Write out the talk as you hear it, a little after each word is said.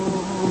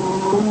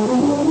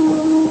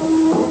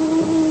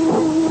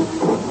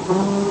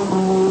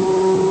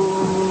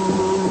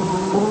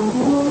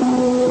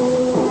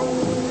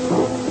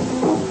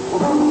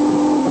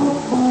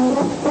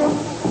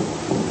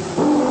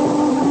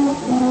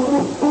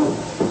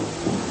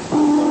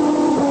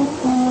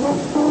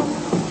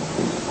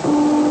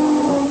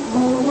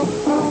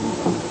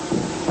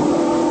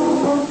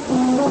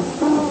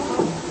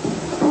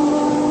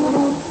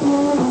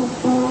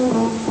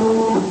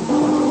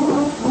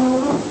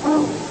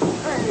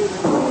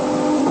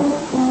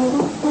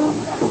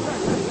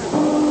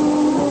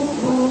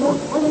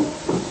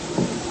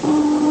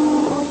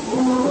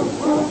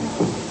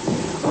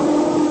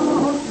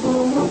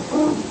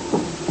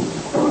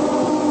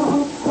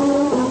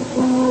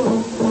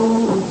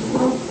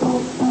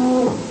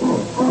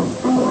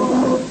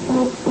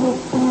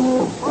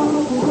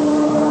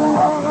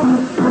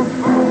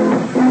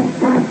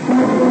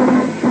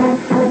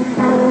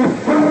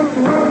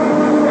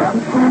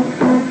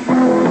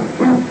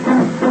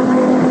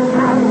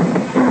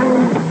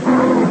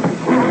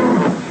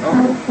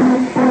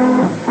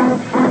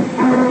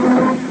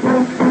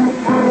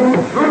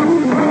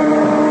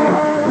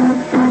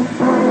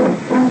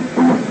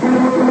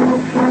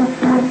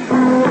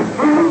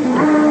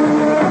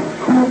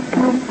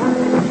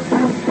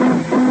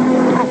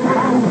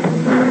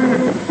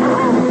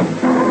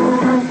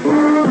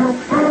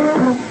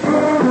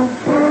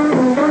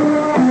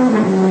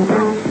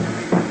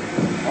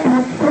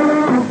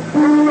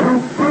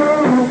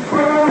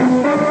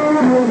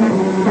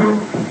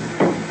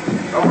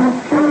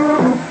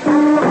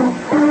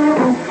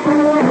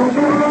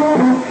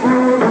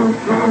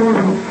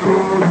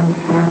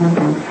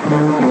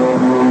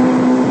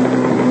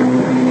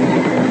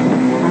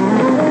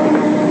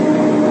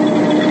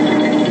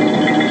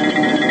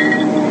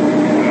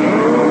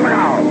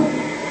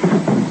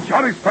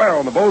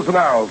on the Bows and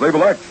Arrows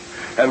Label X,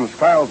 and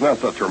Styles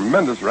Nest, a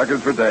tremendous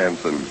record for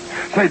dancing.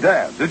 Say,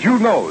 Dad, did you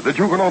know that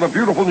you can own a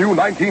beautiful new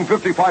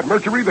 1955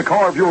 Mercury, the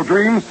car of your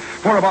dreams,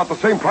 for about the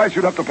same price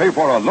you'd have to pay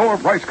for a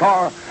lower-priced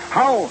car?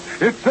 How?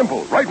 It's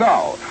simple. Right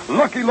now,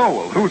 Lucky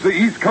Lowell, who's the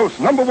East Coast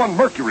 #1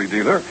 Mercury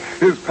dealer,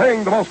 is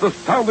paying the most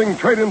astounding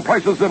trade-in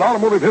prices in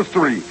automotive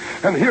history.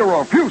 And here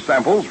are a few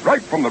samples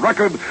right from the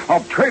record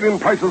of trade-in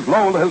prices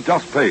Lowell has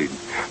just paid.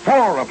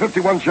 For a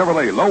 51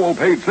 Chevrolet, Lowell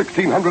paid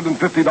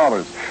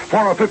 $1,650.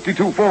 For a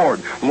 52 Ford,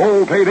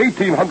 Lowell paid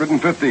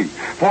 $1,850.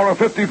 For a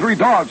 53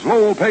 Dodge,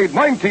 Lowell paid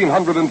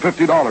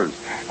 $1,950.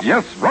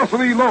 Yes,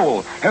 Russell E.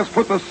 Lowell has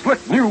put the slick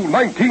new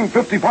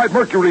 1955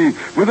 Mercury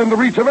within the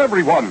reach of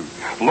everyone.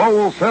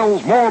 Lowell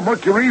sells more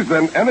Mercuries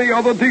than any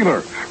other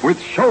dealer,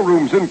 with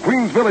showrooms in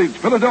Queens Village,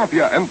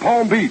 Philadelphia, and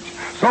Palm Beach,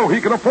 so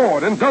he can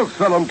afford and does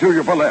sell them to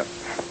you for less.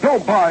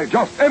 Don't buy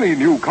just any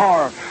new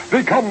car.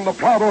 Become the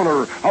proud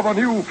owner of a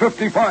new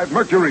 55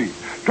 Mercury.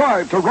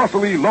 Drive to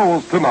Russell E.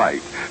 Lowell's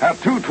tonight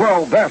at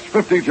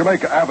 212-50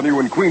 Jamaica Avenue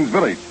in Queens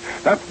Village.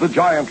 That's the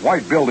giant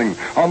white building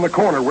on the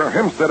corner where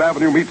Hempstead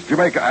Avenue meets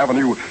Jamaica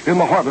Avenue in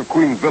the heart of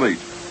Queens Village.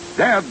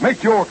 Dad,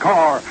 make your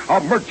car a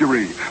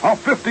Mercury, a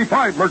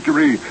 55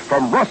 Mercury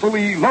from Russell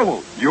E.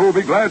 Lowell. You'll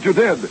be glad you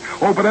did.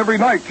 Open every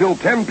night till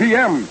 10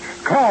 p.m.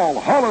 Call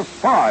Hollis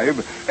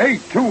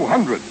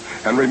 5-8200.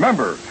 And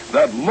remember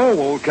that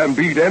Lowell can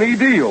beat any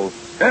deal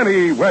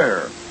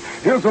anywhere.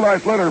 Here's a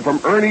nice letter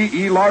from Ernie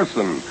E.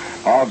 Larson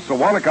of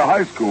Sewanaka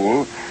High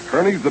School.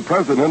 Ernie's the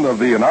president of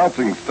the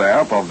announcing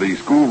staff of the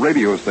school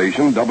radio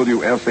station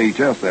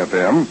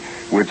WSHS-FM,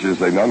 which is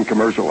a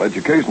non-commercial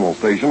educational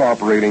station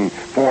operating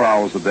 4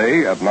 hours a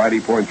day at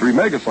 90.3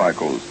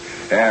 megacycles.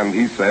 And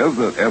he says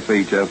that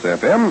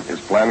SHS-FM is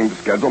planning to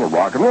schedule a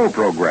rock and roll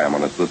program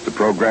on its list of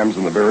programs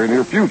in the very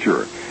near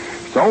future.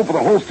 So for the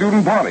whole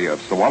student body of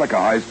Sewanaka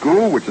High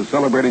School, which is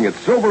celebrating its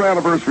silver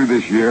anniversary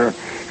this year,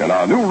 and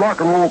our new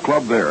rock and roll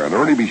club there. And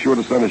Ernie, be sure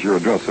to send us your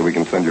address so we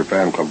can send your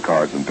fan club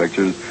cards and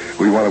pictures.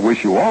 We want to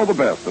wish you all the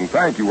best, and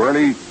thank you,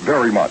 Ernie,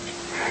 very much.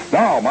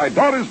 Now, my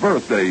daughter's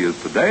birthday is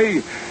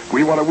today.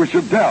 We want to wish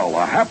Adele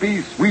a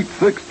happy sweet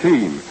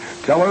 16.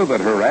 Tell her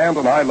that her aunt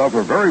and I love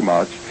her very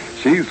much.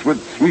 She's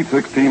sweet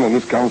 16, and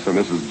this comes from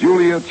Mrs.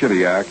 Julia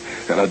Chidiak.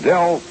 And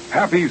Adele,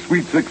 happy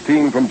sweet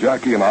 16 from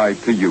Jackie and I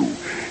to you.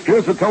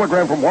 Here's a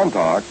telegram from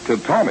Wantock to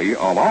Tommy.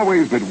 I'll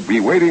always be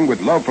waiting with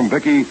love from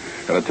Vicky.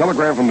 And a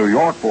telegram from New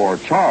York for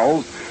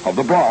Charles of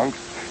the Bronx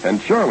and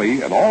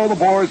Shirley and all the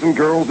boys and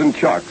girls in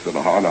Chuck's on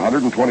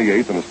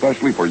 128th, and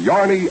especially for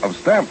Yarny of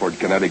Stamford,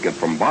 Connecticut,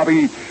 from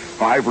Bobby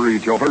Ivory,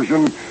 your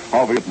version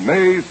of It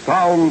May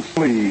Sound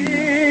Silly.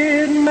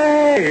 It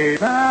may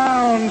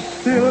sound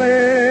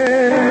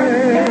silly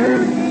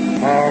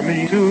for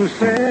me to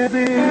say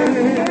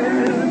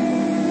this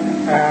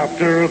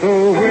after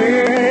the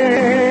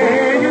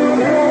way you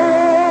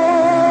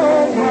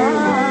broke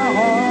my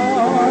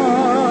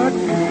heart,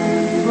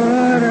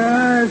 but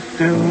I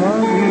still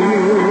love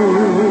you,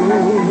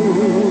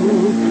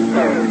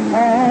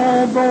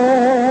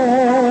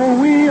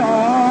 although we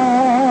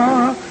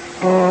are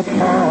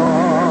apart.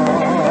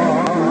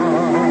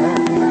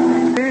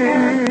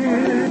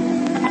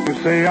 You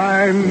say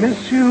I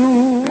miss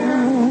you,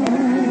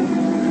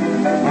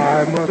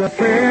 I must have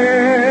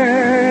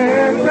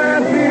said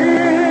that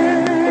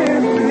this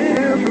is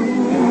true.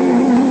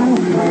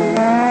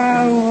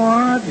 I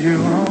want you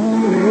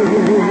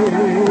only,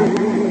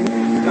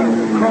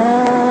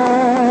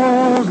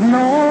 'cause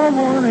no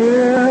one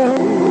else.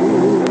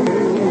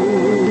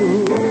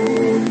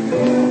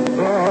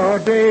 The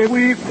day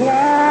we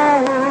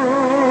quarreled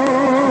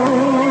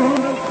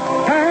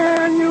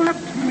and you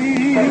left me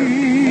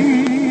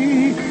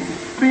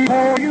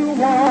before you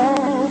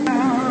walked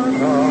out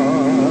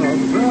of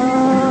the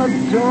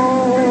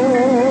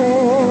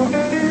door,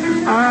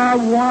 I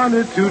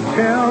wanted to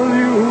tell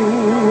you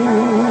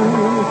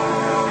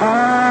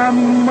how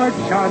much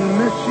I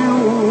miss you,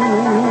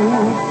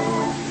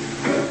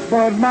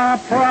 but my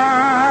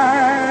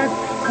pride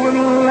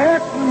wouldn't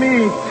let me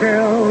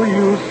tell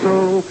you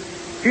so.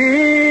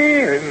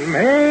 It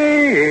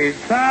may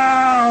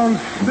sound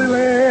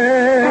silly,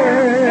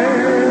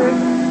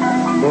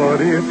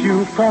 but if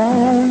you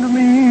phoned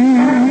me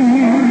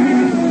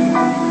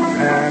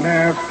and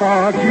asked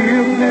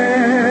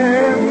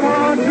forgiveness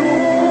for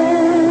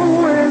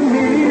doing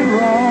me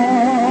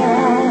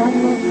wrong,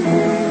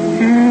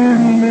 it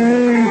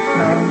may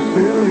sound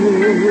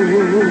silly,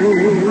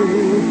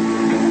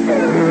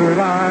 but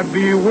I'd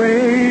be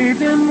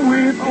waiting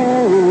with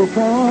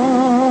open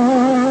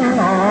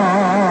arms.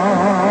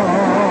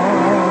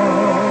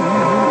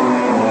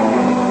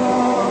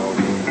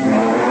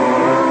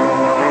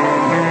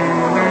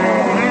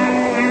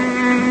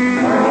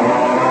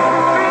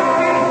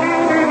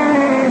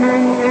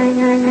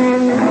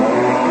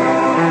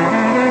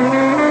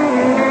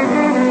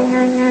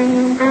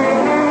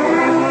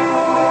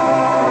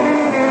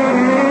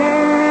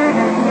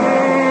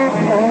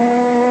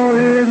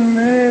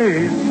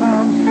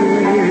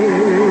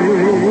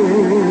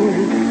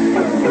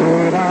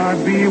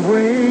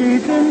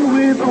 Waiting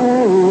with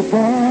open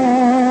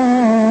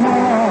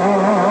arms.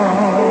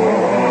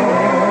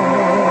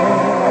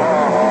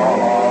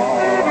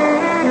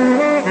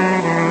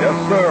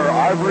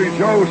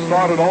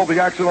 started all the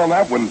action on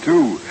that one,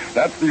 too.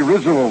 That's the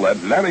original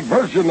Atlantic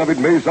version of It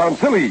May Sound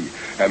Silly.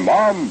 And,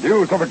 Mom,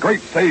 news of a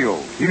great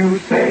sale. You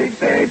save,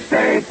 save,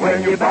 save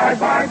when you buy.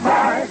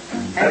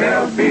 At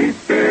L.B.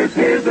 Spears,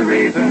 here's the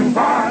reason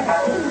why.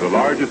 The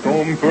largest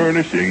home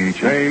furnishing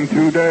chain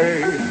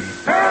today.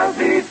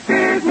 L.B.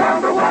 Spears,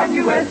 #1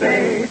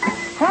 USA.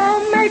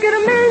 Home making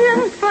 $1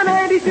 million for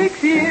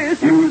 96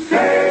 years. You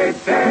save,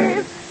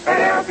 save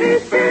at L.B.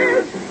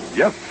 Spears.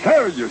 Yes,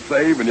 sir, you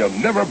save, and you'll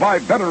never buy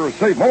better or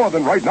save more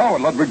than right now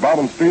at Ludwig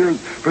Bauman Spears,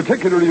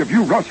 particularly if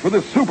you rush for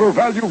this super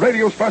value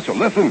radio special.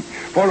 Listen,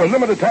 for a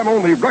limited time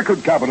only,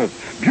 record cabinets,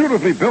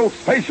 beautifully built,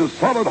 spacious,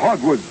 solid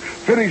hardwoods,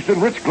 finished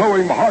in rich,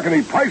 glowing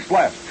mahogany, price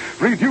last,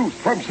 reduced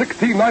from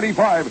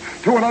 $16.95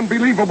 to an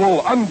unbelievable,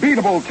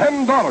 unbeatable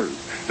 $10.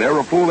 They're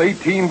a full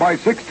 18 by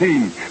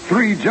 16,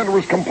 3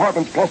 generous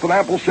compartments plus an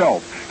ample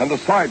shelf, and the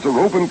sides are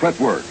open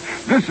fretwork.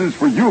 This is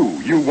for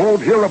you. You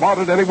won't hear about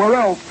it anywhere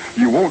else.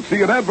 You won't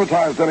see it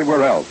advertised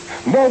anywhere else.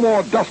 No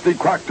more dusty,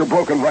 cracked, or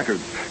broken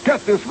records.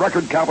 Get this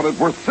record cabinet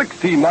worth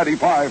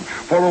 $16.95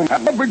 for only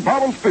Ludwig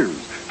Bauman Spears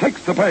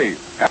takes to pay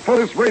for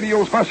this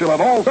radio special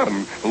at all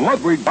 7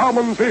 Ludwig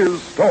Bauman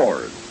Spears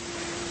stores.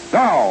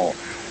 Now,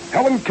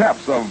 Helen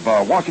Capps of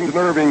Washington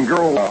Irving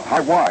Girl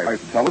High Y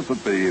tell us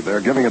that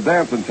they're giving a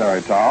dance in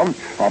Tarrytown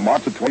on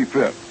March the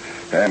 25th.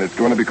 And it's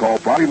going to be called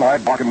Friday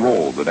Night Rock and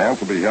Roll. The dance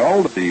will be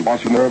held at the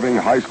Washington Irving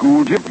High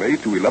School gym from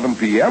 8 to 11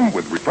 p.m.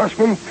 with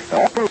refreshments. And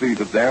all proceeds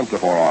of dance are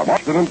for our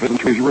Washington Vincent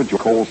Treasurer, Joe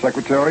Cole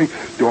Secretary,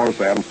 Doris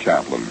Adams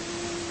Chaplain.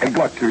 And good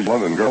luck to you,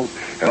 and girls,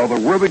 and other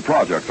worthy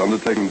projects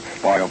undertaken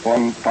by a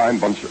fine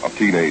bunch of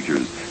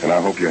teenagers. And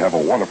I hope you have a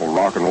wonderful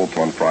rock and roll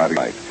fun Friday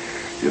night.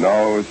 You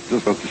know, it's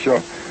just to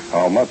show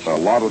how much a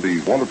lot of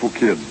these wonderful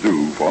kids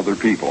do for other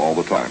people all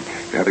the time.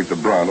 They take the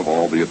brunt of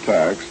all the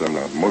attacks, and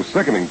the most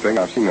sickening thing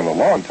I've seen in a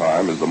long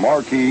time is the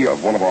marquee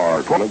of one of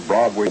our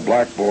Broadway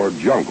blackboard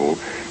jungle,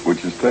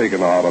 which is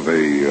taken out of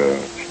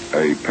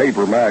a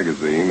paper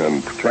magazine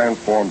and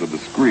transformed to the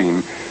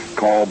screen,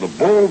 called The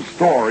Bold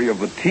Story of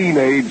the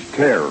Teenage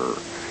Terror.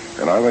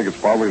 And I think it's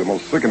probably the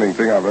most sickening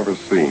thing I've ever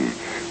seen.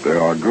 There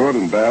are good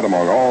and bad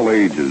among all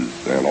ages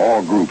and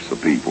all groups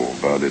of people,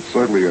 but it's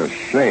certainly a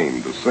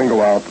shame to single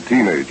out the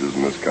teenagers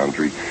in this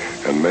country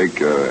and make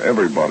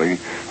everybody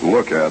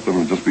look at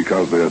them just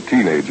because they're a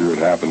teenager. It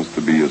happens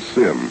to be a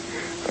sin.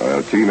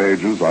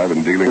 Teenagers, I've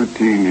been dealing with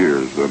 13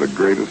 years. They're the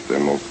greatest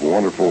and most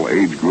wonderful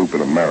age group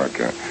in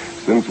America.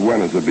 Since when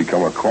has it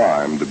become a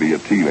crime to be a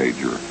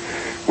teenager?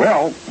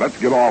 Well, let's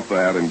get off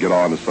that and get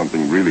on to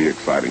something really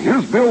exciting.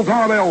 Here's Bill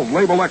Darnell's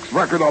Label X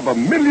record of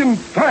 $1 Million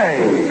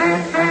Fangs.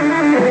 $1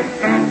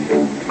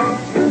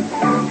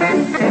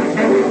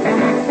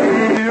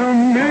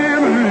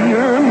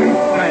 million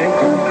thanks.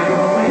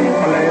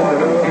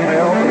 Land of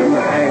health in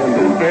the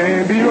hand.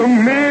 Baby,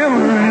 $1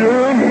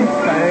 million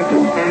thanks.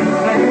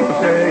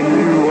 Say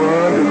you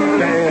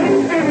understand.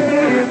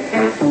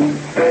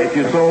 Thank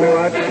you so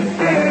much.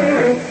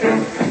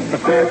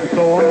 Thank you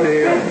so much.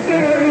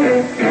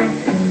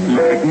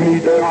 Let me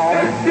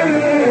talk,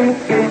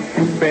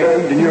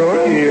 bend in your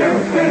ear.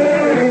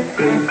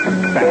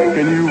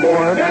 Thanking you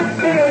once,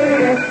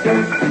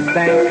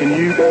 thanking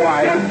you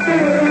twice.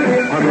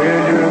 $1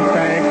 million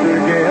thanks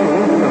again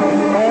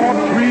for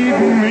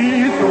treating me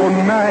so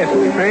nice.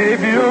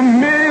 Baby, $1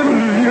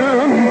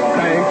 million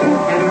thanks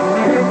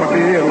for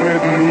being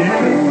with me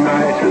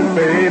tonight.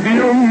 Baby,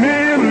 $1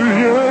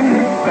 million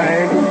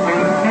thanks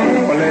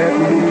for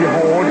letting me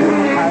hold you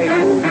tight.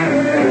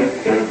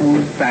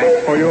 Thanks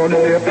for your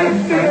lips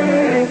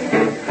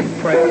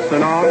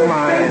pressing on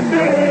mine.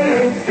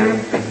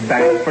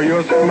 Thanks for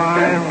your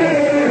smile,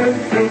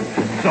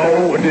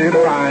 so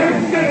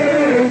divine.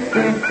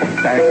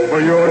 Thanks for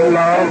your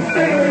love,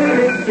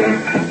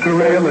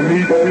 really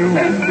me too.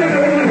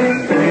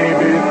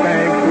 Baby,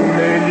 thanks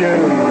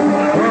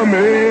 $1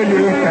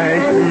 million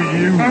thanks to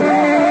you.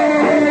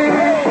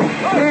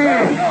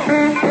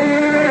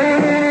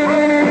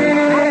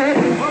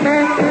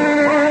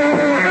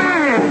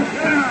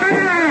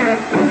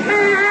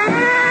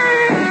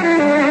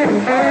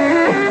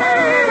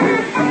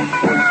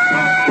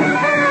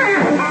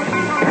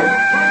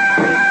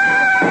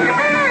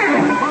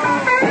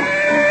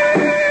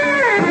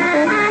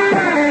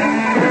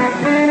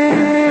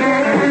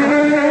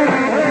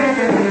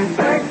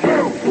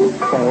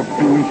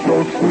 So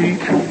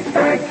sweet.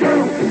 Thank you.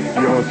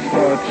 You're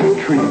such a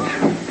treat.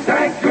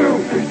 Thank you.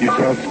 You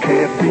just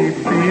can't be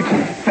beat.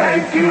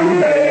 Thank you,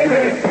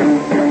 baby.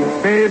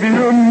 Baby,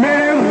 $1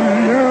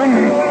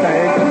 million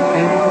thanks.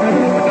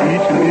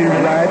 Teach me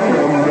right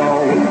from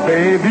wrong.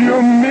 Baby, $1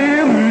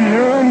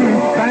 million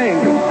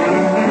thanks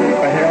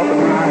for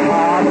helping my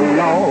heart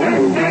along.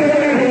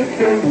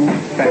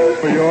 Thanks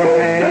for your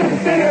hand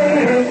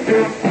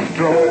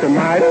stroking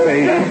my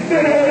face.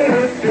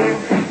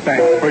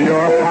 Thanks for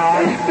your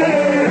heart,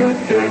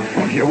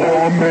 your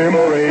warm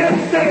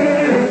embrace.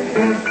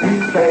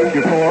 Thank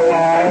you for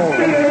all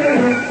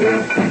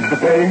the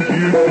things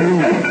you do.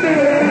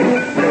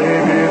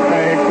 Baby,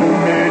 thanks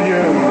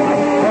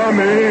 $1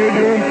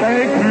 million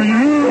thanks to you.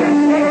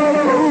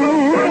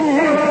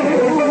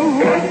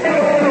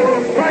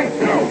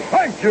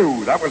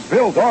 That was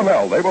Bill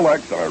Donnell, Label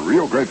X, and a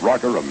real great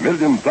rocker, a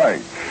million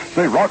thanks.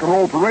 Say, Rock and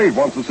Roll Parade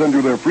wants to send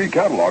you their free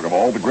catalog of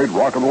all the great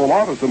rock and roll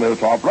artists and their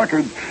top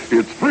records.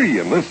 It's free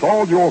and lists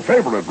all your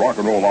favorite rock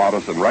and roll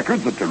artists and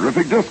records at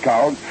terrific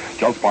discounts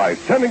just by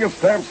sending a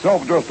stamped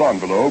self-addressed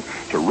envelope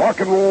to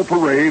Rock and Roll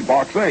Parade,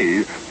 Box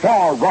A,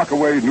 Far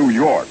Rockaway, New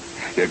York.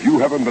 If you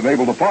haven't been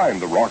able to find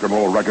the rock and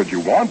roll records you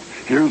want,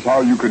 here's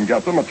how you can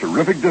get them at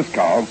terrific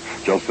discounts.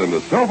 Just send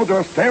a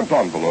self-addressed stamped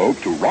envelope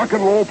to Rock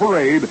and Roll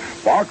Parade,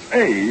 Box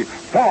A,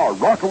 Far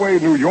Rockaway,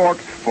 New York,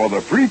 for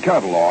the free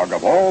catalog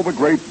of all the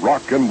great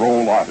rock and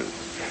roll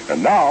artists.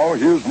 And now,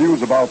 here's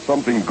news about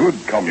something good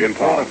coming in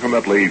town.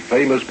 Infinitely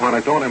famous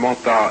Panettone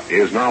Motta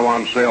is now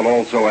on sale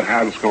also at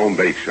Hanscom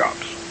Bake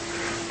Shops.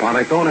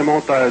 Panettone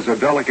Motta is a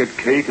delicate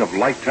cake of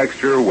light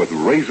texture with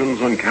raisins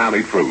and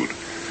candied fruit.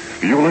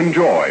 You'll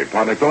enjoy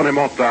Panettone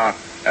Motta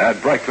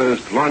at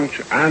breakfast,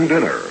 lunch, and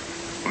dinner.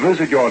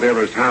 Visit your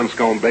nearest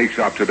Hanscom Bake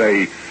Shop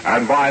today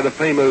and buy the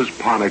famous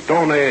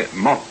Panettone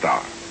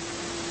Motta.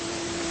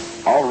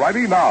 All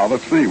righty, now,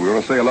 let's see. We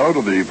want to say hello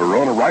to the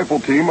Verona Rifle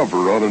Team of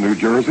Verona, New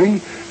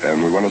Jersey.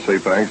 And we want to say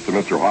thanks to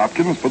Mr.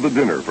 Hopkins for the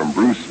dinner from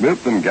Bruce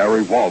Smith and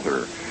Gary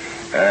Walter.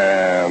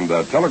 And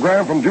a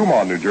telegram from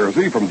Dumont, New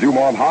Jersey, from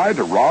Dumont High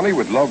to Ronnie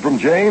with love from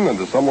Jane and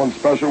to someone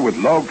special with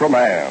love from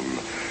Anne.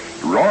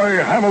 Roy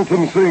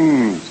Hamilton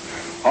sings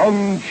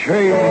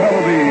Unchained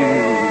Melody.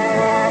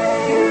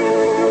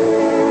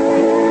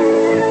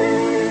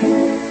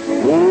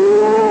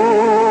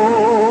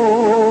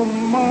 Oh,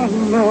 my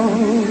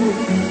love,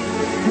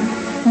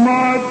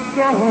 my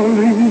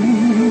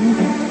darling,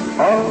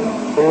 I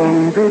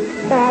hunger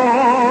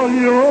for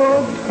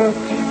your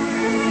touch.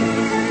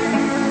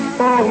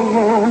 A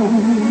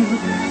long,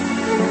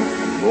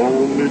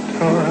 lonely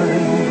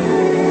time.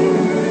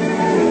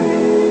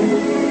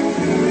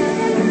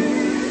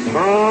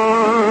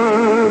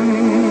 Time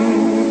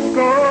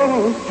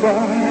goes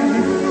by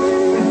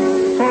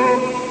so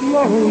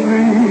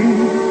slowly,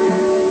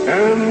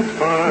 and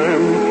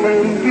time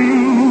can do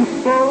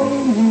so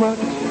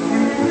much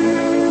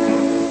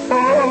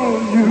for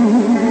you.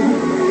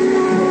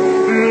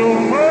 Still,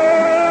 when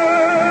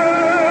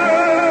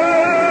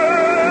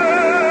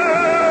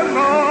I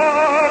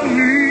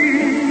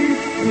need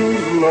your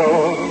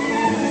love,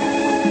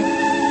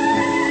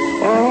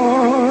 I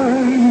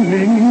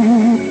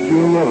need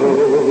your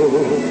love.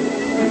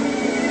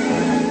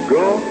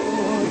 God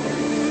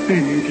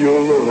feed your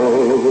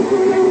love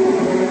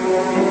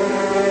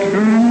to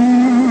me.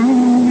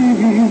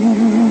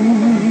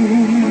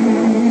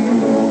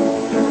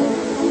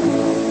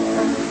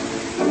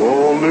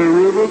 Lonely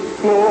rivers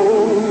flow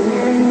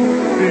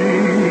to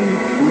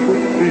the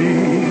sea,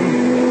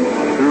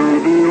 through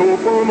the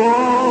open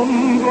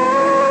arms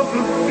of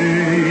the sea.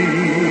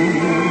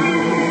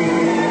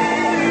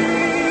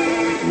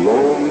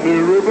 Lonely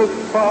rivers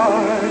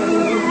cry,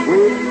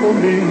 wait for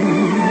me,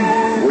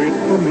 wait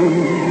for me.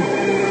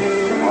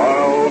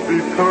 I'll be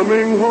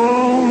coming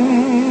home,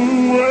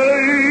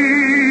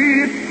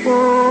 wait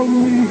for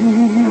me.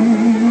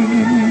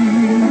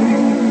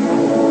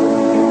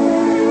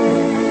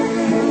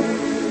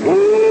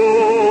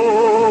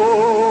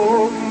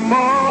 Oh,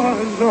 my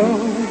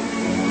love,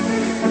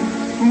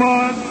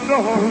 my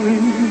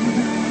darling,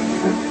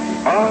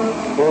 I've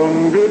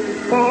hungered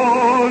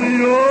for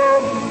your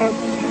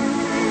touch.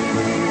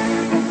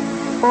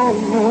 Oh,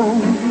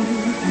 long,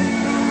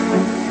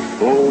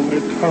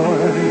 only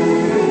time.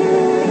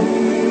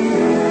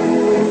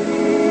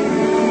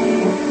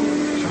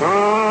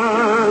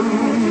 Time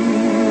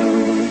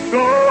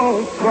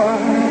goes by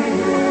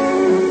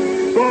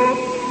so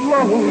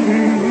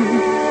slowly,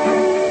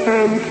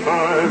 and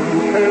time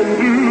can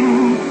do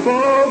so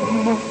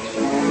much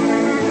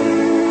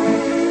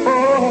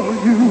for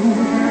you.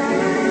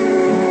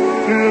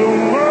 Till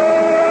love,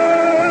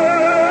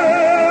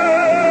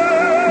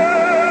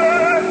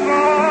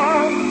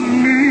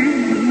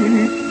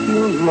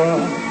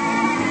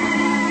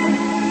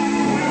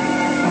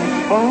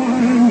 I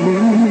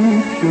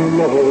need your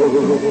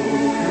love.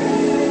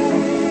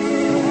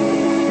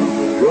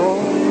 God,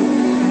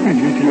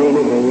 speed your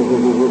love.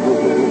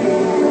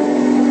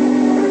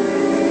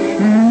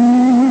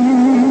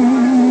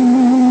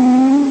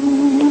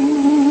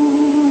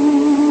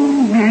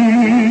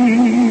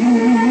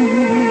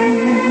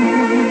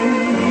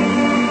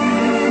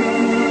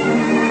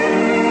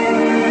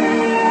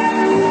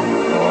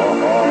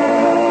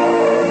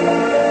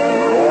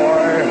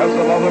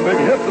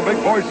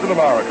 Voice in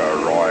America,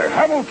 Roy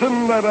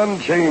Hamilton, that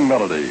Unchained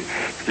Melody.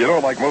 You know,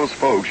 like most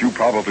folks, you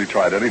probably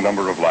tried any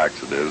number of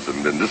laxatives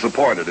and been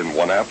disappointed in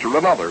one after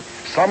another.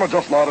 Some are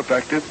just not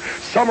effective.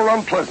 Some are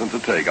unpleasant to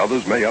take.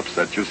 Others may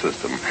upset your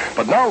system.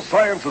 But now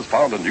science has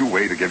found a new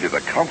way to give you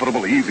the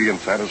comfortable, easy, and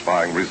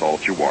satisfying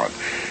results you want.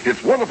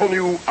 It's wonderful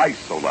new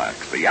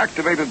Isolax, the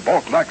activated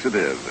bulk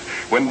laxative.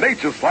 When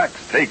Nature's Flax,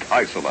 take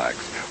Isolax.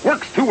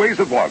 Works two ways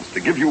at once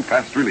to give you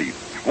fast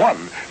relief. 1,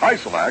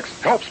 Isolax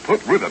helps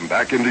put rhythm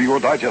back into your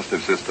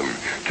digestive system.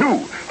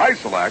 2,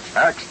 Isolax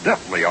acts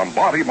deftly on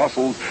body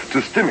muscles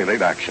to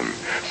stimulate action.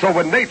 So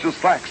when Nature's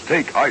Flax,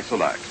 take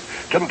Isolax.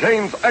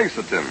 contains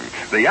isotin,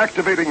 the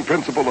activating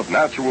principle of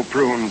natural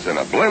prunes in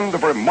a blend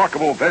of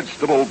remarkable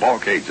vegetable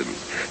bulk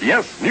agents.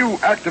 Yes, new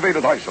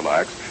activated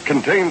Isolax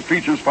contains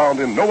features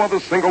found in no other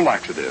single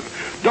laxative.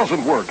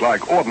 Doesn't work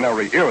like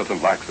ordinary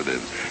irritant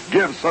laxatives.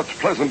 Gives such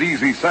pleasant,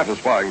 easy,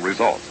 satisfying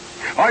results.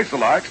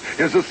 Isolax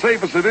is as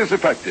safe as it is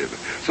effective.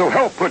 So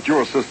help put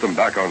your system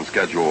back on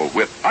schedule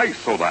with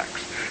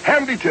Isolax.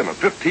 Handy tin of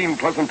 15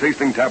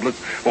 pleasant-tasting tablets,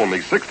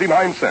 only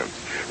 69 cents.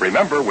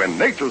 Remember, when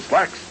nature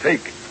slacks,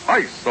 take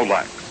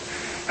Isolax.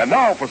 And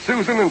now for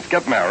Susan and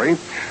Skip Mary,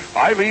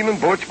 Eileen and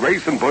Butch,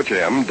 Grace and Butch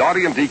M,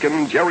 Dottie and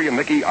Deacon, Jerry and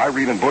Mickey,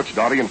 Irene and Butch,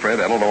 Dottie and Fred,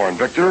 Eleanor and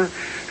Victor,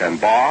 and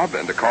Bob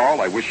and to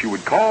Carl, I wish you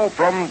would call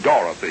from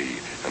Dorothy.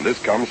 And this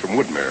comes from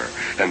Woodmere.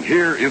 And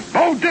here is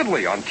Bo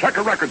Diddley on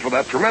Checker Records for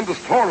that tremendous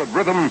torrid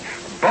rhythm,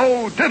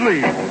 Bo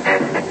Diddley.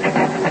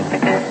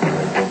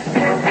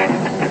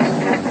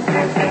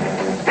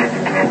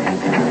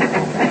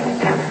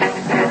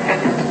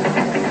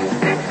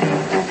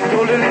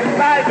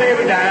 My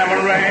baby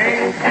diamond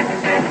ring.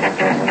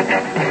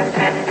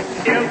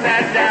 If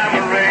that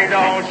diamond ring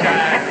don't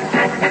shine,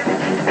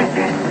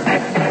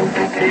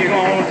 he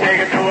gonna take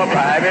it to a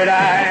private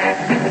eye.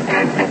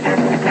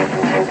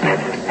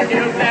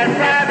 If that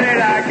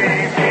private eye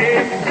can't see,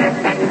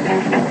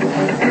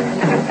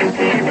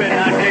 he better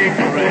not take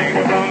the ring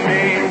from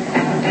me.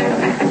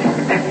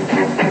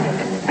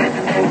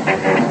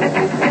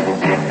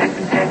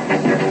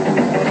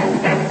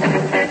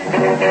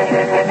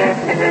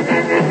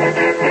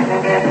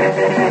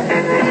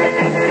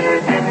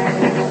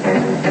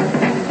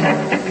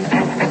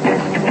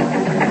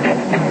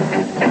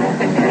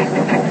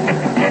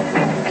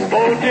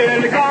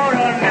 Till the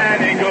corner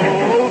nanny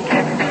goes,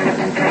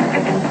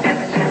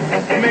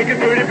 make a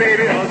pretty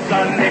baby a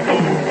Sunday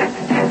coat.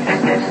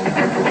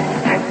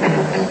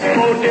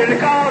 Go till the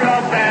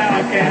corner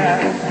bear cat,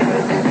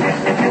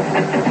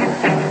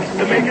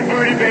 to make a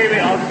pretty baby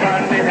a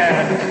Sunday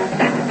hat.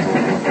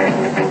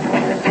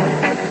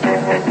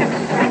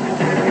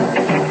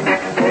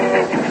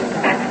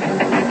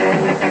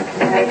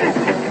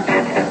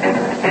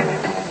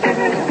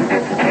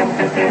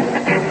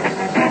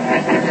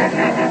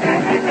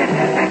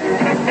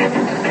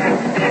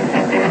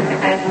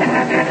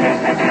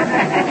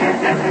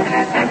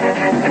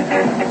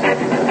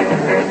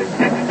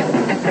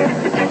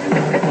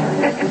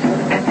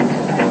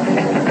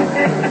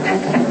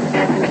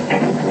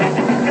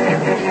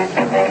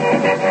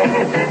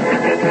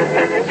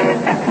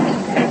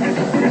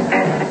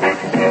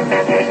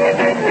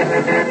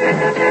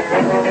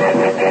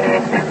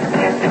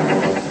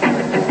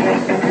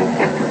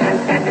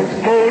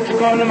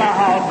 Come to my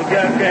house with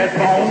that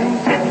bone.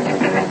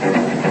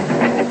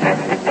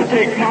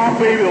 Take my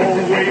baby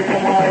away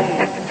from home.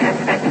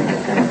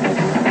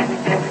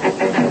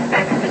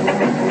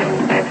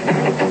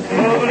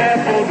 Mother, that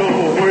photo,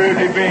 where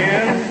they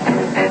been?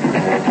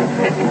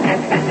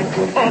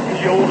 Up to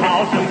your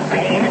house and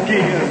gone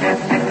again.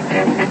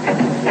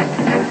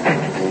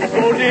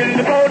 Bo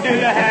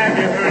diddly, have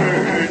you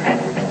heard?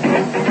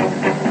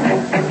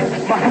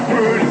 My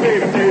pretty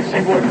baby said she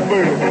was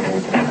murdered.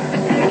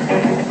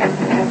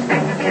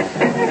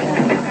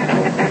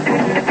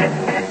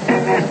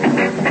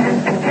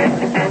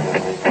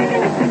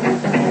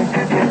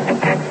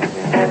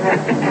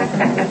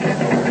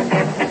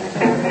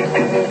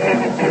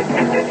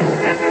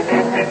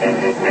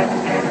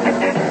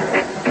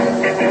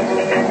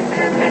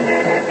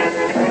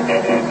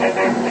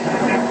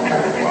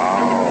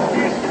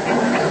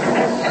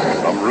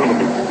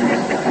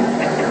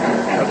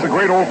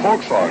 Old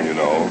folk song, you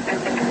know.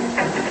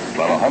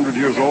 About 100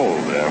 years old,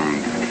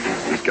 and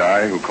this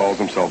guy who calls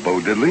himself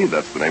Bo Diddley,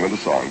 that's the name of the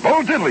song.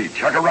 Bo Diddley,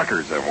 Checker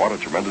Records, and what a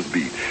tremendous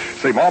beat.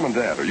 Say, Mom and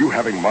Dad, are you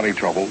having money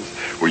troubles?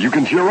 Well, you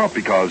can cheer up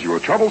because your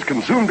troubles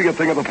can soon be a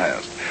thing of the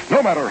past.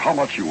 No matter how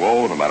much you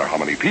owe, no matter how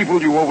many people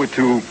you owe it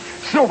to,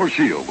 Silver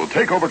Shield will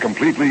take over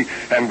completely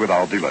and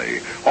without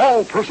delay.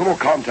 All personal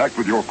contact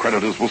with your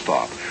creditors will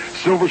stop.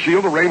 Silver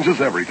Shield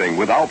arranges everything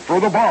without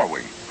further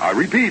borrowing. I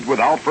repeat,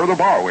 without further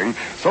borrowing,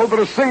 so that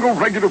a single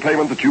regular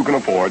payment that you can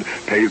afford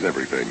pays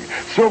everything.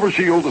 Silver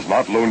Shield does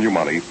not loan you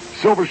money.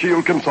 Silver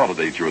Shield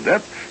consolidates your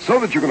debt so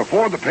that you can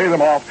afford to pay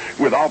them off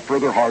without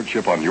further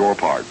hardship on your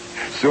part.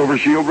 Silver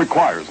Shield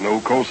requires no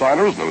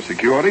co-signers, no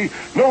security,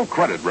 no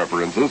credit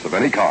references of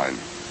any kind.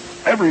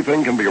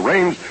 Everything can be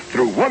arranged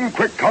through one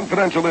quick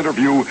confidential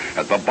interview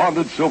at the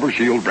bonded Silver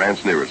Shield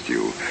branch nearest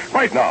you.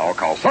 Right now,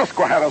 call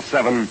Susquehanna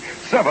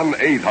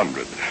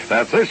 7-7800.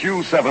 That's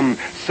SU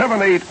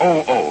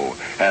 7-7800.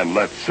 And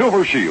let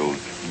Silver Shield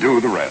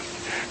do the rest.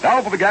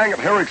 Now for the gang at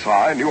Herrick's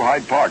High, New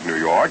Hyde Park, New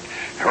York.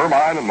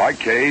 Hermine and Mike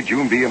K.,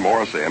 June B. and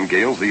Morris M.,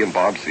 Gail Z. and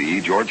Bob C.,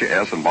 Georgia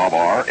S. and Bob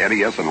R.,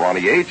 Eddie S. and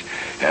Ronnie H.,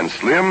 and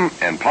Slim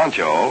and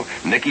Pancho,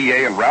 Nikki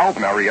A. and Ralph,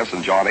 Mary S.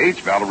 and John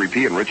H., Valerie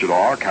P. and Richard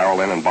R.,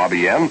 Carol N. and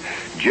Bobby N.,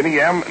 Ginny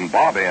M. and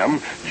Bob M.,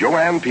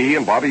 Joanne P.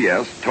 and Bobby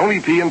S., Tony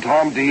P. and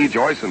Tom D.,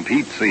 Joyce and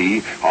Pete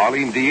C.,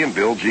 Arlene D. and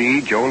Bill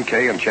G., Joan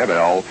K. and Chet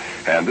L.,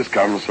 and this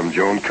comes from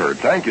Joan Kurt.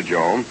 Thank you,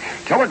 Joan.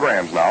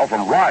 Telegrams now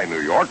from Rye,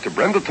 New York, to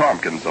Brenda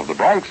Tompkins of the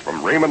Bronx,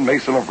 from Raymond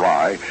Mason of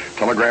Rye.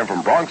 Telegram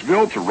from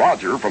Bronxville to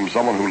Roger from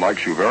someone who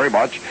likes you very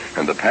much,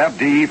 and to Pat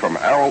D. from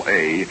Errol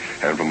A.,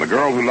 and from the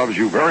girl who loves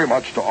you very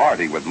much to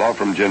Artie with love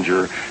from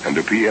Ginger, and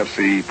to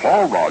PFC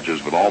Paul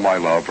Rogers with all my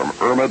love from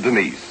Irma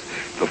Denise.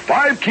 The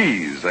 5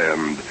 keys,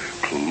 and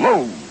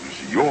close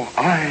your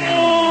eyes.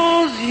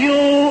 Close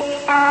your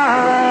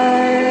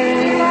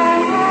eyes.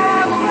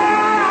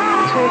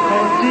 Take a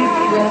deep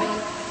breath.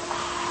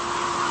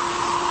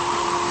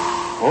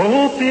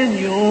 Open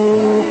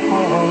your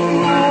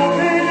heart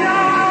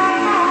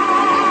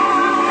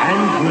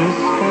and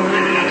whisper.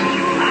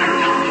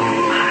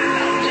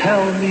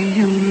 Tell me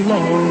you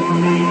love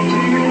me.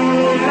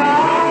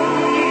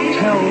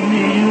 Tell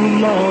me you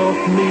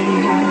love me.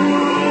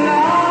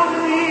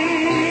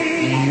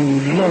 You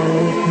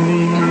love me.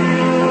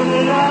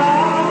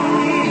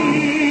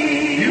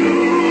 You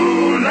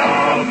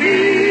love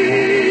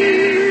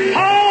me.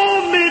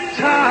 Hold me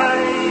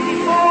tight.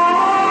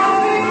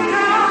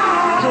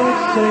 Don't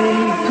say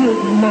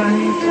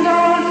goodnight.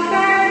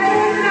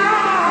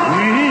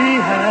 We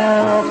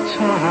have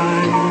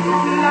time.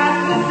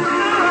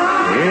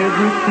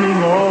 Everything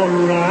all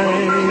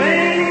right.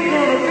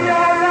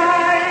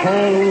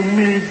 Hold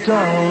me,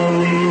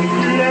 darling.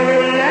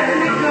 Never let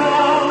me go.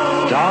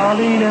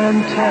 Darling, and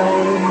tell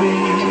me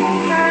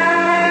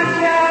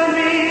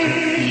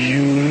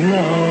you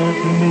love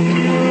me.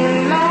 You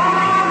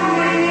love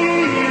me.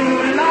 You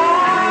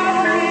love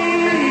me.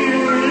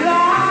 You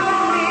love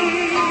me.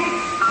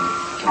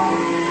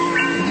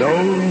 No,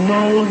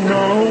 no,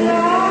 no.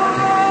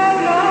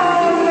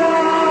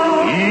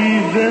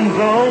 Even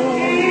though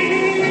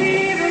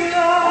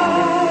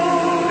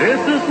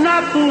this is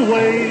not the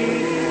way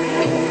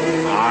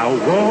I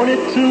want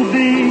it to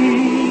be.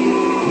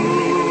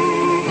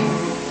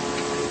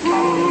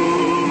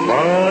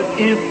 But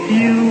if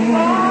you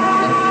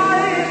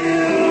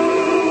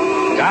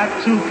got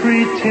to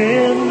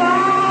pretend,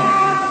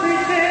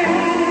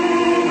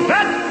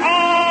 that's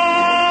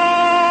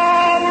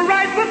all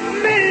right with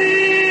me.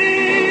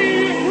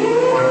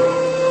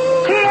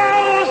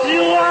 Close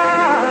your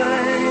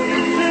eyes,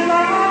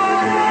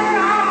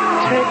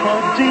 take a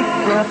deep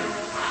breath.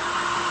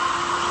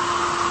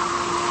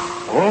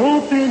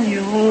 Open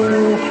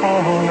your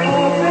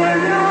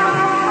heart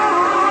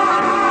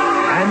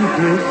and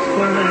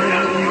whisper.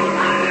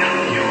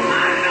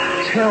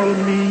 Tell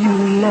me you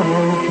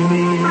love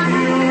me.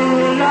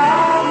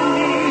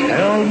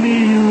 Tell me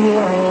you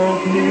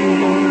love me.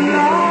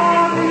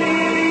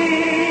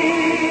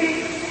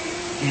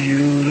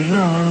 You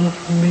love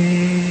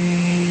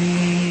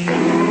me.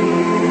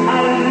 I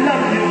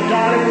love you,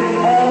 darling, with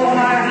all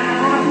my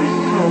heart and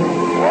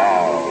soul.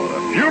 Wow.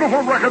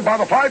 Beautiful record by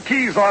the 5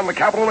 Keys on the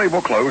Capitol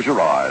label. Close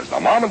your eyes. Now,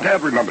 Mom and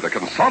Dad, remember to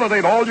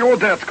consolidate all your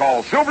debts.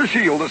 Call Silver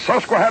Shield at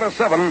Susquehanna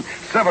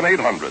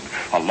 77800.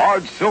 A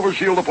large Silver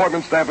Shield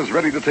appointment staff is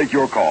ready to take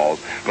your calls,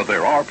 but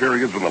there are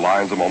periods when the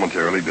lines are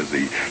momentarily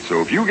busy.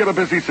 So if you get a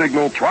busy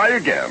signal, try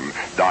again.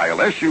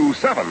 Dial SU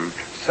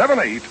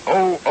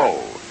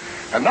 77800.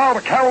 And now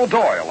to Carol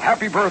Doyle.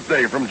 Happy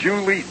birthday from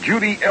Judy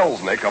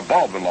Elsnick of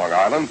Baldwin, Long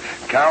Island.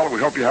 Carol, we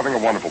hope you're having a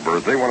wonderful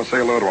birthday. We want to say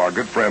hello to our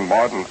good friend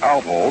Martin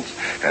Altholtz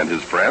and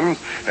his friends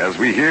as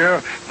we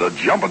hear the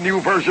jumping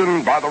new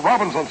version by the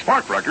Robinson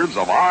Spark Records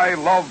of I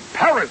Love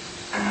Paris.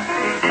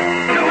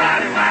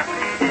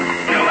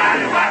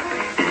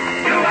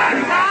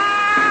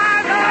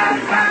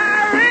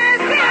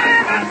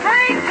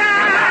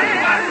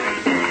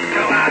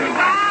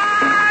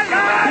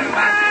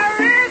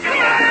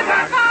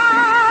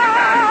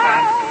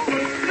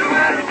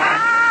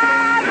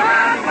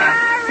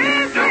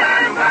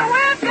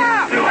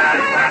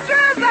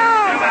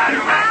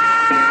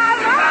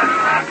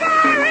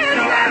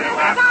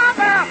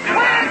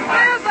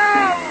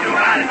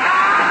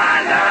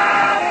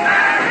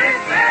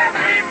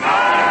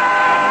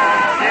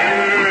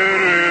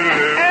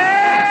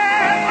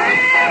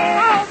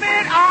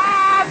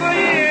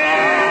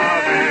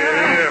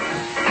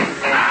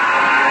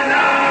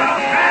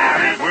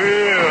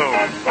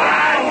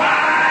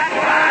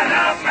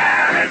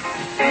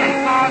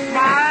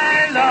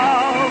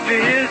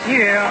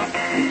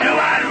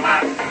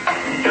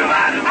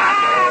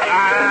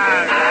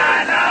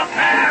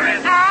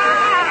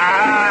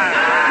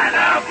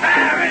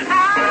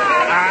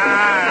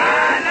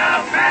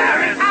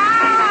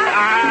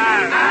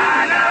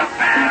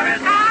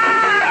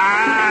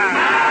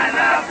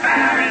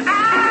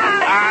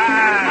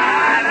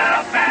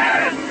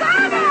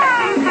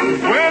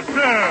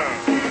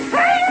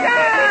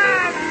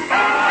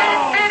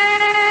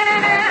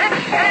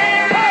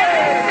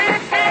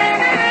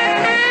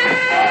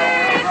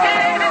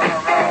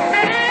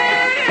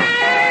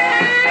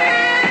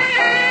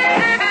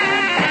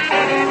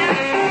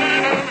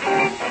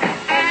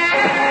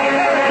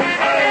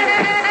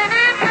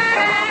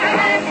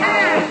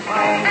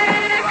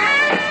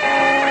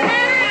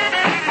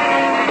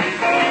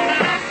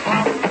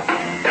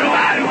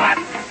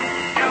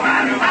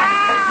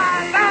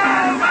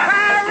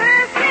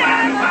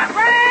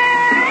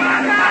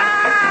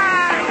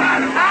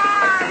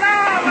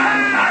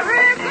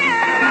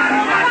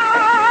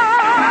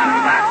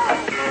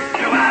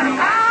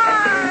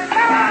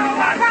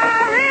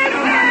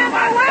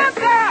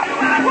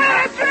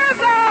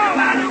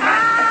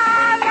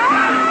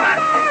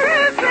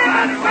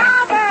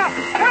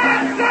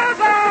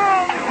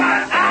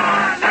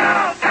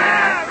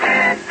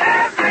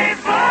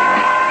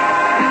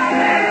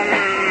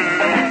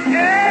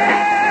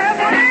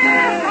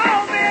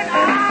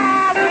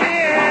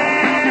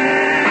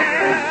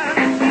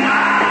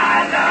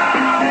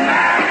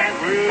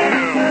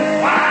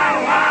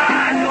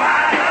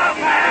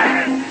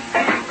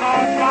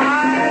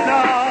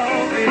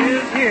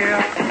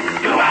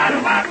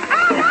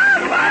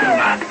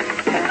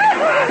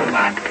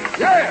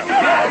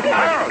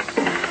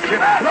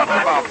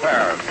 about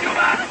Paris.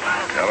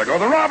 Gotta go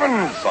to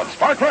Robbins on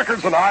Spark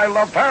Records, and I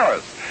love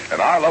Paris.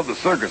 And I love the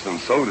circus, and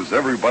so does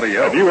everybody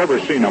else. Have you ever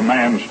seen a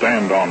man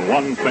stand on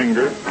one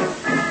finger?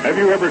 Have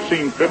you ever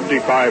seen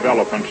 55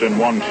 elephants in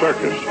one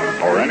circus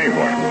or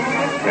anywhere?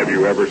 Have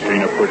you ever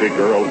seen a pretty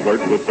girl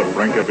flirt with the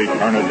brink of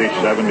eternity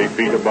 70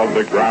 feet above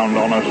the ground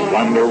on a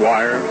slender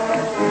wire?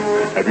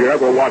 Have you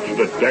ever watched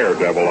a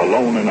daredevil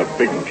alone in a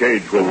big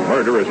cage with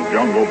murderous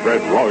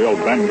jungle-bred Royal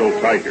Bengal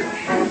tigers?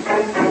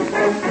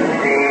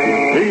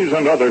 These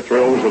and other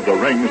thrills of the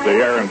rings, the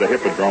air, and the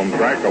hippodrome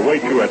track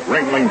await you at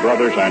Ringling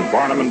Brothers and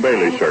Barnum and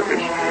Bailey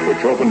Circus,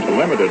 which opens a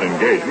limited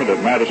engagement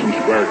at Madison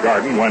Square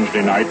Garden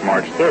Wednesday night,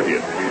 March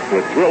 30th,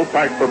 with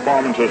thrill-packed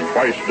performances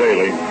twice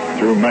daily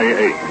through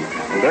May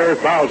 8th. There are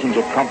thousands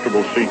of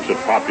comfortable seats at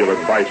popular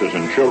prices,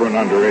 and children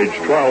under age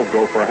 12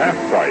 go for half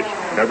price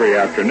every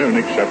afternoon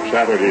except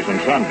Saturdays and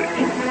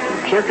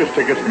Sundays. Circus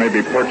tickets may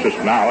be purchased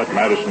now at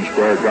Madison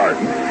Square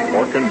Garden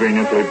or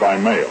conveniently by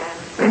mail.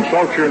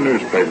 Consult your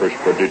newspapers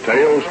for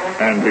details,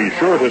 and be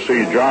sure to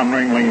see John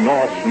Ringling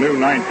North's new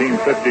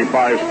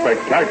 1955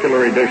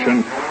 spectacular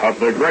edition of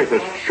The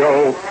Greatest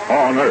Show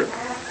on Earth.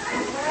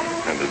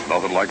 And there's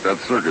nothing like that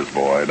circus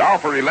boy. Now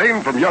for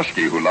Elaine from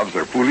Yushki, who loves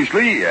her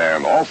foolishly,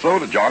 and also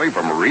to Johnny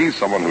from Marie,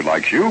 someone who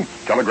likes you.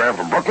 Telegram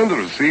from Brooklyn to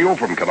Lucille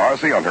from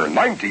Canarsie on her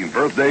 19th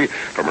birthday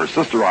from her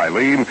sister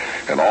Eileen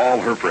and all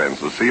her friends.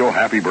 Lucille,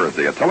 happy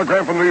birthday. A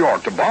telegram from New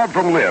York to Bob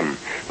from Lynn.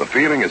 The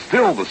feeling is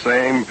still the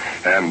same,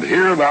 and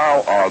here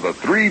now are the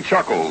Three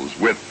Chuckles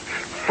with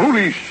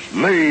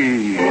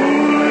Foolishly.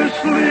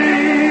 Foolishly,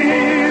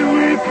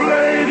 we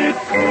played it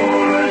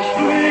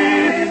foolishly.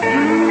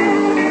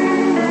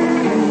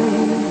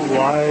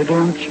 Why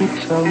don't you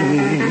tell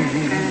me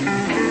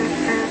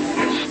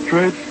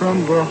straight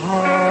from the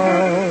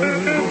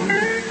heart?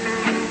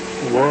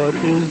 What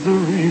is the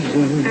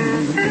reason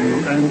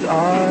you and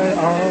I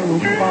are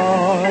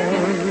apart?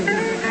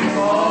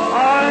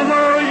 I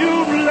know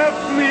you've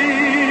left me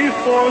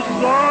for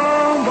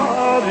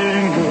somebody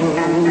new.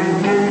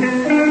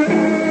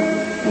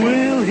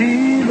 Will he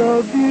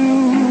love you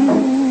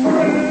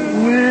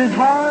with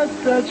heart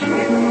that's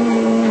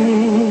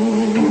true?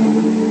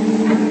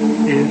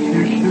 If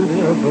you should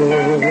ever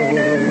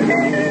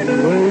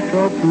wake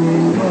up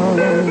and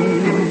run,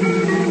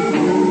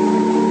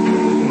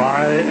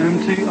 my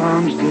empty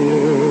arms,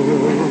 dear,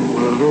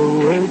 will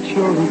await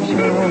your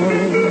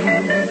return.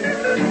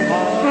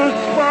 The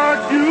spark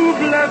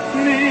you've left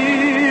me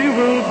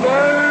will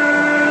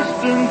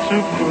burst into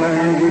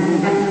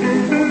flame.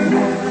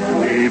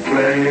 We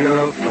played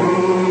a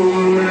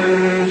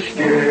foolish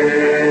game.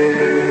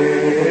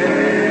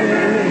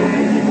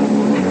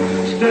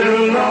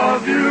 Still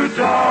love you,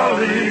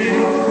 darling.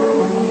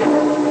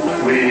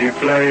 We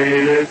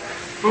played it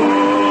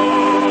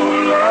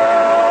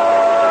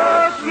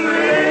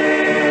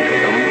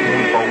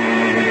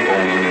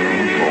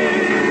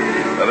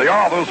There they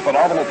are, those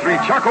phenomenal Three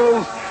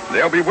Chuckles.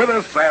 They'll be with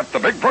us at the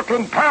Big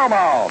Brooklyn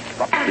Paramount.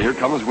 Here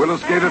comes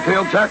Willis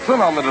Gatortail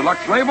Jackson on the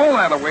deluxe label,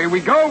 and away we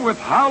go with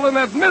Howlin'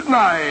 at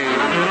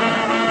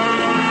Midnight.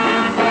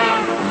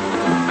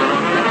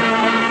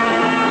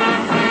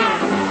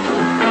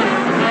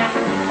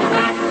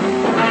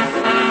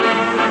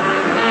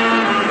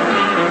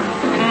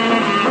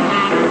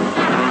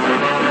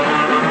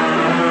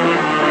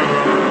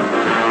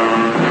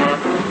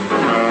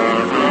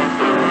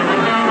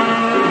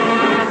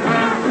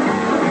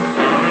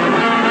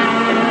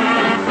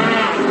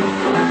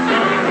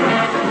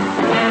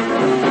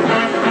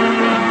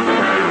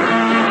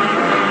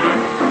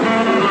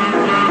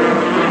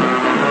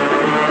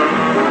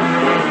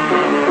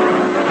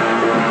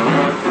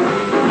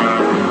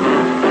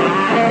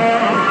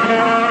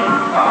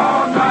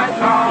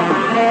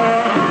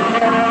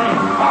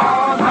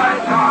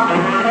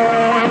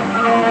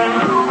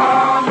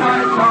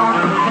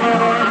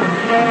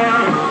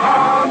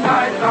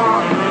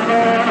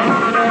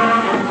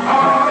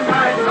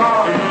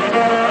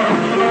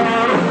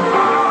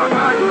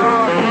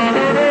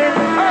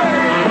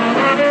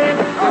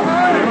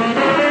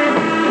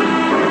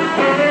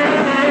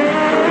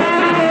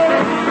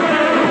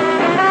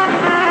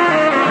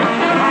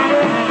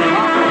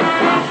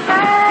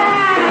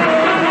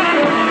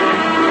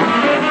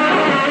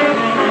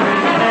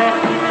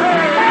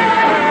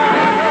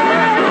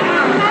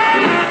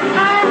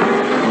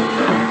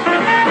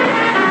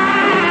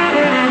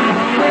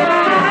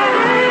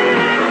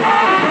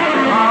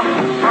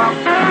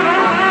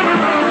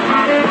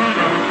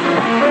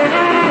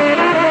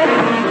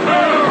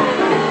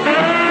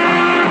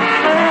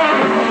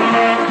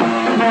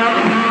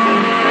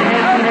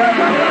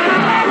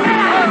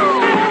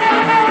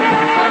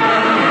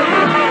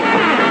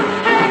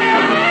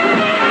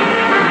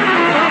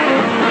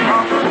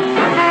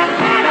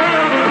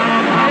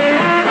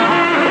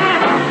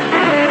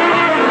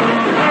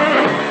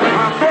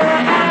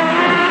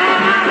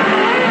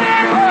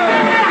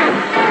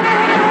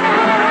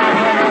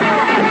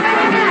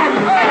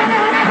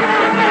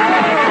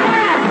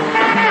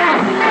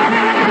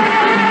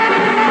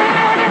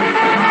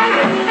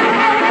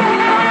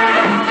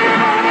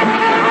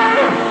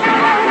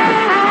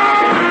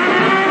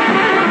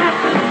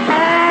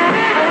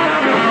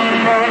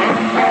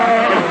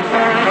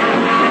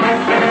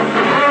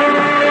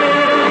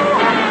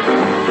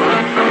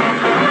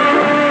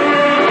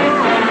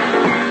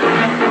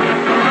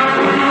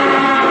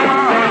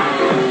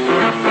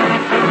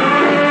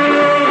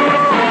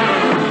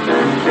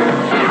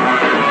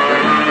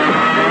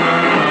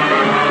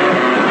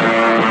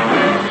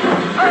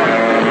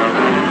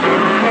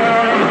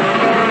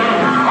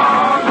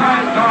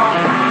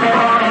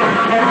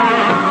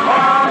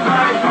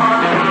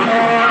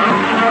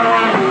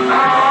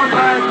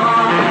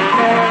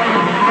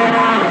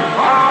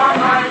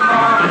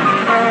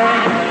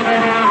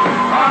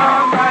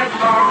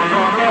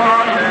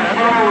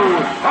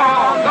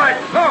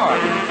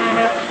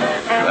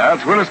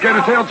 That's Willis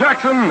Gatortail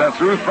Jackson.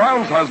 That's Ruth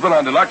Brown's husband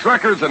on Deluxe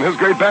Records and his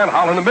great band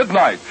Howlin' at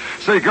Midnight.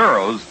 Say,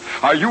 girls,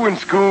 are you in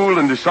school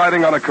and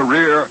deciding on a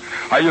career?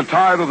 Are you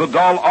tired of the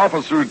dull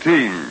office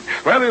routine?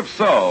 Well, if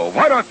so,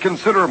 why not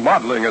consider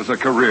modeling as a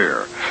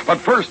career? But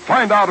first,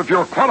 find out if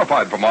you're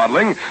qualified for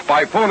modeling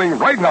by phoning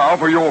right now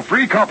for your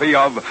free copy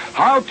of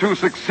How to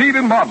Succeed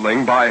in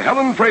Modeling by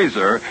Helen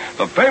Fraser,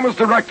 the famous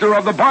director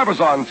of the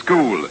Barbizon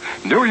School,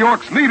 New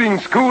York's leading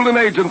school and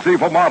agency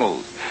for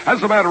models.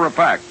 As a matter of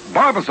fact,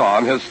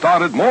 Barbizon has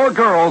started more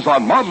girls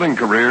on modeling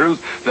careers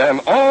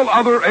than all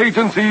other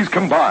agencies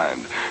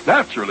combined.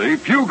 Naturally,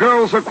 few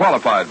girls are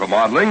qualified for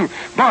modeling,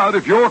 but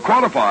if you're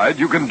qualified,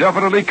 you can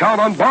definitely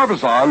count on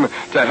Barbizon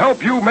to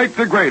help you make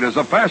the grade as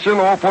a fashion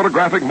or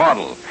photographic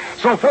model.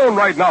 So phone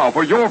right now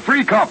for your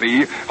free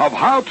copy of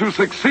How to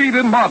Succeed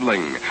in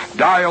Modeling.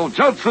 Dial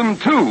Judson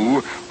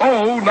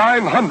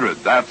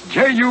 2-0900. That's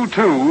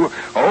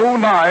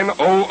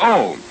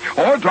JU2-0900.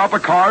 Or drop a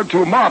card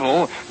to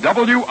Model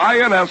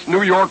WINS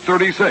New York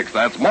 36.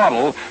 That's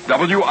Model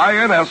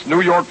WINS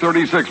New York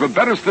 36. But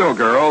better still,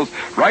 girls,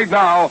 right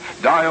now,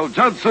 dial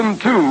Judson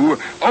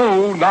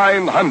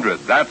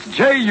 2-0900. That's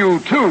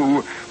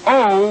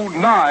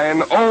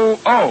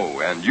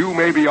JU2-0900. And you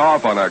may be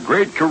off on a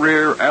great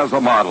career as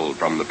a model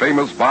from the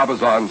famous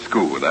Barbizon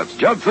School. That's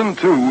Judson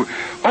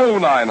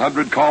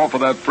 2-0900. Call for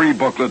that free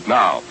booklet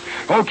now.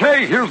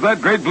 Okay, here's that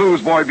great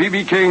blues boy,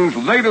 B.B. King's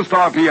latest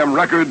RPM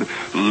record,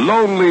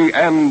 Lonely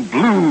and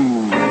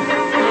Blue.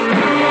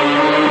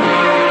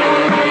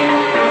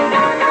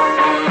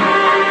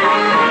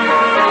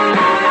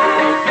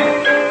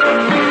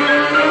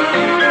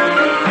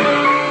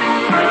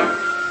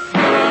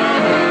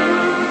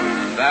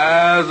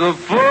 There's a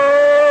full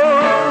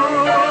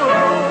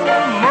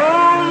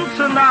moon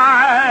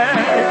tonight,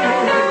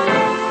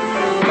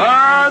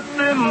 but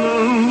the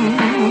moon's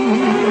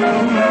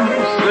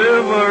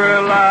silvery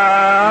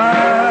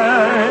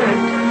light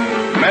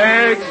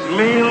makes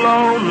me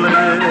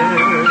lonely,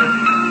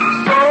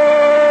 so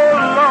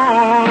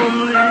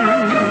lonely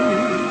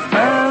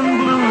and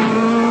blue.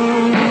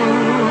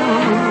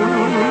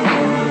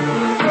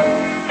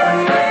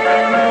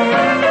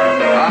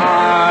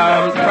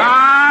 I'm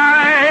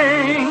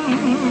trying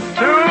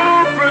to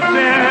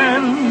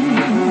pretend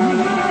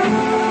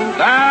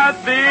that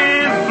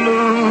these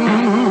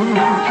blues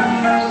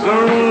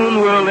soon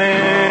will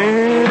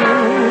end,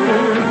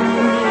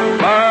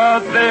 but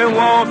they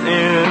won't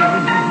end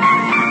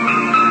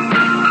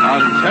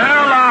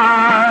until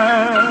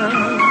I'm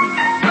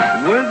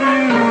with you.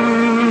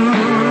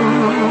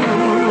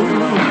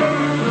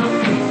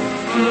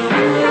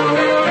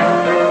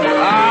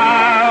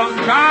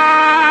 I've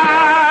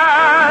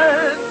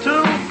tried to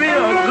be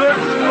a good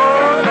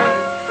sport,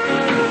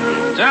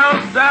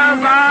 just as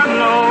I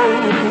know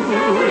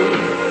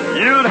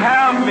you'd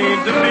have me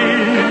to be.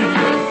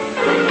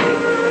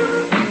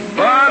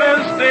 But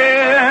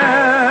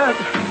instead,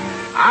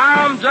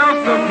 I'm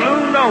just a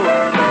blue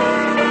note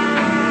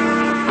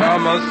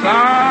from a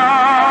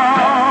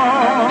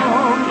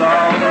sound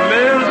of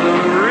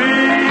misery.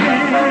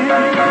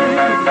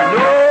 No,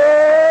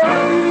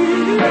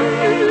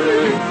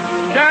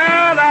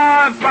 can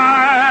I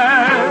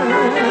find,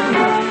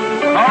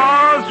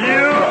 'cause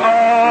you're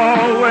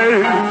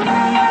always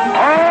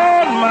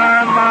on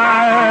my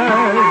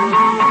mind.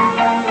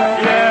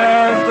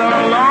 Yes,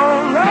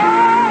 alone,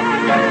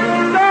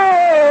 so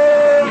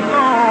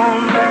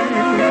lonely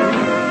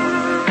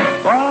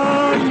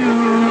for you.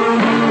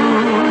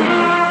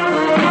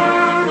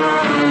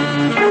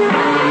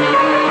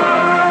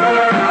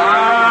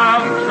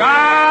 I've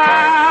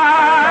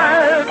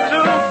tried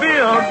to be a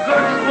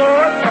good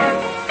sport,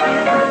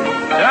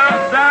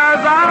 just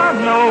as I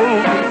know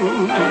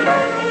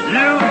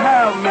you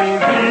have me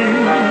be.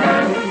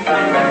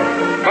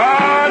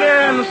 But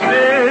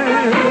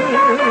instead,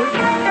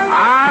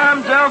 I'm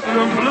just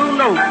a blue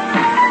note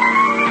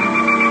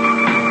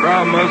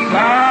from a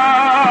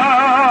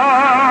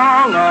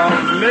song of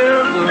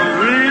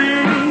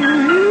misery.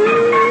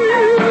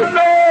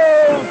 No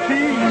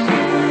peace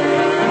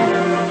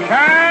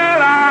can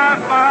I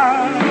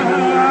find,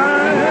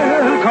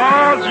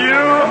 'cause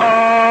you're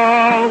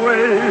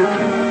always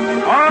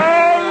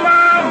on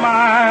my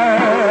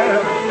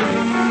mind.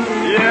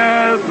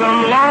 Yes,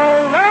 I'm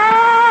lonely,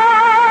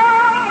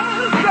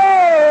 so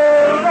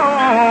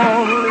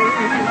lonely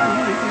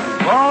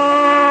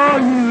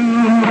for you.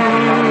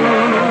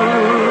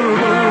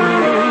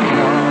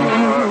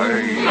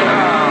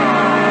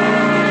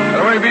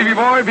 Anyway, B.B.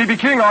 Boy, B.B.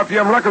 King,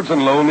 RPM Records,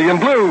 and Lonely and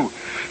Blue.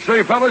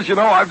 Say, fellas, you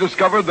know, I've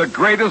discovered the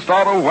greatest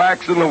auto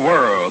wax in the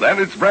world, and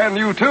it's brand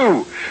new,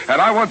 too.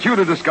 And I want you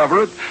to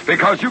discover it,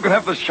 because you can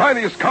have the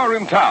shiniest car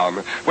in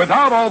town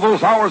without all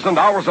those hours and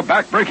hours of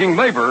back-breaking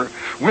labor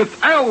with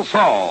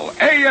Alsol,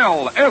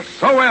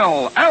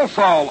 A-L-S-O-L,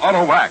 Alsol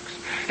Auto Wax.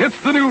 It's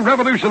the new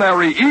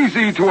revolutionary,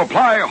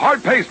 easy-to-apply,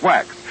 hard-paste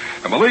wax.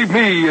 And believe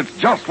me, it's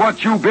just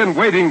what you've been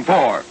waiting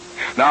for.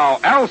 Now,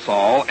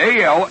 Alsol,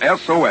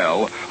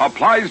 A-L-S-O-L,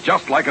 applies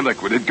just like a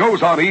liquid. It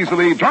goes on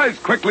easily, dries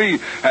quickly,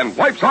 and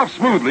wipes off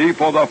smoothly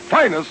for the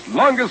finest,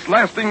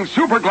 longest-lasting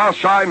super gloss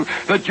shine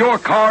that your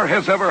car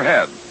has ever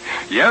had.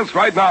 Yes,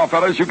 right now,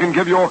 fellas, you can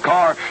give your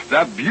car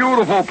that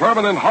beautiful,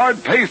 permanent,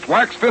 hard-paste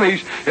wax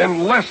finish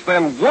in less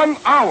than 1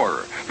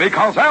 hour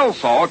because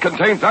Alsol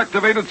contains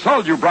activated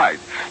Solubrite.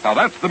 Now,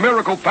 that's the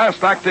miracle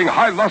fast-acting,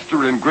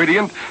 high-luster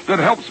ingredient that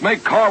helps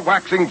make car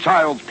waxing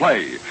child's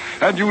play.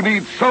 And you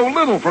need so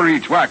little for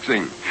each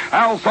waxing.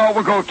 Alsol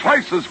will go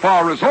twice as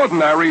far as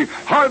ordinary,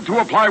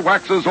 hard-to-apply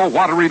waxes or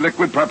watery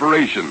liquid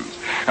preparations.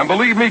 And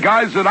believe me,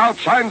 guys, it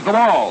outshines them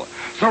all.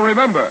 So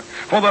remember,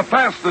 for the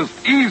fastest,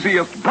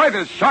 easiest,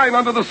 brightest shine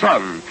under the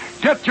sun,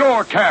 get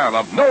your can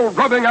of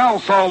no-rubbing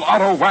Alsol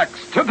Auto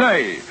Wax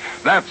today.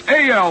 That's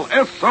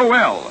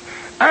A-L-S-O-L.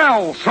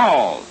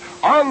 Alsol.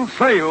 On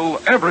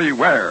sale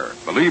everywhere.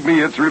 Believe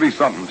me, it's really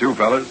something, too,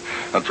 fellas.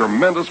 A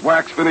tremendous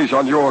wax finish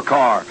on your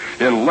car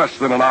in less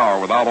than an hour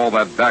without all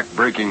that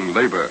back-breaking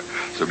labor.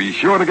 So be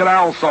sure to get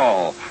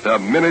Alsol the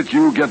minute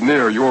you get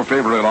near your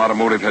favorite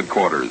automotive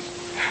headquarters.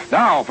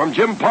 Now, from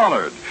Jim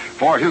Pollard,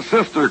 for his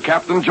sister,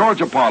 Captain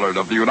Georgia Pollard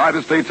of the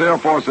United States Air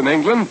Force in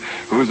England,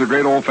 who is a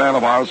great old fan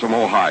of ours from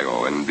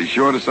Ohio. And be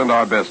sure to send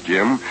our best,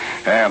 Jim.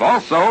 And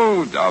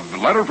also, a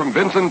letter from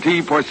Vincent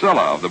T.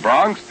 Porcella of the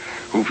Bronx,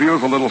 who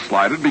feels a little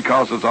slighted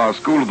because it's our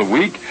school of the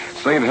week.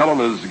 St.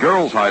 Helena's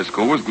Girls High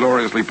School was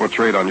gloriously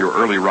portrayed on your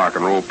early rock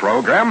and roll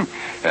program.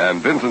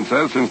 And Vincent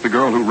says, since the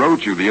girl who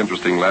wrote you the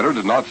interesting letter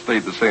did not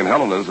state that St.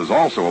 Helena's is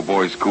also a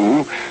boys'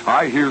 school,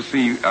 I here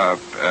see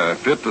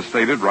fit to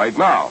state it right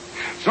now.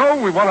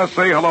 So we want to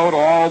say hello to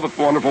all the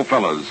wonderful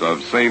fellows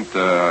of St.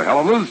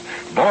 Helena's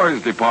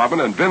Boys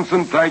Department. And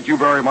Vincent, thank you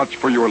very much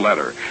for your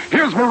letter.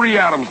 Here's Marie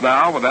Adams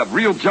now with that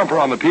real jumper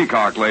on the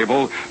Peacock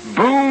label,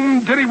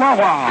 Boom Diddy Wah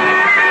Wah.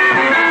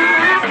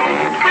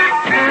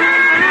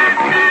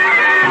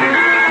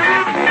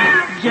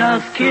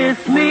 Just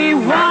kiss me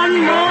one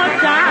more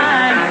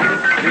time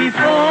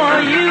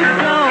before you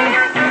go.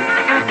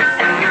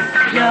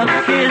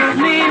 Just kiss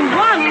me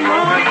one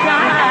more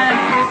time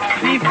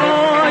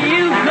before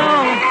you go.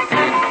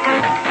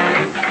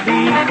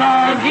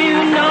 Because you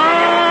know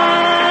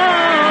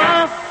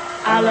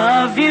I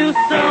love you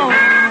so.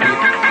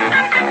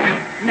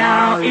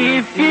 Now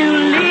if you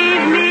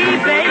leave me,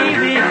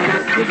 baby,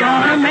 you're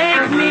gonna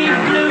make me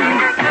blue.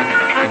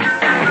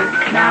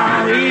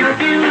 Now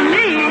if you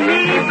leave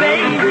me,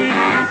 baby,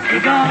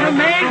 you're gonna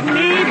make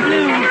me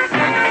blue.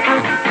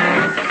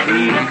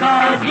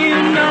 Because you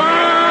know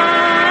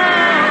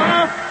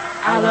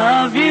I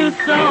love you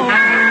so.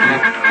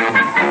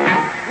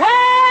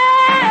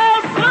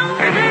 Well, boom,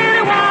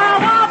 diddy,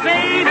 wah, wah,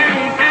 baby.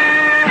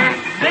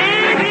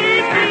 Baby,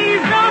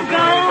 please don't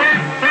go.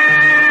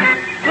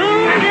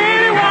 Boom,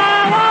 diddy,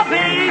 wah, wah,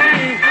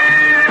 baby.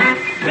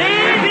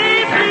 Baby,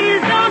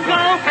 please don't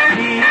go.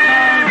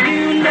 Because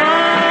you know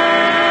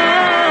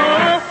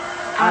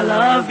I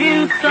love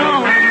you so.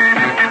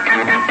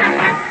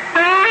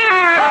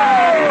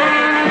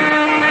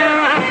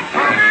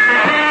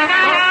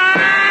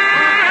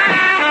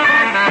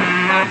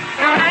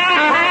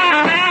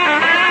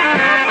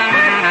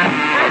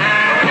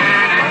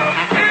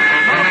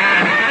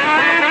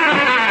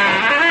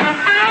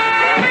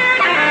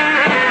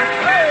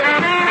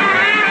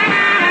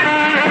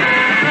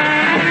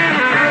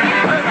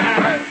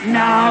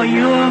 Now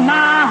you're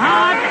my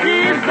heart's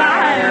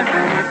desire,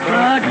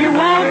 but you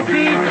won't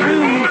be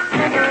true.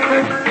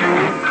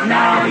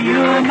 Now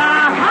you're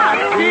my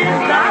heart's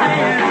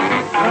desire,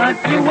 but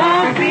you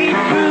won't be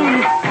true.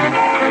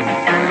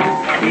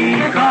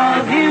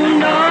 Because you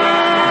know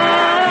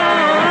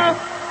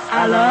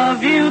I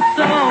love you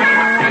so.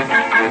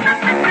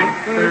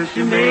 First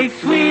you make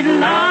sweet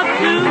love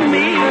to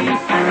me,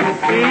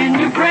 then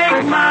you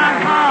break my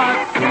heart.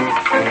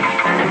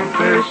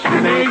 First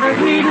you make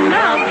sweet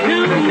love to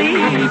me,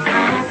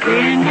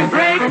 then you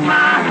break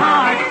my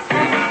heart.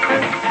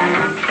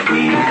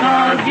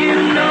 Because you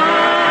know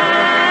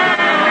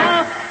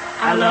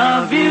I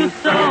love you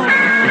so.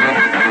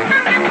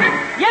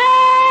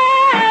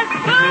 Yes,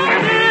 boom,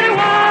 diddy,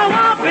 wah,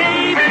 wah,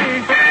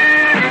 baby.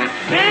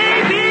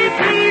 Baby,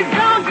 please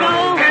don't go.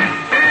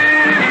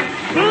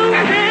 Boom,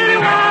 diddy,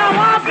 wah,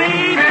 wah,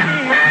 baby.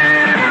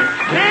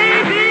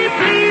 Baby,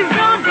 please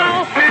don't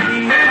go.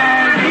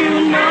 Because you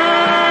know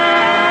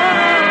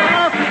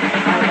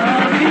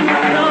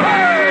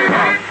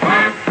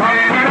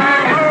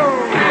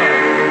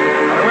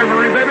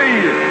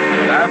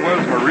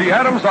Marie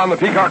Adams on the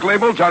Peacock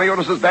label, Johnny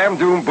Otis's Bam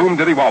Doom Boom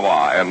Diddy Wah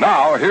Wah. And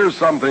now, here's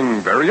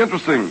something very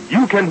interesting.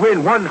 You can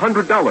win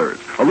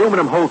 $100.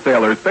 Aluminum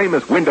Wholesalers'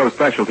 famous Window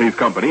Specialties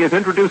Company is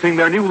introducing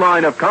their new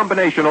line of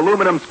combination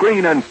aluminum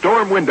screen and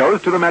storm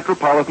windows to the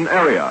metropolitan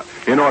area.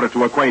 In order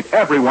to acquaint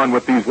everyone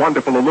with these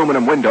wonderful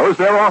aluminum windows,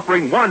 they're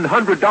offering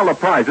 $100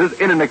 prizes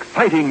in an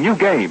exciting new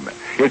game.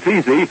 It's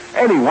easy.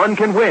 Anyone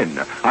can win.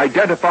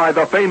 Identify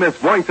the famous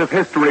voice of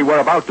history we're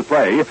about to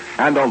play,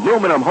 and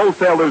Aluminum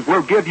Wholesalers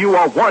will give you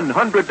a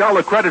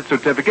 $100 credit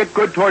certificate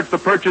good towards the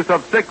purchase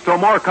of 6 or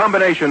more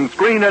combination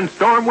screen and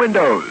storm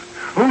windows.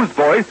 Whose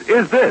voice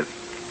is this?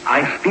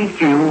 I speak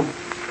to you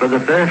for the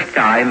first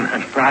time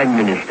as Prime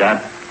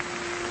Minister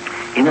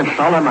in a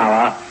solemn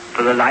hour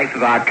for the life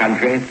of our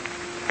country,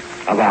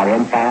 of our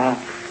empire.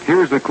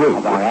 Here's a clue.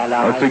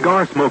 A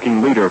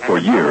cigar-smoking leader for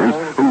years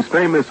who's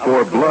famous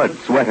for blood,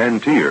 sweat,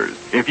 and tears.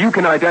 If you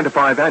can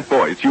identify that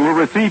voice, you will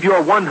receive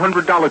your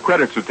 $100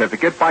 credit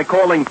certificate by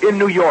calling in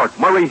New York,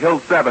 Murray Hill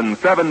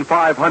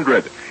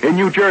 7-7500. In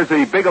New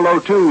Jersey,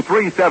 Bigelow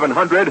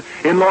 2-3700.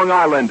 In Long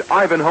Island,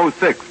 Ivanhoe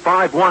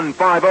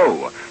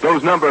 6-5150.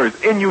 Those numbers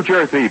in New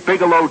Jersey,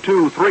 Bigelow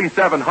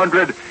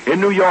 2-3700.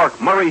 In New York,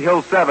 Murray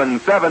Hill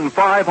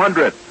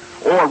 7-7500.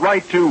 Or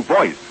write to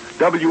Voice,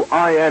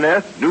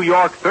 WINS, New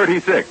York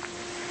 36.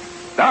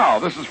 Now,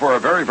 this is for a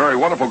very, very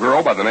wonderful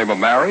girl by the name of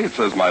Mary. It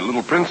says, my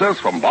little princess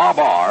from Bob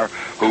R.,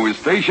 who is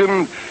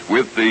stationed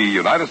with the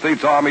United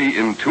States Army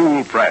in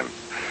Toul, France.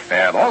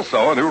 And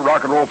also a new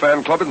rock and roll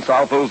fan club in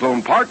South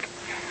Ozone Park.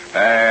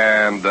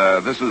 And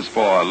this is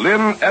for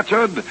Lynn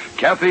Etchard,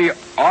 Kathy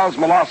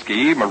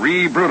Osmolowski,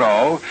 Marie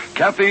Bruno,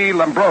 Kathy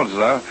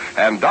Lambrosa,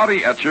 and Dottie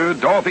Etchard,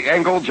 Dorothy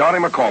Engel, Johnny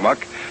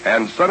McCormick,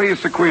 and Sonny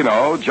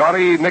Sequino,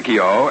 Johnny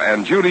Nicchio,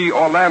 and Judy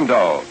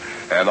Orlando.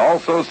 And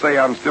also say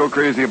I'm still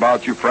crazy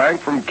about you,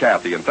 Frank, from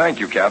Kathy. And thank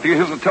you, Kathy.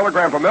 Here's a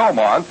telegram from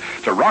Elmont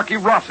to Rocky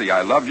Rossi.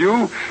 I love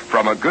you,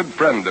 from a good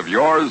friend of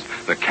yours,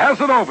 the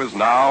Casanovas,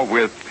 now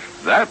with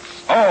That's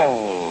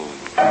All.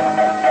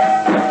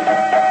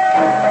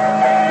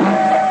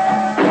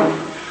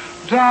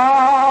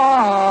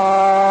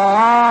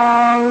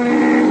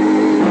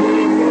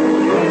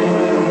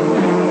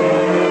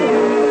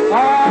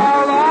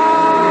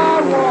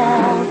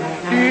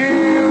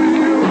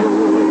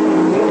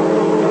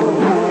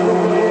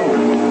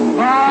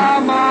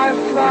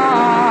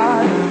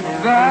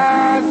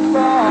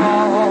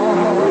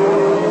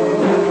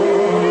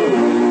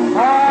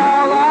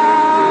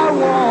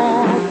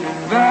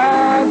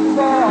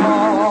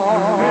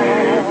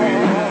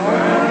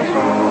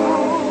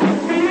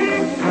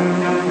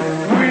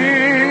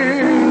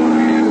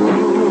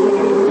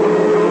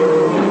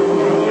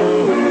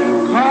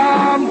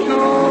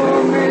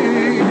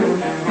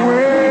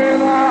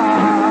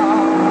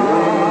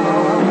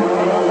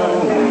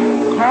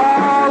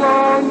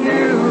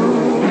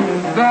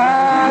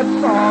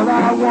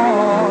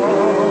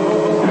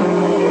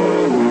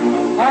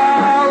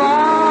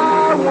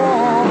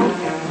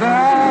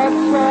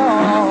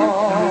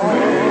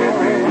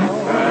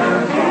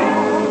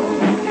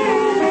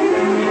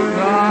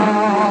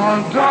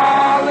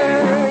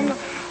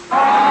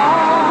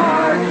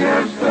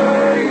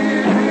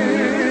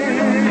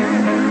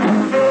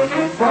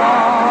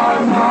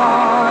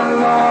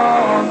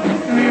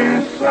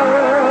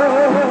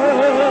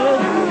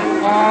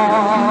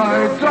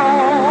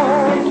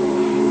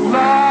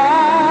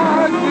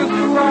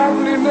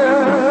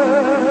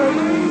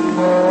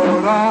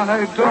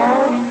 I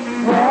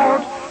don't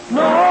want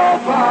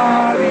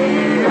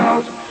nobody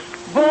else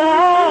but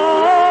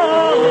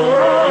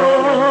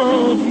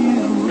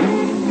you.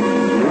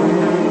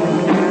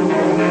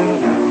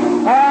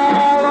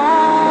 All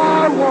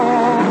I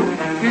want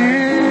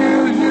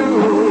is you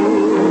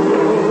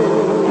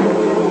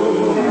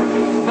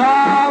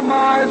by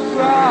my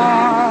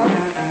side.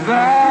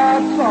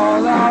 That's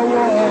all I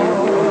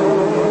want.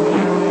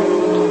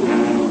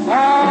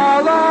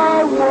 All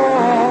I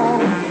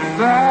want.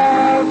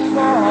 That's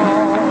all.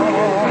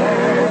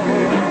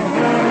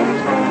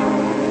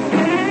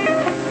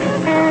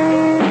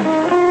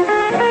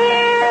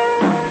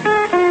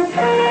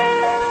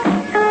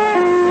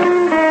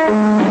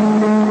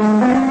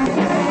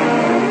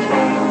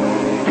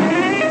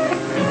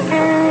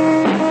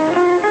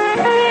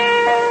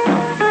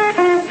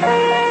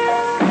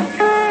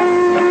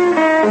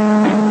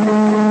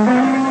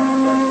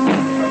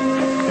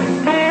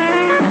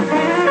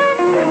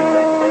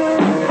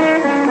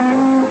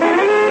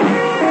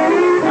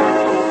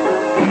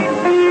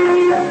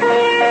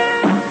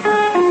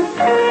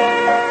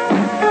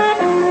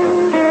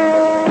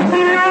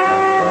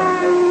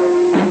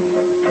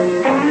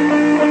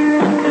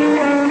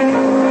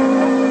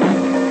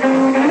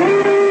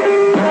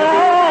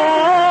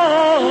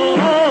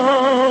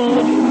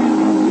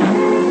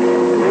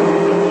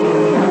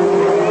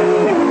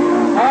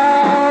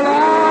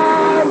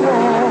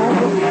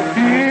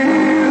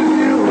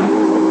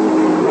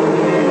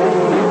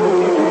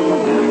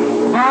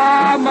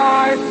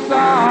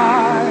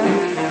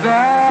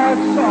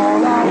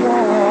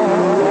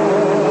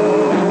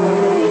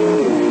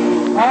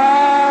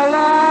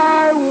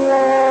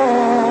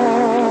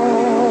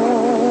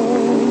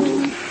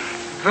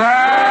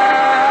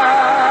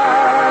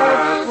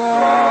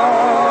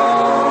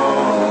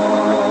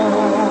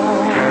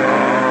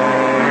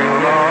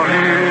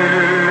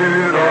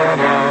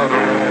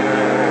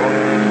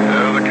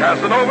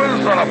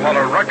 Casanovas on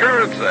Apollo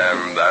Records,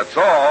 and that's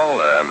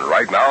all. And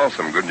right now,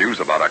 some good news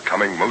about a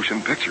coming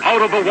motion picture.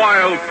 Out of the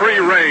wild, free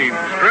range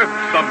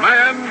drifts a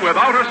man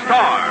without a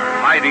star,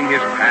 hiding his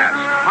past,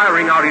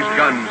 firing out his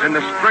guns in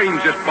the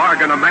strangest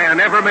bargain a man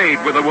ever made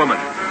with a woman.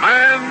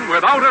 Man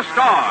without a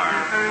star,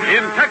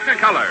 in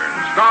Technicolor,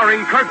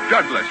 Starring Kirk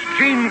Douglas,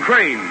 Gene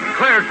Crane,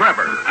 Claire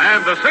Trevor,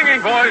 and the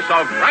singing voice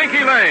of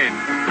Frankie Lane.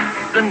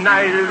 The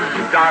night is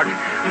dark,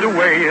 the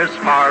way is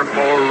far for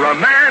a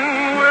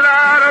man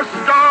without a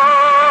star.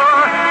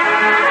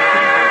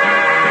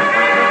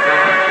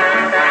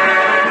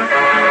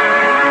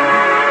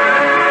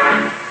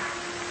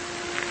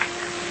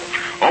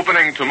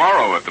 Opening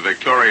tomorrow at the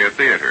Victoria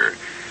Theater.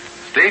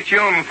 Stay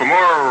tuned for more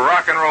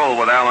rock and roll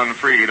with Alan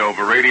Freed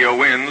over Radio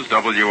Winds,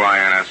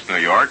 WINS New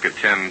York at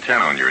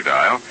 1010 on your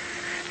dial.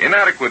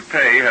 Inadequate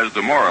pay has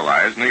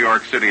demoralized New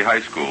York City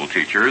high school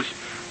teachers.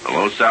 The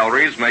low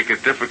salaries make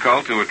it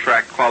difficult to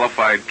attract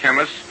qualified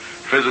chemists,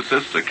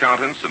 physicists,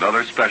 accountants, and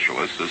other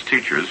specialists as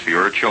teachers for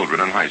your children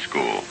in high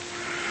school.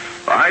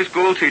 The High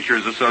School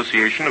Teachers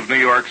Association of New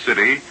York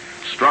City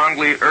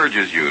strongly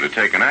urges you to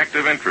take an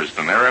active interest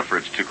in their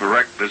efforts to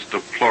correct this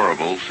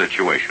deplorable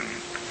situation.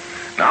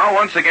 Now,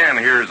 once again,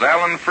 here's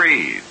Alan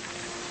Freed.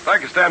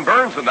 Thank you, Stan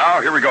Burns. And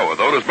now, here we go with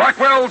Otis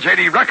Blackwell,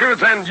 J.D.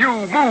 Records, and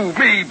You Move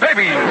Me,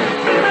 Baby.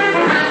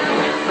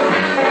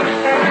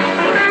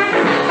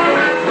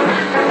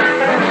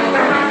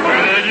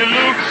 Well, you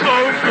look so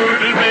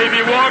good,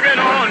 baby, walking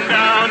on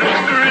down the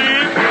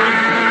street.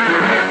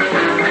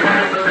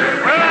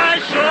 Well, I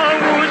sure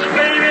wish,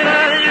 baby,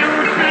 that you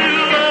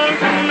belong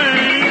to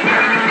me.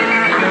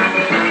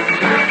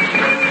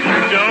 You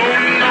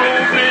don't know,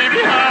 baby,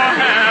 how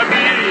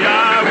happy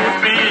I would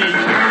be.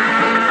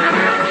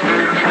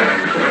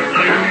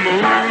 You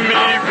move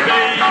me,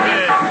 baby,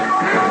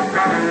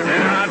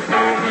 and I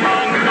don't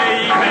mean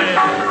maybe.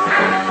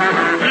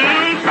 You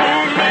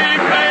move me,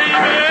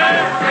 baby,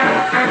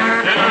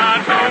 and I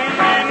don't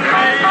mean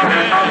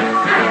maybe.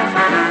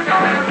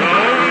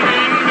 Don't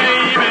mean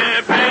maybe,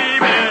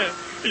 baby.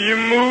 You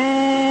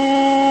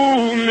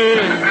move me.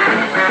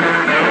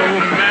 No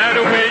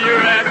matter where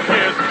you're at,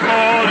 just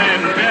call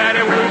and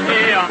Daddy will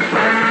hear.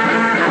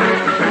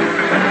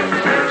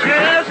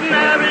 Just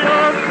snap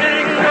your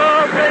finger,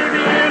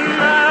 baby, and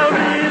I'll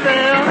be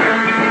there.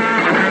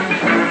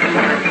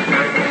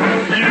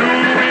 You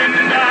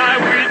and I,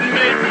 we'd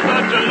make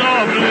such a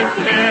lovely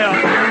pair.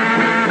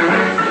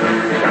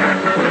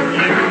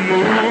 You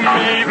move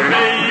me,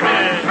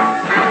 baby,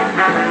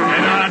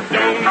 and I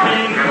don't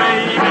mean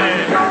maybe.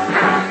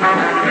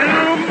 You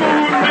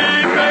move me,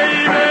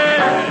 baby,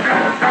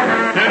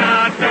 and I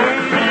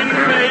don't mean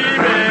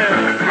maybe.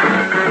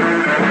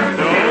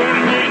 Don't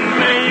mean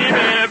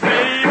maybe,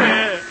 baby.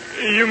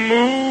 You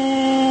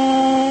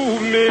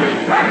move me.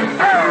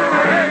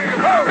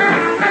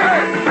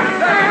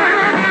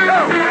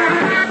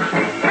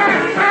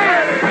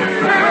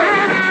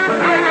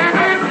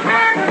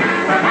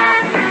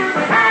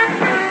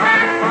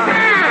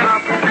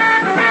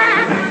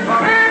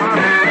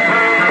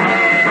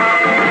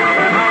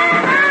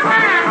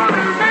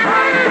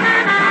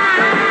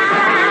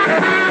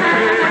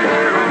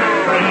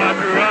 I'd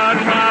run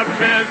my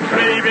best,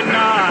 baby,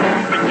 not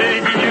to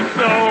take you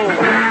so.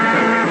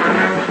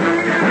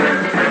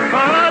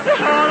 But the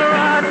harder I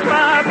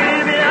try,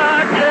 baby,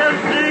 I can't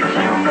stick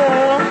you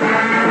more.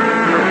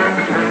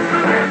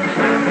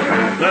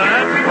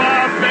 That's why,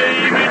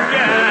 baby,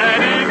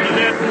 Daddy's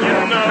letting you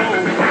know.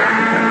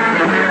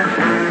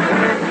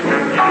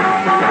 You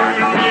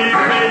move me,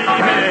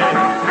 baby,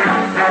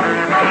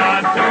 I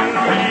don't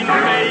mean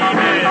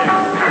maybe.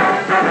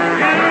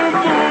 You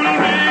move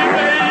me,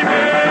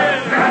 baby,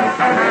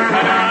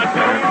 and I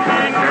don't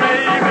mean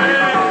maybe.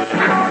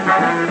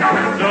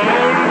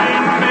 Don't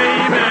mean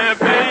maybe,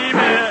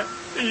 baby.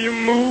 You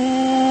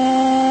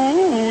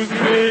move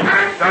me.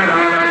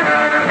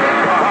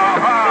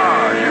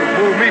 You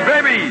Move Me,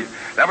 Baby.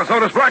 That was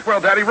Otis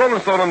Blackwell, Daddy Rolling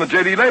Stone on the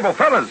J.D. label.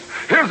 Fellas,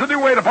 here's a new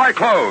way to buy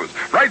clothes.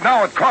 Right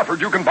now at Crawford,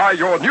 you can buy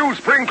your new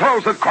spring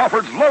clothes at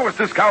Crawford's lowest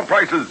discount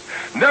prices.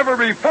 Never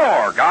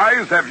before,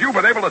 guys, have you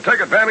been able to take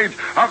advantage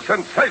of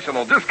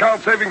sensational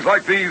discount savings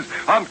like these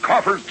on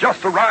Crawford's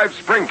just-arrived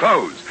spring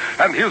clothes.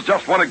 And here's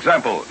just one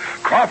example.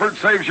 Crawford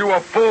saves you a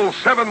full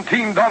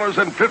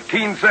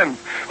 $17.15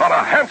 on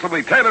a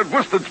handsomely tailored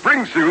worsted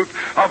spring suit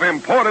of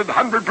imported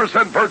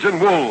 100% virgin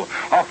wool.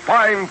 A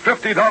fine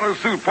 $50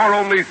 suit for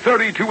only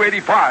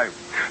 $32.85.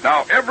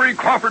 Now, every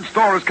Crawford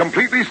store is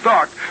completely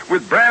stocked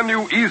with brand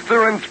new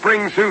Easter and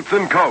spring suits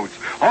and coats,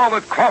 all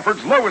at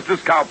Crawford's lowest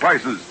discount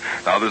prices.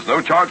 Now, there's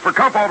no charge for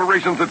cuff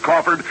alterations at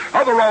Crawford.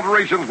 Other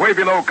alterations way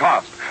below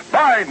cost.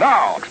 Buy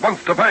now, 6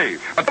 months to pay.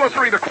 A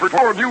 $1 to Crawford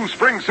for a new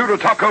spring suit or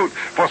top coat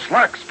for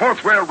slacks,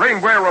 sportswear,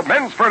 rainwear, or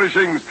men's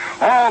furnishings,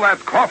 all at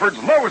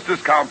Crawford's lowest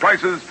discount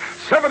prices.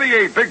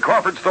 78 big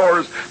Crawford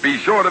stores. Be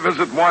sure to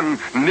visit one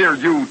near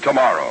you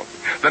tomorrow.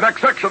 The next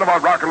section of our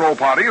rock and roll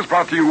party is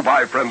brought to you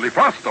by Friendly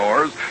Frost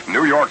Stores,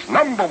 New York's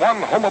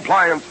 #1 home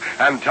appliance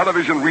and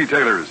television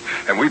retailers.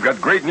 And we've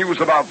got great news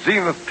about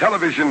Zenith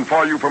Television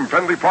for you from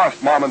Friendly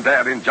Frost, Mom and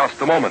Dad, in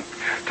just a moment.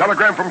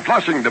 Telegram from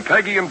Flushing to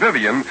Peggy and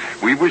Vivian.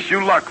 We wish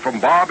you luck from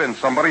Bob and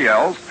somebody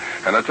else.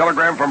 And a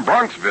telegram from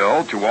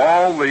Bronxville to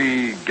all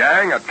the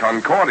gang at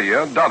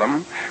Concordia,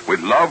 Dudham, with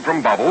love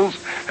from Bubbles.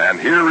 And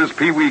here is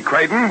Pee Wee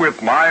Creighton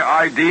with My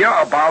Idea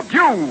About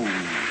You.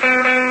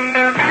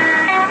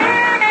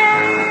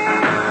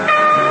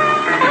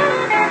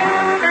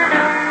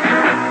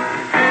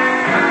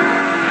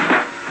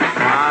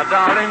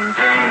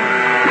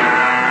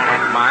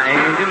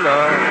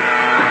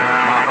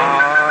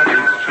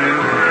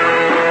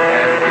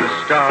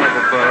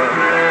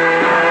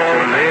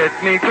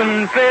 me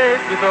confess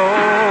with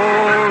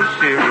all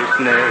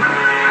seriousness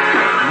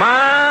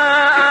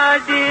my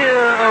idea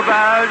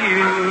about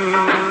you.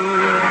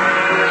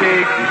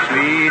 Take the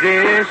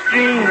sweetest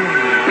dream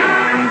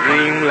from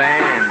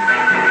dreamland,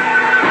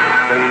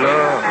 the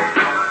love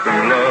from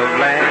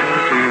loveland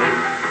too.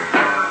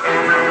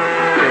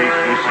 Take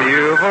the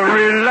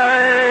silvery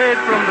light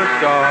from the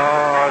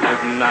stars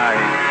at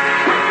night,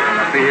 and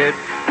a bit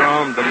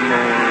from the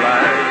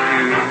moonlight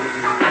too.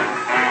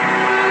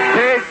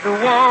 Take the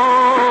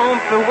warmth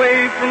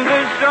away from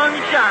the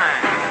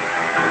sunshine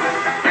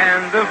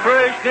and the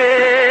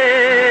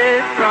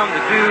freshness from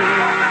the dew.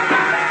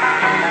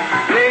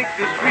 Take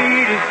the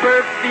sweetest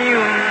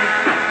perfume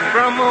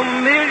from a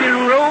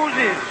million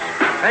roses,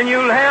 and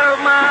you'll have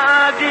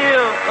my idea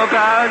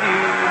about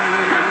you.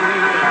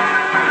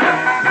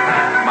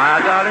 My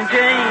darling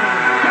Jane,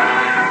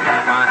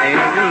 my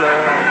angel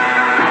love,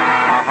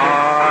 my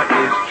heart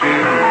is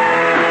true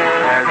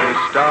as the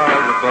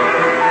stars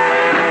above.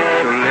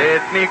 So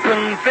let me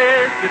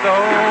confess with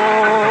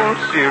all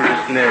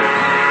seriousness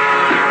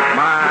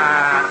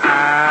my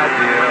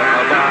idea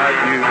about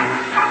you.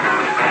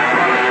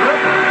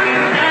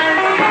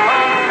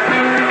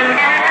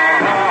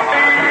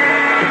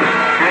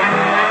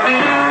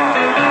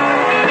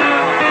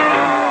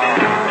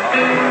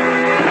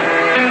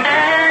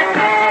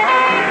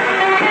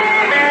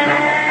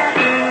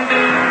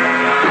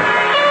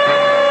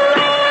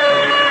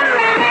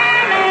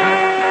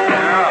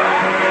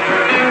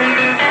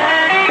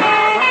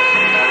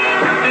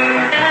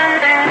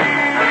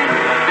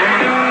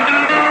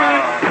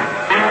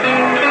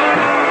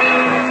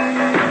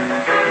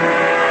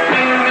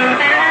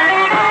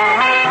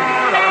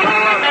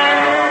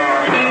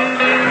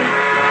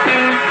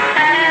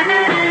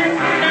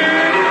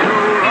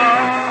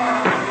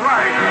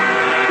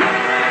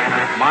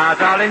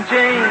 Darling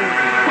Jane,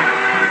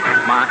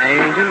 my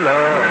angel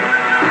love,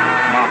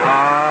 my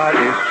heart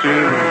is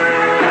true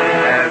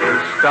as the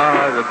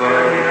stars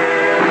above.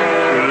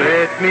 So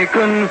let me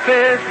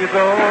confess with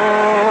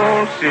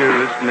all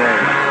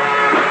seriousness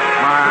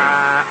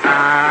my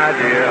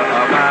idea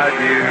about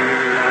you.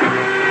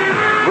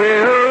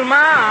 Well, my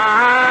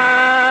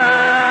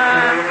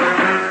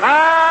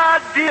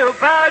idea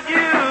about you.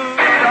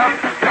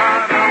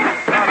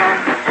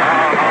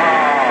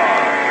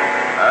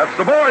 That's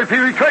the boy, Pee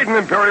Wee Creighton,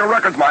 Imperial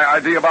Records, my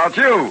idea about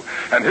you.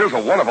 And here's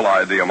a wonderful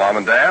idea, Mom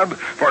and Dad,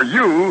 for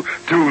you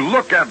to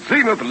look at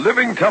Zenith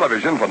Living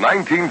Television for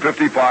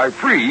 $19.55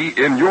 free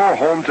in your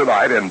home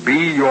tonight and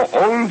be your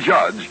own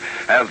judge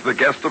as the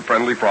guest of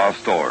Friendly Frost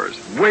stores.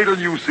 Wait till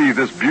you see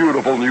this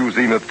beautiful new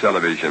Zenith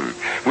television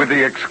with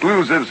the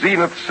exclusive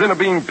Zenith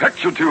Cinebeam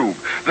picture tube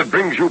that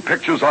brings you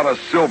pictures on a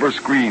silver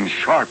screen,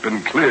 sharp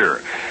and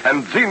clear.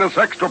 And Zenith's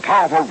extra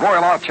powerful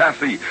Royal Art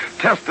chassis,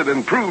 tested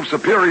and proved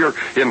superior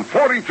in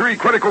 43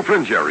 critical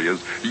fringe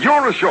areas,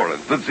 your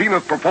assurance that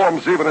Zenith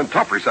performs even in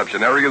tough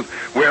reception areas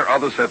where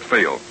other sets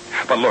fail.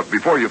 But look,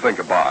 before you think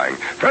of buying,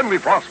 Friendly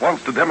Frost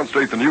wants to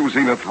demonstrate the new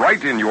Zenith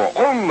right in your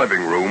own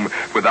living room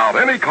without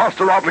any cost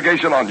or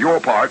obligation on your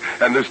part,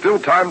 and there's still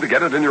time to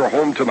get it in your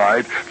home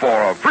tonight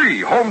for a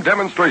free home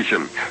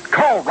demonstration.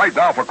 Call right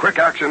now for quick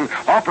action,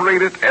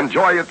 operate it,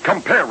 enjoy it,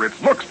 compare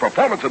its looks,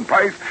 performance, and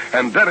price,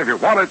 and then if you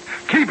want it,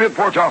 keep it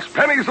for just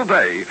pennies a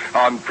day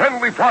on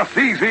Friendly Frost's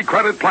Easy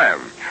Credit Plan.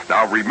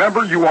 Now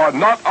remember, you are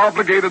not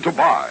obligated to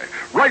buy.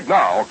 Right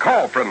now,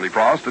 call Friendly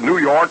Frost in New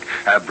York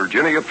at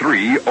Virginia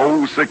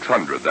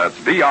 30600. That's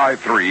VI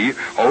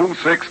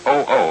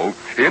 30600.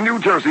 In New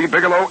Jersey,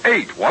 Bigelow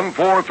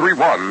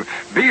 81431,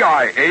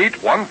 VI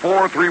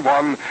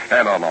 81431,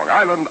 and on Long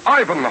Island,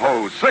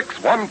 Ivanhoe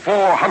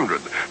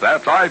 61400.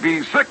 That's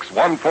IV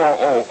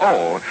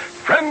 61400.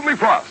 Friendly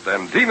Frost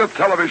and Zenith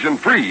Television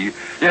free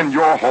in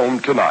your home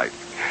tonight.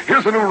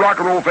 Here's a new rock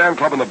and roll fan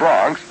club in the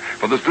Bronx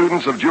for the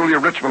students of Julia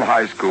Richmond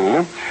High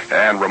School.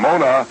 And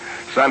Ramona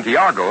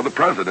Santiago, the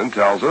president,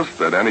 tells us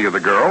that any of the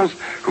girls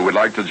who would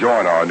like to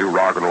join our new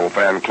rock and roll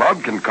fan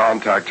club can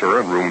contact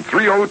her in room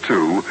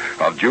 302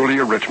 of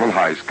Julia Richmond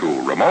High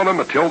School. Ramona,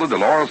 Matilda,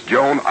 Dolores,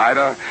 Joan,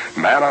 Ida,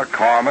 Manna,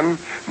 Carmen,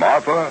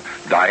 Martha,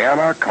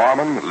 Diana,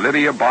 Carmen,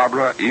 Lydia,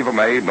 Barbara, Eva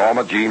Mae,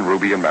 Norma, Jean,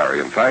 Ruby, and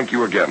Marion. Thank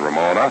you again,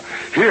 Ramona.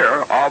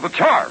 Here are the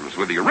Charms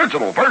with the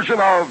original version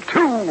of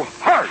Two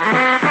Hearts.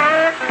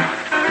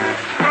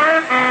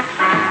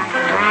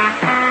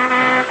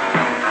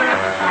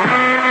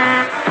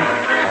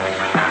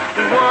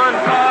 One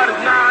heart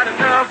is not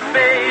enough,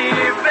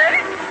 baby.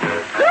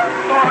 Two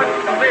hearts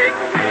make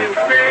you feel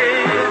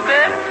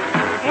crazy.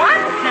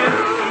 One kiss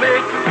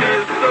makes you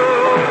feel so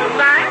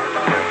nice.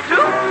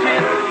 Two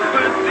kisses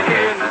put you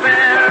in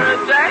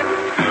paradise.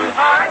 Two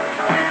hearts,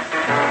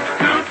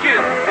 two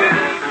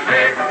kisses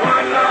make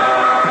one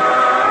love.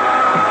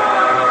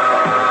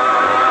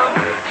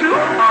 Two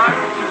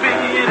hearts.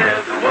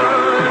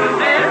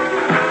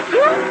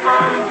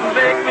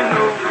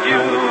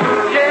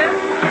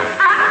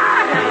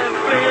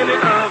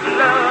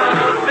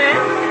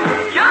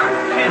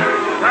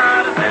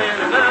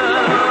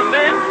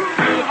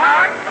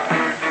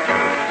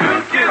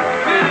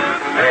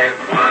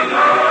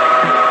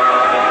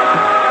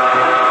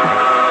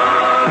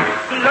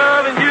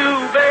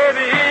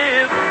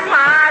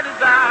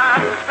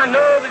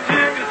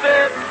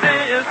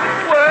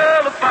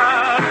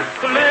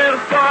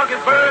 spark is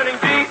burning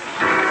deep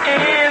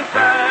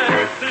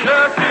inside.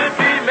 Love should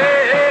be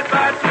made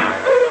by two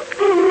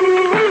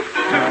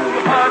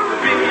hearts to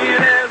beat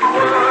as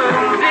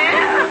one,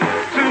 dear.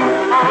 Two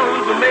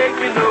arms will make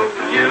me know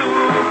you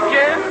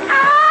can. I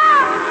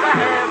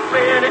have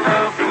plenty of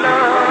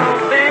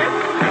loving.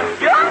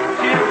 Your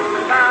kiss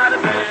is lighter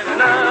than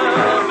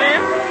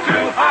loving.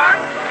 Two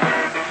hearts,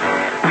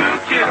 two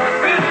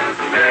kisses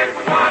make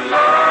one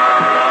love.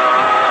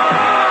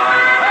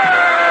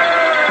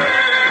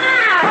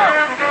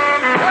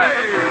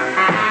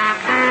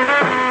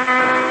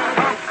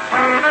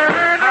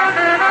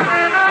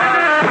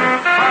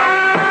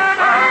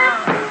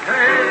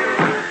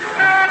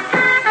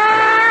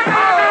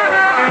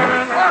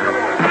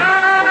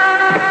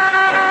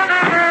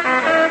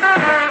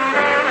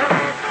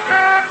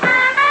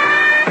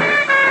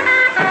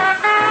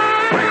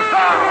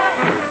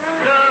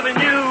 Loving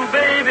you,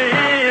 baby,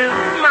 is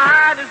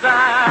my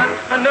desire.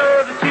 I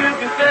know that you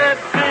can set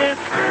this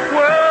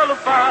world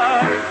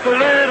afire. The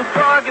little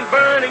spark is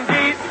burning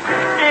deep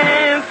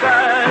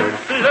inside.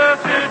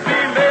 Love should be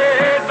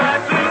made by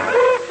two.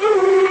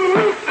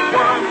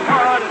 One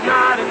heart is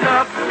not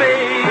enough,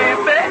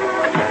 baby.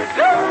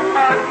 Two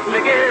hearts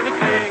make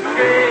everything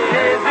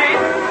crazy.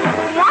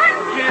 One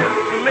kiss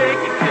to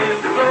make it feel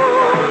so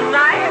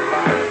nice.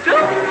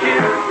 Two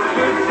kisses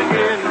put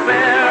in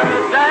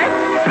paradise.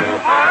 Two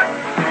hearts,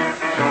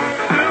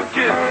 two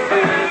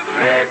kisses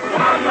make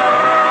one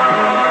love.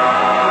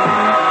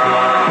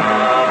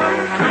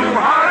 Two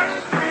hearts,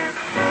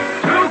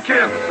 two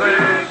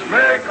kisses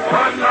make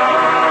one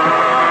love.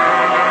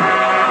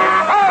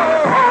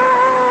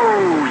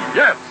 Oh,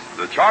 yes.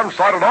 The Charm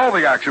started all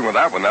the action with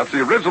that one. That's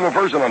the original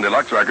version on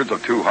Deluxe Records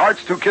of Two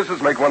Hearts, Two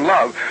Kisses Make One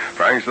Love.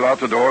 Frank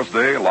Sinatra, Doris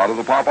Day, a lot of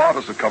the pop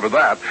artists have covered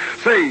that.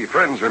 Say,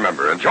 friends,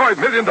 remember, enjoy $1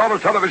 Million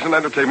television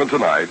entertainment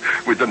tonight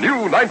with the new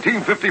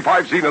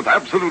 1955 Zenith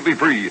absolutely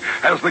free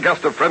as the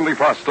guest of Friendly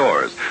Frost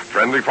stores.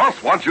 Friendly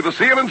Frost wants you to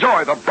see and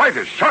enjoy the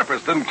brightest,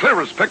 sharpest, and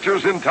clearest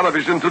pictures in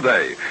television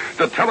today.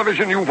 The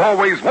television you've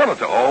always wanted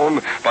to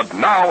own, but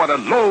now at a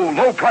low,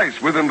 low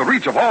price within the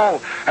reach of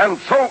all, and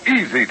so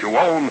easy to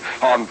own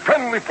on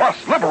Friendly Frost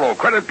Liberal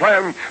credit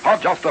plan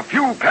of just a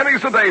few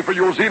pennies a day for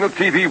your Zenith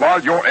TV while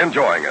you're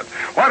enjoying it.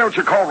 Why don't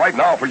you call right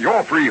now for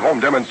your free home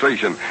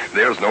demonstration?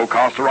 There's no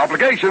cost or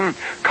obligation.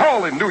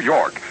 Call in New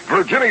York,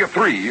 Virginia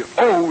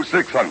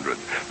 3-0600,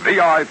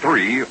 VI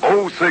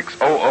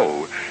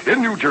 3-0600.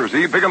 In New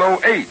Jersey, Bigelow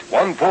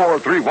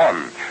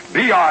 81431,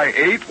 BI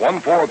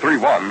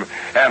 81431,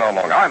 and on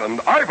Long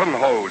Island,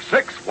 Ivanhoe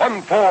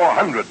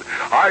 61400,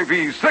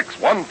 IV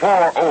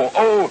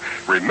 61400.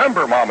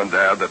 Remember, Mom and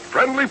Dad, that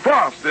Friendly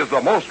Frost is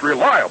the most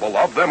reliable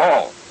of them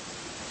all.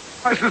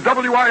 This is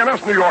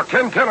WINS New York,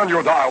 1010 on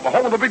your dial, the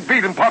home of the big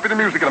beat in popular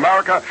music in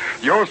America.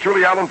 Yours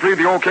truly, Alan Freed,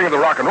 the old king of the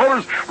rock and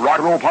rollers. Rock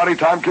and roll party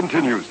time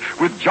continues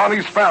with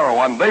Johnny Sparrow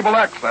on Label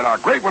X and our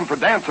great one for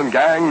dancing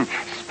gang,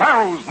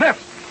 Sparrow's Nest.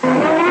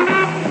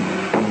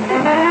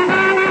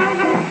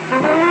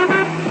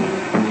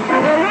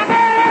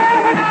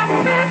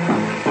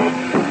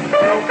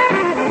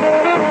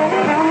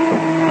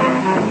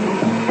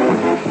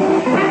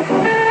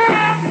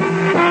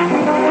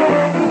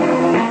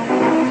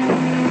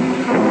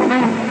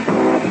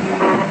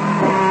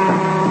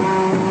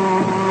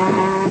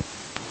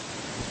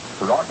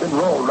 Rock and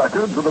roll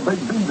records are the big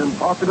beat in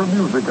popular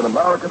music in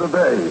America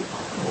today.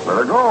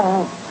 Better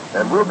go,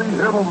 and we'll be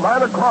here till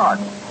 9 o'clock,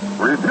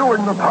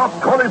 reviewing the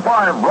top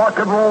 25 rock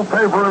and roll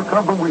favorites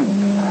of the week.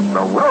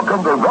 So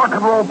welcome to Rock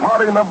and Roll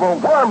Party number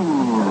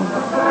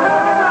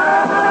 1.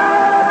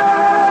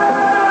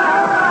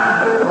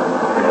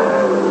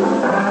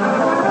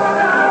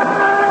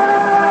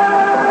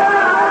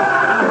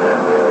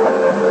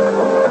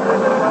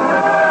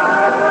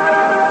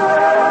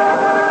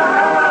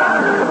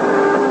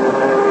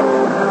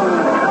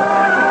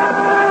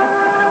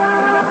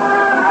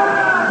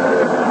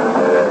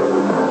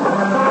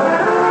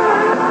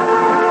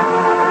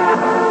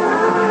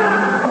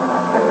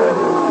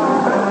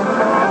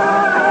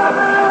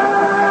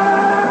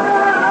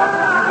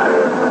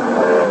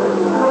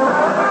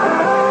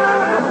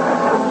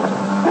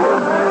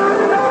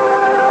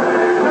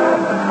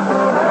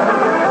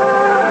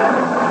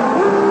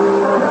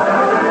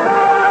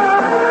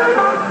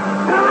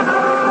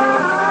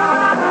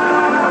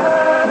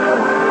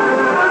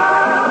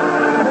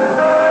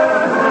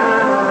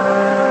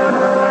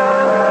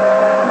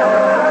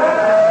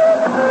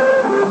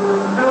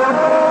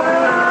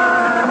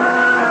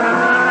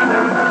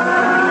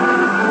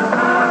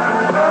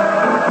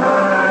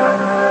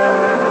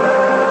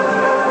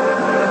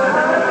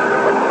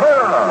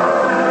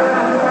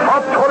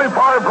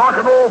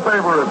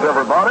 favorites,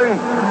 everybody.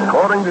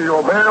 According to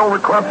your mail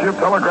requests, your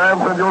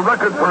telegrams, and your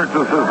record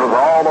purchases is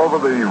all over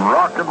the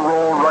rock and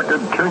roll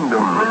record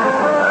kingdom.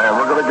 And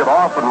we're going to get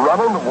off and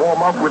running to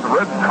warm up with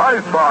Red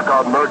Tie Sock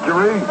on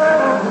Mercury.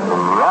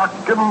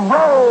 Rock and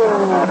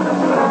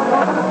roll!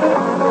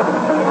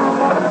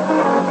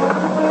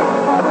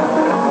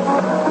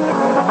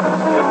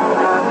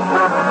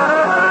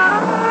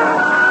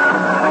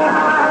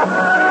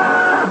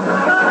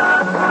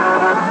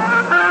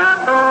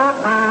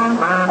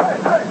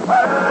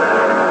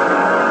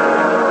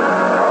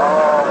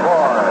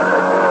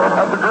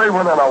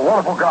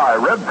 wonderful guy,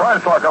 Red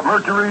Prysock of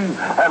Mercury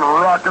and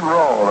rock and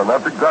roll. And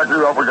that's exactly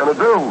what we're going to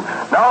do.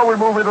 Now we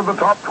move into the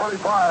top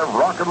 25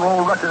 rock and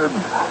roll records.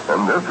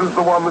 And this is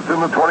the one that's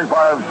in the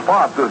 25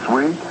 spot this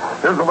week.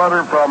 Here's a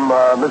letter from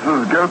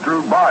Mrs.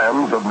 Gertrude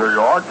Byams of New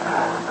York.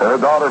 Her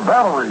daughter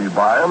Valerie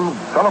Byams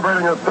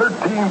celebrating her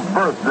 13th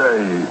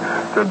birthday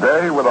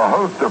today with a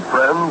host of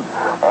friends,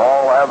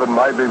 all avid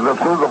nightly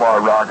listeners of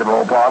our rock and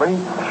roll party.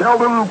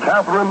 Sheldon,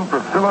 Catherine,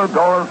 Priscilla,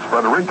 Doris,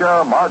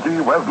 Frederica,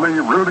 Margie, Wesley,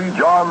 Rudy,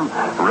 John,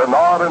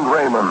 Renard, and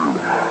Raymond.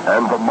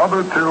 And from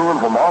Mother, too, and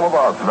from all of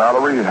us,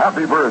 Valerie,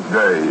 happy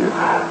birthday.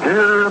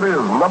 Here it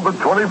is, number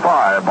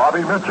 25.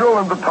 Bobby Mitchell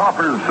and the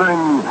Toppers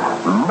sing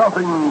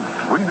Nothing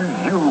Sweet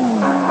as You.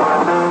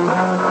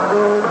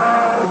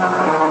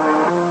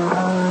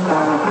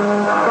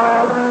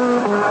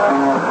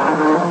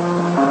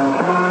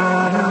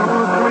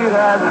 Sweet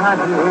as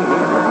honey,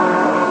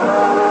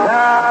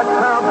 that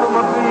comes from a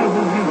bee.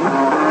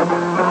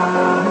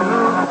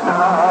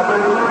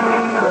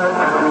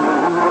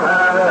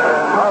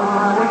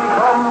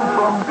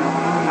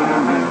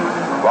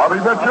 Bobby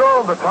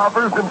Mitchell, the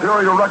Toppers,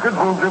 Imperial Records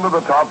moves into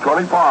the top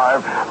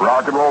 25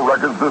 rock and roll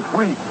records this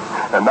week.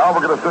 And now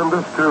we're going to send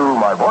this to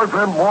my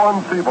boyfriend,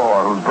 Warren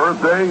Seabour, whose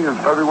birthday is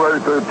February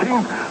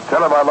 13th.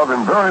 Tell him I love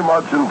him very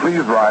much, and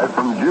please write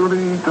from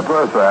Judy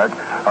Topersak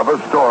of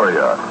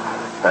Astoria.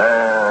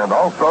 And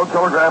also,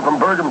 telegram from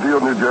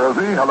Bergenfield, New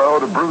Jersey. Hello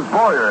to Bruce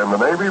Boyer in the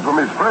Navy from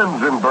his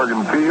friends in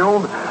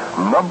Bergenfield.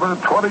 Number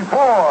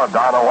 24,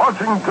 Donna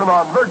Washington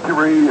on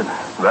Mercury.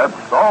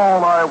 That's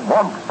all I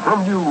want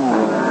from you.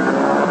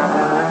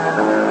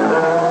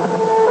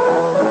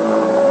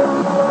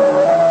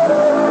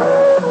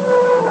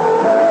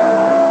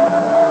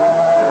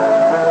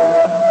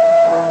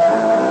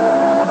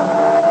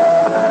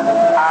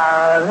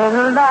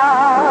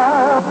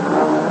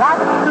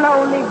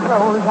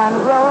 Grows and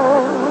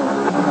grows,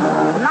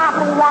 not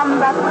one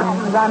that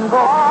comes and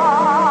goes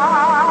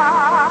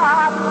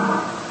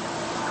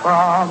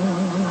from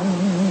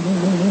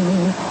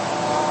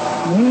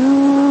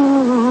you.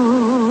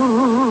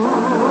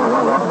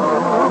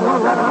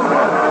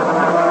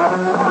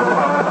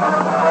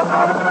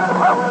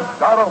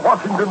 Donna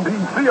Washington,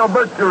 D.C. of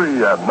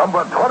Mercury at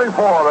number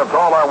 24. That's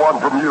all I want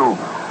from you.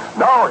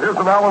 Now, here's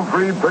an Alan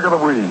Freed pick of the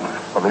week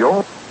from the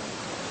old...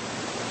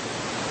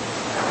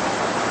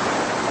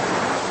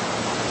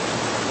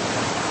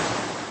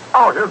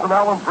 Oh, here's an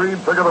Alan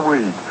Freed pick of the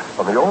week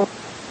from the old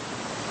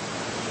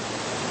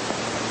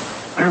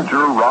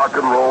future rock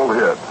and roll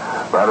hit.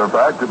 Matter of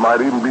fact, it might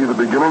even be the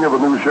beginning of a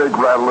new shake,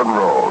 rattle, and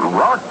roll.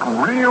 Rock,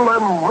 reel,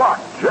 and rock.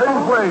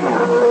 James Wayne.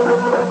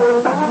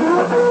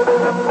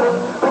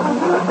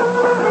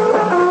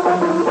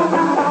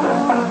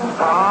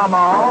 Come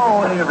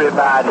on,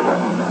 everybody.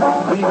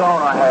 We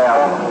gonna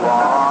have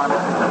fun.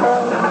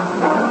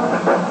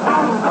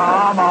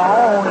 Come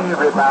on,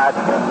 everybody.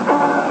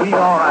 We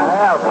gonna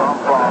have some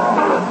fun.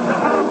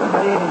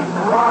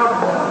 Rock,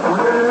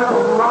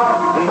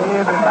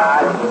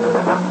 everybody.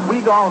 We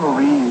gonna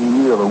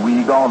reel,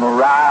 we gonna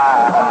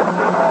ride.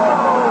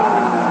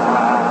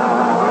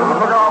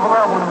 Look out for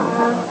that one.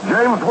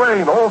 James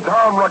Wayne, Old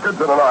Town Records,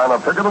 and a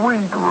pick of the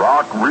week.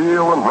 Rock,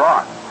 reel, and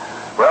rock.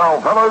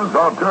 Well, fellas,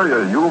 I'll tell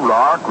you, you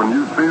rock when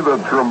you see the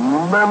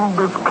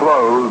tremendous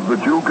clothes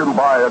that you can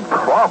buy at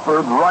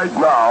Crawford right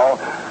now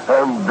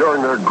and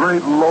during their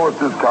great lowest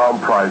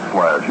discount price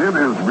flash. It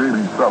is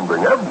really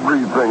something.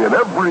 Everything in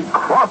every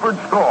Crawford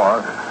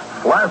store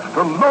slashed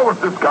to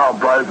lowest discount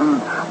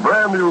prices.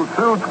 Brand new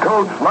suits,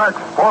 coats, slacks,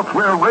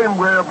 sportswear,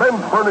 rainwear,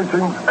 men's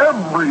furnishings,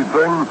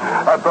 everything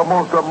at the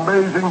most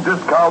amazing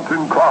discounts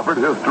in Crawford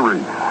history.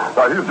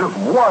 Now, here's just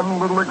one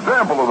little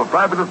example of the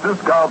fabulous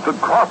discounts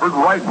at Crawford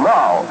right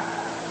now.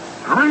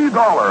 $3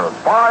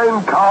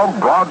 fine count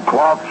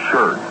broadcloth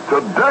shirts.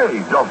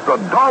 Today, just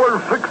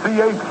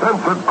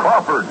 $1.68 at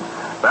Crawford.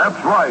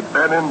 That's right,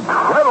 an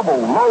incredible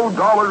low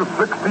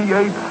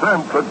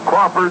 $1.68 at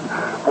Crawford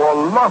for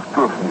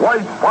lustrous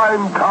white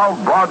fine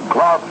count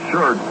broadcloth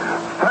shirts.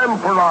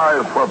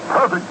 Sanforized for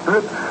perfect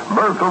fit,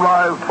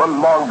 mercerized for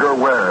longer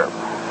wear.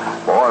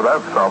 Boy,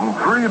 that's some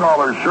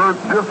 $3 shirt,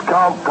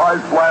 discount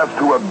price last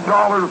to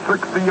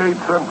 $1.68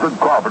 at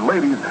Crawford.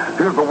 Ladies,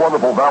 here's a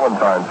wonderful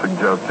Valentine's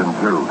suggestion,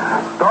 too.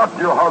 Stock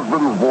your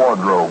husband's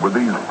wardrobe with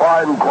these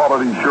fine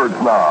quality shirts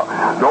now.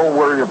 Don't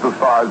worry if the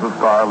size or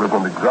style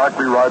isn't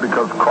exactly right,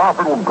 because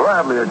Crawford will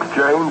gladly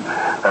exchange.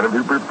 And if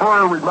you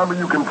prefer, remember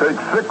you can take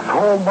 6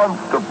 whole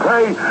months to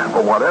pay.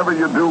 But whatever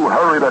you do,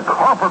 hurry to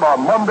Crawford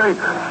on Monday.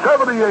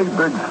 78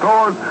 big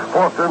stores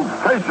for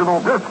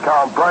sensational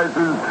discount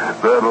prices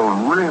that'll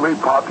really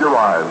pop your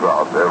eyes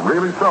out. They're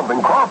really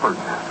something. Crawford,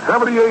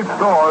 78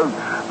 stores.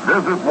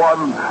 Visit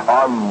one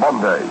on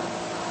Monday.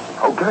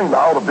 Okay,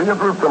 now to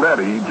Beatrice and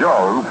Eddie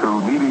Jones, who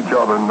need each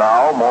other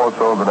now more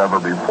so than ever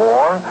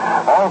before.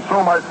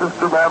 Also, my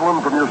sister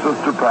Madeline from your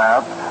sister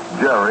Pat.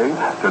 Jerry,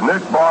 to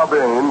Nick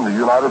Barbane, the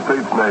United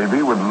States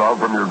Navy, with love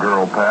from your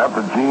girl Pat,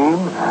 to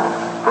Jean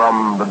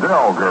from the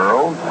Dell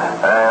girls,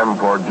 and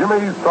for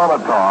Jimmy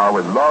Sonatar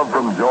with love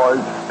from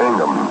Joyce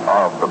Ingham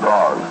of the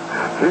Bronx.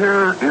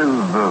 here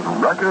is the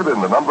record in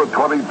the number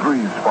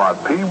 23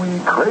 spot. Pee Wee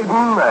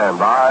Clayton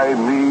and I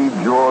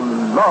Need Your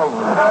Love.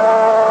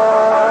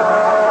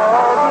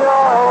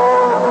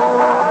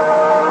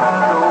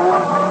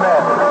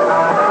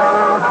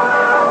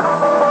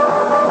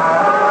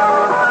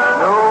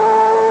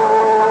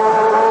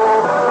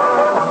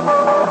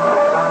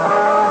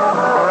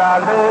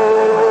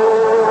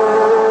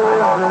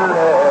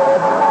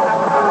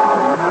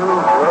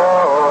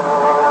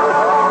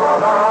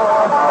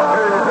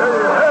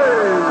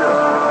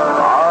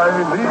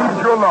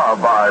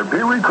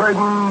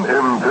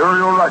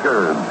 Imperial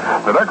Records.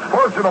 The next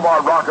portion of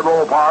our rock and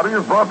roll party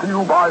is brought to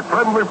you by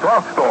Friendly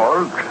Frost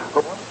Stores.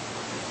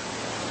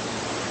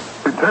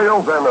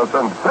 Details and a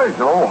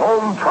sensational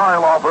home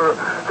trial offer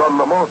from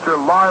the most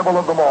reliable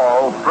of them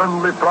all,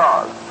 Friendly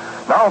Frost.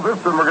 Now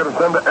this one we're going to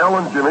send to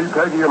Ellen, Jimmy,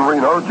 Peggy and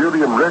Reno,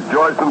 Judy and Rick,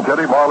 Joyce and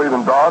Teddy, Marlene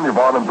and Don,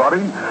 Yvonne and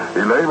Buddy,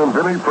 Elaine and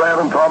Vinny, Fran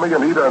and Tommy,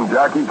 Anita and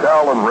Jackie,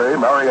 Cal and Ray,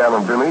 Marianne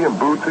and Vinny and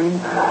Bootsy,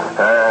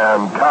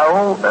 and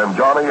Carol and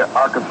Johnny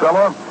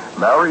Arcasella,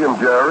 Mary and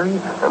Jerry,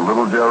 and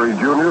little Jerry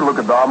Jr.,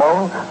 Luca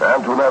Damo,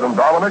 Antoinette and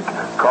Dominic,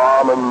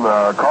 Carmine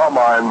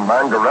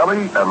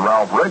Mangarelli, and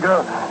Ralph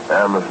Rega,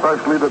 and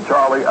especially to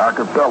Charlie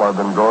Acasella,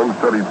 been going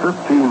steady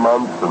 15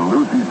 months, and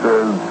Lucy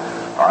says,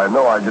 I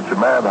know I get you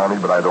mad, honey,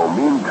 but I don't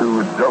mean to.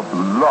 It's just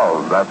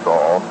love, that's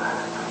all.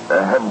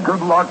 And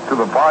good luck to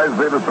the Phi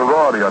Zeta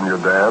sorority on your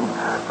dance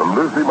from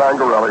Lucy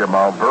Mangarelli of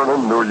Mount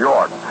Vernon, New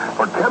York.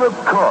 For Kenneth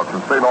Cook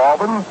of St.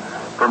 Albans,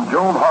 from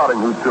Joan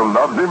Harding, who still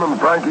loves him, and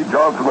Frankie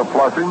Johnson of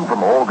Flushing,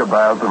 from Olga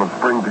Basson of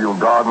Springfield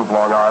Gardens,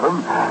 Long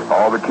Island,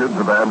 all the kids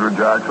of Andrew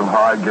Jackson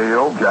High,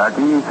 Gail,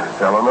 Jackie,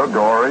 Eleanor,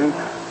 Dory,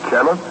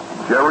 Kenneth,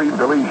 Jerry,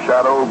 Billy,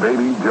 Shadow,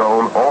 Baby,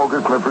 Joan,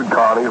 Olga, Clifford,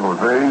 Connie,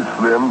 Jose,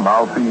 Slim,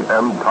 Mousy,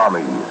 and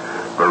Tommy.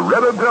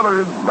 Beretta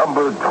Dillard's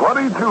number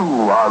 22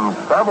 on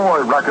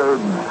Savoy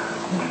Records,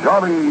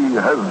 Johnny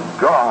Has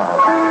Gone.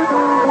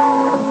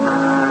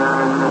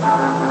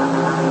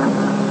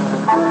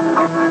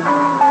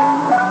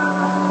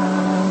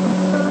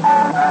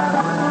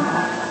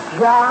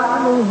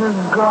 Johnny has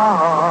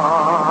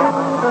gone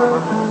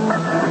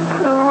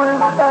to his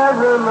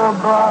heaven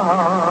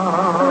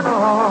above.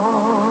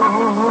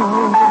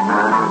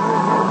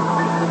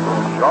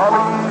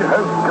 Johnny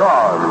has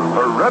gone.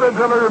 Beretta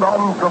Dillard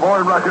on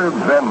Savoy Records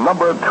and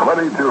number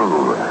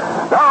 22.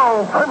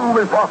 Now,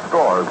 Friendly Frost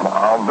Stores,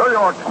 New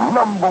York's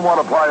number one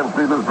appliance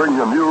dealers, bring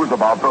you news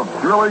about the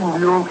thrilling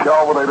new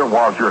Kelvinator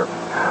washer.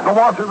 The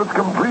washer that's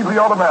completely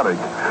automatic.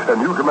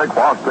 And you can make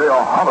wash day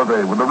a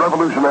holiday with the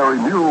revolutionary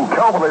new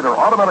Kelvinator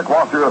automatic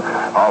washer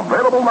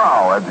available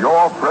now at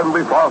your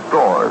Friendly Frost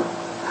Stores.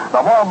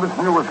 Now, Mom, this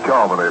newest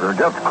Kelvinator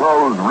gets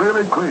clothes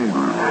really clean.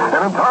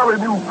 An entirely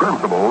new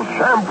principle,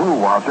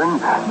 shampoo washing,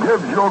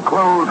 gives your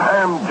clothes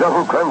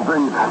hand-gentle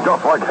cleansing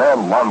just like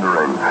hand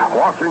laundering.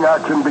 Washing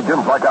action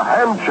begins like a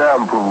hand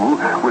shampoo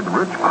with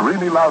rich,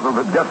 creamy lather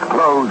that gets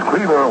clothes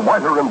cleaner,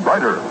 whiter, and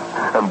brighter.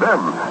 And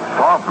then,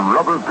 soft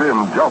rubber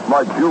pins just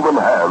like human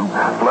hands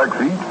flex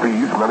each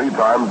piece many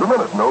times a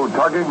minute. No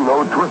tugging,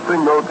 no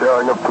twisting, no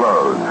tearing of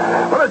clothes.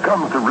 When it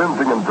comes to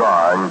rinsing and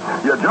drying,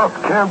 you just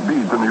can't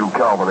beat the new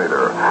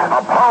Kelvinator. A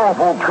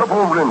powerful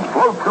triple rinse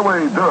floats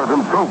away dirt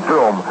and soap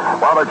film,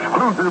 while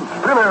exclusive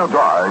spin air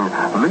drying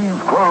leaves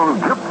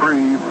clothes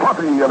drip-free,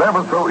 fluffy, and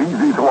ever so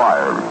easy to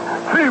iron.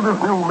 See this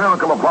new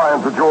miracle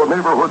appliance at your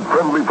neighborhood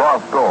Friendly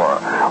Frost store.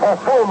 Or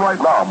phone right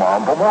now,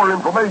 Mom, for more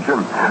information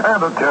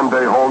and a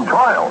 10-day home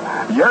trial.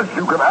 Yes,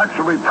 you can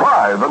actually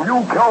try the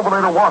new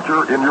Kelvinator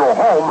washer in your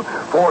home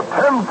for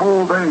 10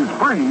 full days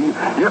free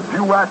if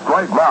you act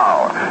right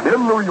now.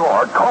 In New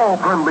York, call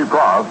Friendly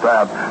Frost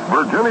at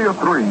Virginia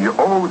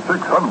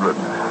 30600.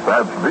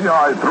 That's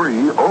VI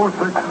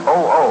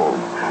 30600.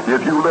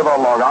 If you live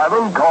on Long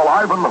Island, call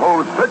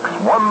Ivanhoe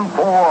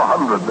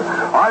 61400.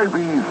 IV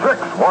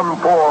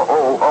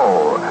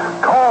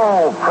 61400.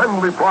 Call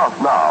Friendly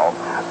Frost now.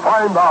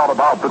 Find out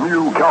about the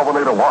new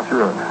Kelvinator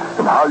washer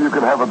and how you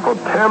can have it for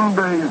 10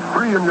 days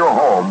free in your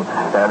home.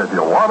 And if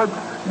you want it,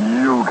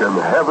 you can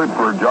have it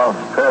for just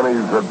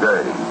pennies a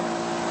day.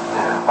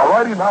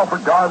 Alrighty, now for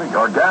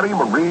Gaddy,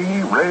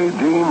 Marie, Ray,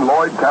 Jean,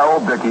 Lloyd, Carol,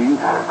 Dickey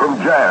from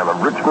Jan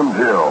of Richmond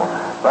Hill.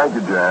 Thank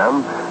you,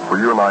 Jan, for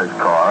your nice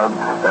card.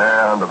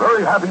 And a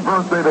very happy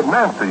birthday to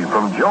Nancy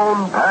from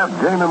Joan, Pat,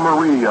 Jane, and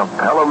Marie of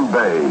Pelham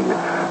Bay.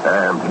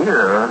 And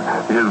here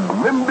is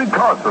Mindy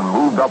Carson,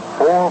 moved up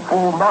 4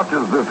 full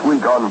notches this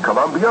week on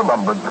Columbia,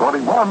 number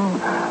 21,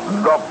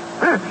 The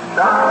Fish.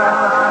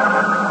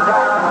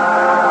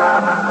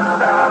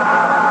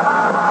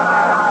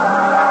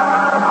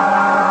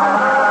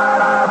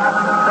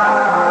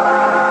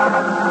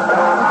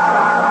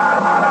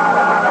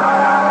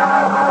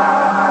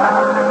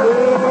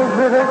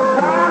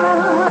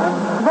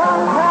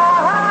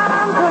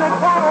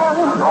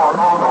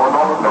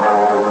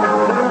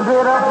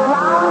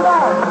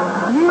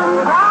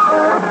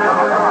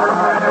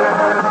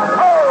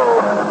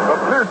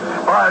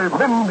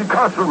 Mindy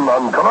Carson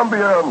on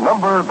Columbia,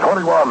 number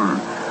 21.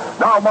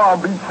 Now, Mom,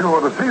 be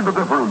sure to see the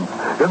difference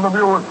in the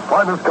newest,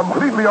 finest,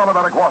 completely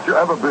automatic washer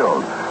ever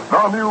built.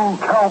 The new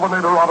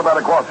Calvinator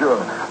automatic washer.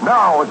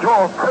 Now at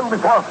your friendly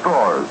Frost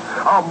stores.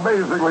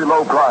 Amazingly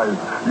low price.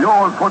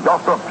 Yours for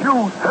just a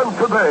few cents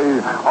a day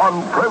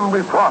on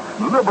Friendly Frost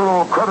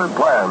liberal credit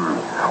plan.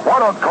 Why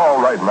not call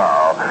right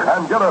now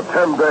and get a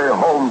 10-day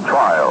home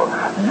trial?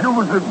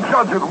 Use it,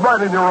 judge it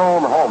right in your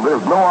own home.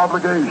 There's no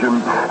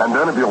obligation. And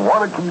then if you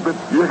want to keep it,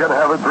 you can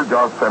have it for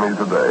just pennies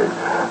a day.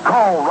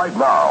 Call right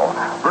now.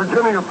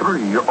 Virginia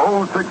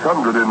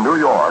 3-0600 in New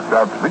York.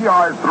 That's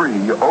VI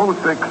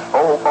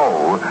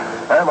 3-0600.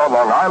 And on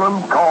Long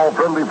Island, call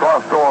Friendly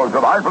Frost stores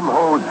at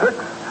Ivanhoe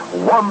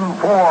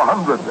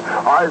 6-1400,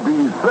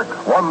 IV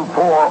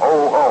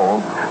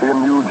 6-1400.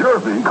 In New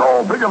Jersey,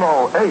 call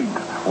Bigelow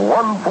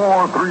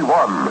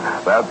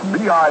 8-1431. That's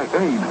BI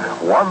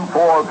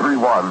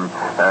 8-1431.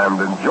 And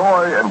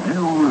enjoy and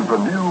use the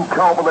new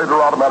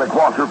Calvinator automatic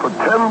washer for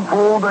 10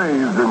 full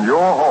days in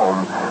your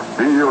home.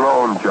 Be your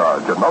own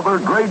judge. Another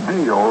great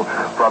deal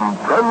from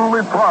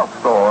Friendly Frost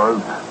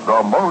stores,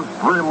 the most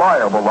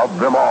reliable of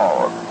them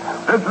all.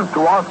 This is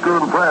to Oscar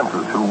and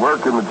Francis, who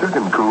work in the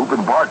chicken coop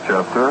in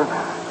Barchester.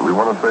 We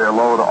want to say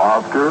hello to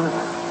Oscar,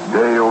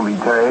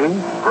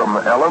 Deolite, from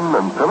Ellen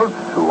and Phyllis,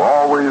 who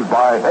always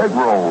buy egg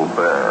rolls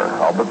there.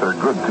 I'll bet they're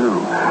good, too.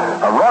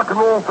 A rock and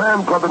roll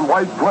fan club in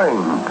White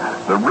Plains.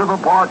 The River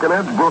Park and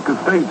Edgebrook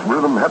Estates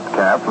Rhythm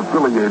Hepcats,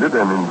 affiliated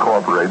and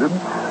incorporated.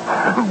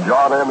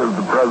 John M. is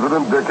the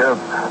president, Dick S.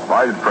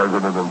 vice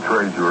president and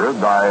treasurer,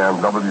 Diane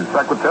W.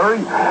 secretary,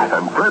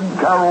 and Fred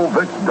Carroll,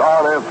 Vic,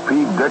 Don S.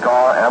 P., Dick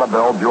R.,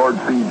 Annabelle, George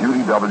C.,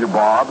 Judy W.,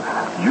 Bob,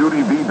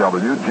 Judy B.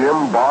 W.,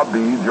 Jim, Bob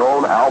B.,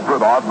 Joan,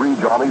 Alfred, Audrey,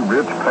 Johnny,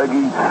 Rich,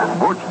 Peggy,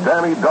 Butch,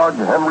 Danny, Doug,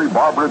 Henry,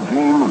 Barbara,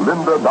 Jean,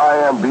 Linda,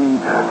 Diane B.,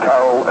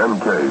 Carol, and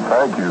Kay.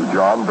 Thank you,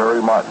 John,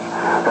 very much.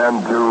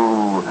 And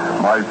to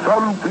my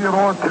son,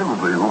 Theodore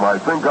Tinsley, whom I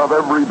think of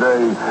every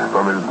day,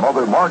 from his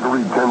mother,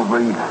 Marguerite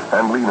Tinsley,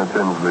 and Lena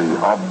Tinsley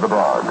of the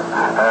Bronx.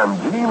 And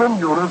Gene and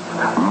Eunice,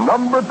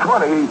 number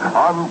 20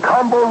 on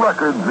Combo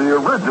Records, the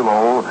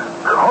original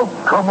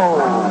Kokomo.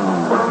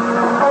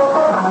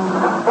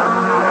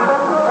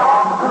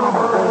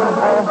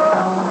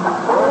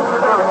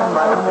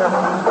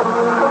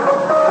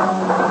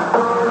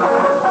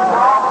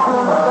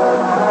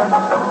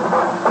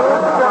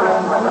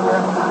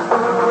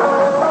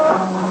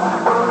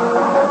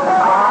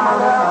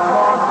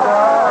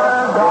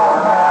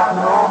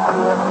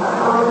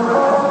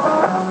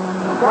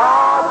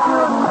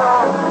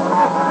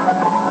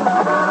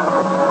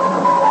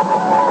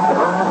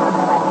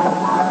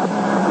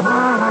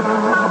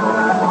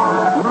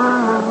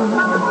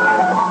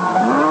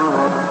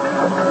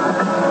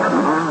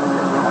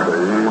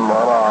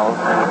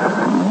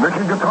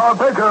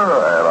 Baker,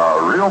 and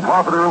a real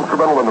popular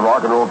instrumental in the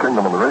rock and roll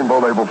kingdom on the Rainbow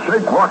label,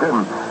 Shake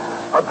Rockin'.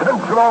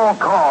 Attention all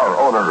car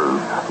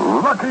owners.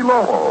 Lucky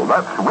Lowell,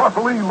 that's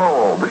Russell E.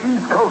 Lowell, the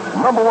East Coast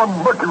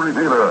 #1 Mercury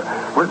dealer,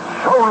 with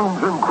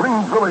showrooms in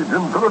Queens Village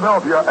in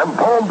Philadelphia and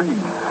Palm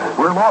Beach,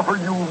 will offer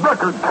you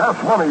record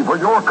cash money for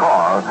your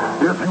car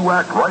if you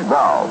act right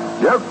now.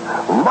 Yes,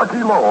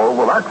 Lucky Lowell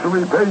will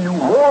actually pay you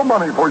more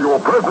money for your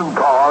present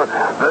car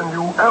than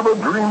you ever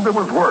dreamed it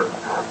was worth.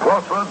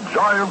 Plus a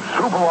giant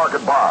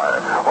supermarket buy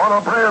on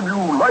a brand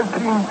new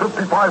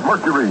 1955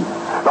 Mercury.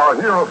 Now,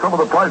 here are some of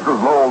the prices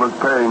Lowell is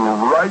paying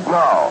right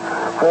now.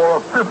 For a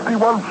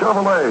 51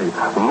 Chevrolet,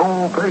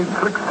 Lowell paid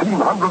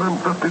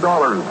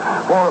 $1,650.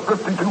 For a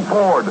 52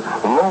 Ford,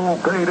 Lowell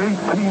paid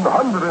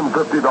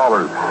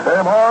 $1,850.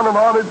 And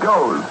on it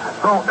goes.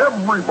 So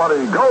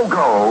everybody go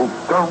to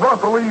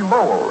Russell E.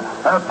 Lowell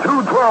at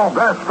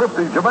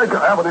 212-50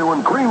 Jamaica Avenue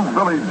in Queens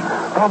Village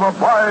for the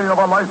buy of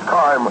a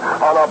lifetime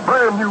on a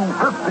brand new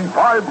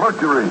 55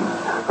 Mercury.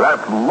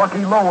 That's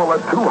Lucky Lowell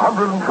at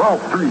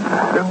 212th Street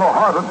in the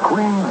heart of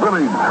Queens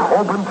Village.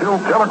 Open till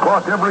 10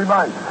 o'clock every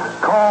night.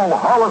 Call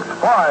Hollis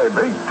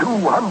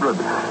 5-8200,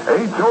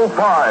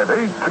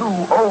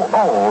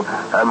 805-8200.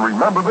 And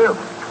remember this,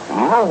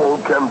 Lowell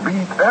can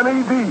beat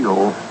any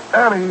deal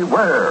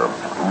anywhere.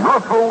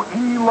 Russell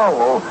E.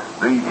 Lowell,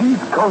 the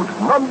East Coast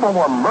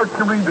 #1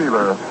 Mercury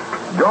dealer.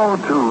 Go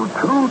to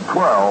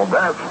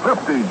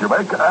 212-50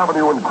 Jamaica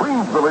Avenue in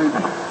Queens Village.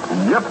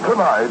 Yep,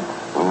 tonight,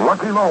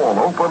 Lucky Lowell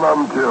open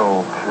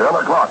until 10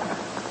 o'clock.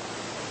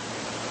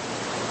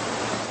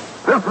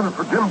 This is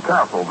for Jim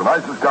Castle, the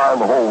nicest guy in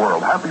the whole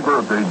world. Happy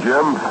birthday,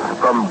 Jim,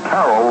 from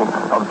Carol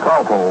of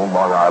Southold,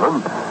 Long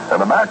Island,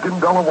 and a Mac in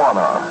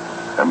Delawana.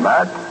 And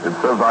Mac, it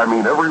says I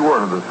mean every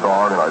word of this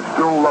song, and I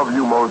still love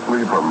you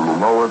mostly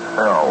from Lois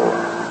Hell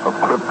of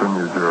Clifton,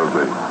 New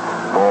Jersey.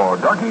 For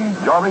Ducky,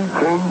 Johnny,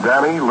 King,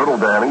 Danny, Little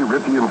Danny,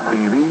 Richie and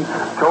Stevie,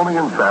 Tony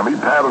and Sammy,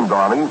 Pat and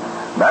Donnie,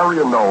 Mary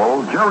and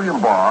Noel, Jerry and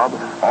Bob,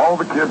 all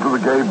the kids of the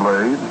Gay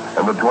Blades,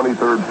 and the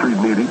 23rd Street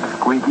Needies,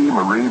 Squeaky,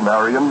 Marie,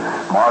 Marion,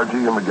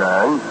 Margie, and the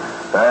gang.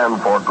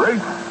 And for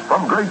Grace,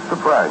 from Grace to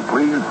Frank,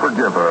 please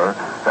forgive her,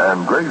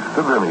 and Grace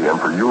to Vinny, and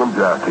for you and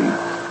Jackie.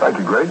 Thank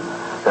you, Grace.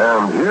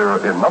 And here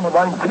in number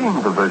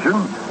 19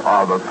 position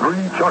are the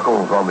Three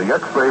Chuckles on the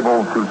X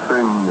label to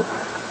sing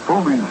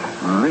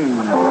Foolishly.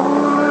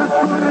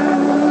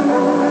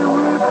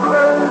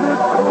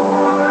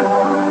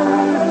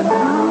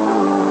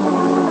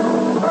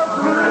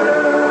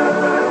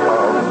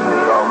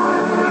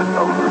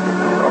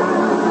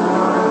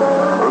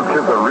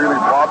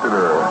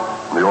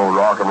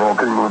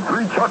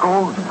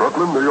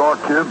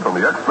 Kid from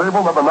the X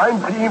label, number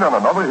 19, and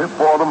another hit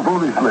for them,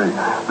 Foolishly.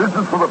 This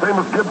is for the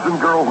famous Gibson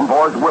girls and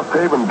boys of West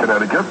Haven,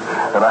 Connecticut,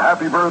 and a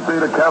happy birthday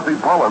to Kathy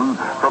Pullen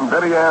from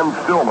Betty Ann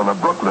Stillman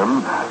of Brooklyn,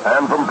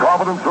 and from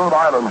Providence, Rhode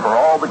Island, for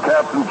all the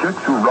cats and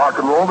chicks who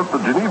rock and roll at the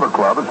Geneva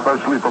Club,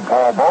 especially for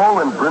Paul Bow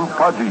and Prince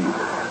Pudgy.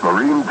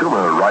 Maureen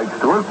Toomer writes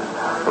to us,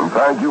 and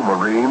thank you,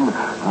 Maureen.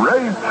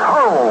 Ray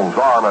Charles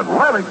on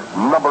Atlantic,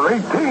 number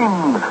 18,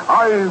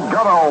 I've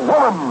Got a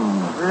Woman.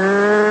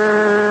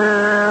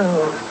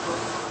 Well,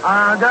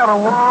 I got a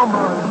woman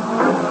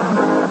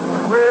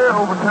way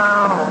over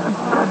town.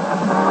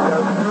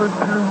 That's good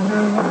to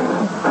me.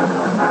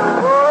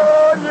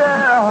 Oh,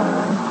 yeah.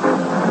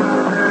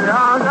 Yeah,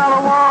 I got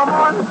a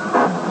woman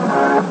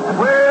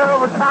way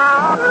over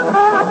town.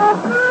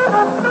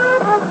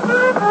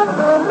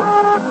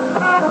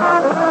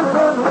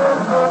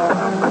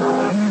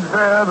 She's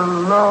there to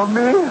love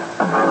me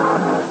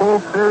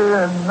both day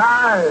and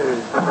night.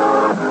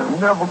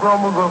 Never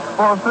grumbles or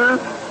fusses.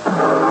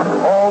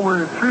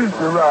 Always treats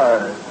me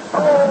right.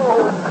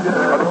 Oh,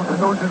 yeah. I don't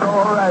know she's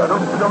all right. I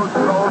don't know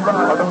she's all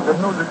right. I don't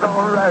know she's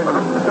all right. I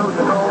don't know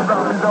she's all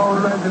right. She's all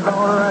right. She's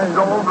all right. She's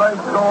all right.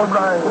 She's all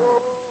right.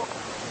 Oh,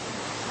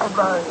 all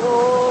right.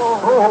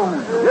 Oh,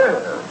 yeah.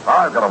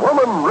 I've Got a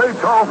Woman. Ray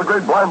Charles, the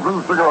great blind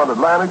blues singer on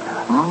Atlantic,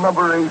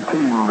 number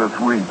 18 this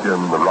week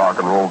in the rock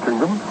and roll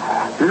kingdom.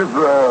 Here's,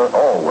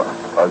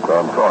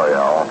 I'm sorry,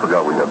 Al. I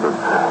forgot we had this.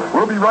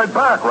 We'll be right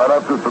back right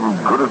after some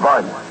good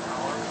advice.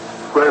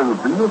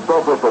 Friends, do you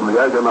suffer from the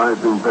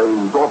agonizing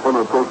pains often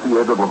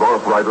associated with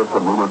arthritis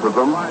and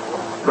rheumatism?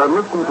 Then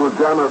listen to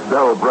Janice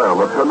Del Brell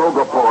of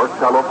Canoga Park,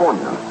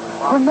 California.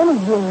 For many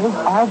years,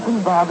 I've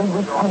been bothered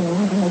with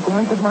pains in the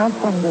joints of my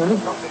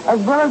fingers, as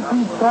well as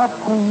some sharp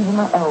pains in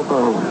my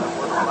elbows.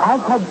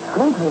 I've had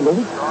great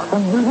relief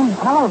from using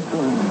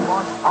Halogen.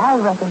 I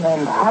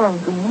recommend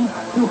Halogen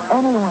to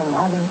anyone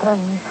having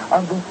pains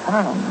of this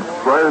kind.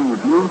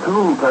 Friends, you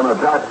too can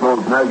attack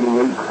those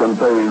nagging aches and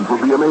pains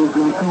with the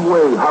amazing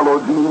two-way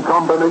Halogen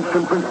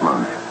combination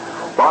treatment.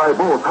 Buy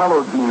both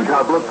Halogen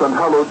tablets and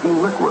Halogen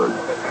liquid.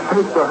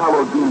 Take the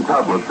Halogen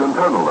tablets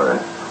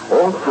internally.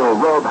 Also,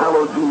 rub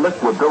Halogen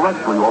liquid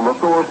directly on the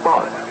sore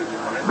spot.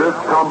 This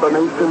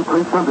combination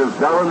treatment is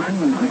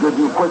guaranteed to give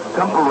you quick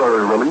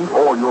temporary relief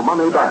or your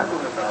money back.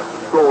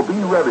 So be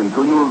ready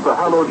to use the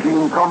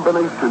Halogen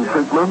combination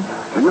treatment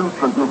the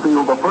instant you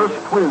feel the first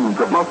twinge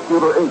of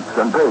muscular aches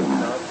and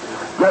pains.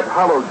 Get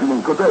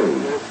Halogen today.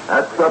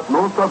 Accept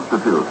no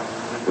substitute.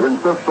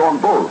 Insist on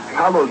both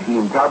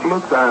Halogen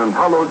tablets and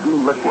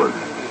Halogen liquid.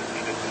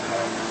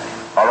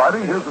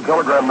 Alrighty, here's the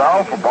telegram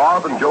now for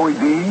Bob and Joey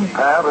D,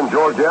 Pat and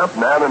Georgette,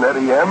 Nan and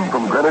Eddie M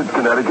from Greenwich,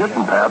 Connecticut,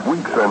 and Pat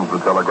Weeks sends the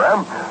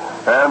telegram.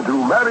 And to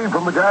Matty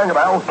from the gang at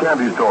Al's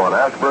Candy Store on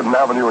Ashburton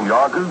Avenue in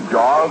Yonkers,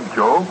 Jaws,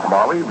 Joe,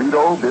 Molly,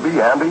 Vito,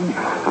 Bibby, Andy,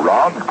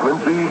 Rob,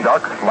 Quincy,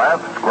 Ducks,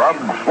 Flats, Scrubs,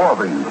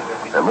 Swarthy.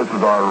 And this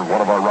is one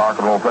of our rock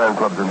and roll fan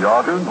clubs in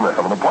Yonkers, and they're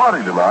having a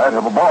party tonight.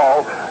 Have a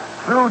ball.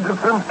 Sue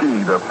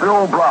Jasinski to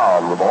Phil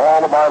Brown with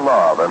All of My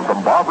Love. And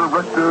from Barbara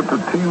Richter to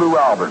T. Lou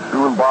Albert.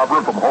 Sue and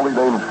Barbara from Holy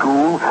Name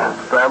School,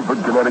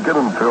 Stamford, Connecticut.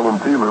 And Phil and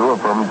T. Lou are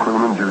from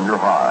Croonan Junior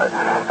High.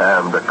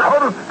 And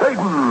Dakota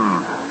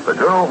Staten, the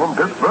girl from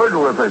Pittsburgh,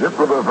 with a hit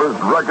with her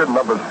first record,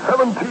 number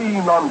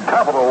 17 on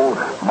Capitol,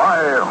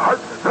 My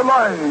Heart's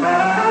Delight.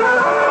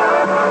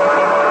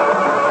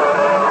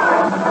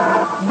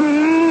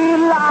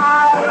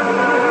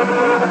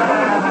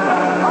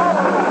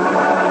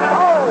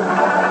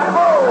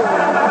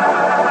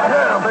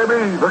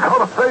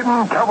 Dakota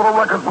Staten, Capitol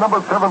Records,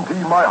 number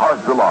 17, My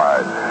Heart's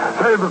Delight.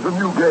 Say, there's a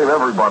new game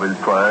everybody's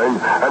playing,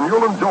 and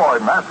you'll enjoy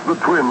Match the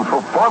Twins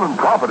for fun and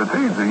profit. It's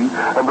easy,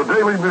 and the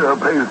Daily Mirror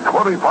pays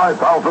 $25,000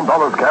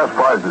 cash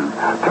prizes.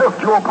 Test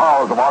your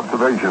powers of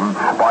observation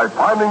by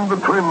finding the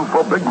Twins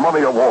for big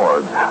money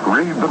awards.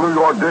 Read the New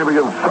York Daily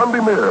and Sunday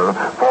Mirror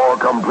for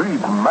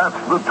complete Match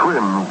the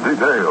Twins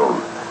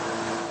details.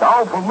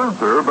 Now for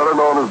Luther, better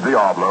known as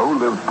Diablo, who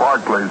lives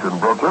Park Place in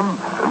Brooklyn.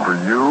 And for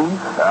you,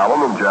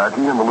 Alan and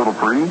Jackie and the little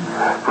Freed.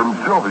 From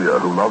Sylvia,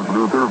 who loves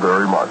Luther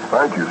very much.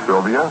 Thank you,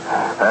 Sylvia.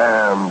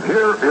 And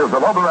here is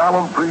another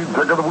Alan Freed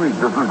pick of the week.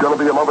 This is going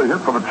to be another hit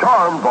for the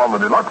Charms on the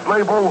deluxe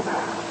label,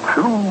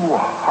 Two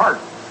Hearts.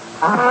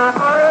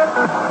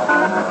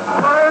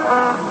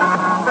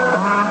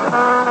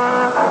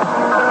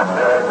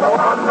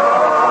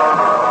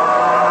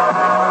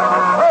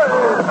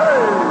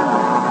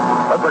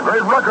 That's a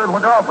great record.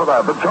 Look out for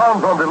that. The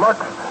Charms on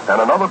Deluxe.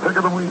 And another pick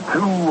of the week,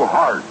 Two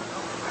Hearts.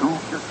 Two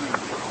Kisses.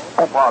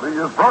 Body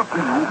is brought to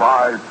you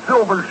by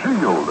Silver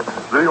Shield,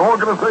 the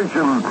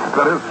organization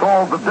that has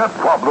solved the debt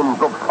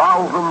problems of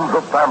thousands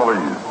of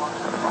families.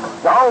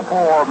 Now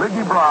for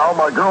Miggy Brown,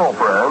 my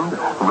girlfriend,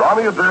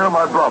 Ronnie Adair,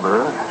 my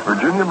brother,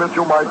 Virginia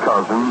Mitchell, my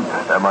cousin,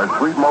 and my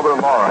sweet mother,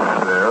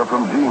 Laura Adair,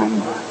 from Jeannie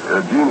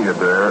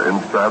Adair in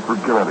Stratford,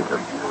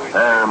 Connecticut.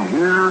 And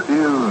here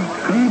is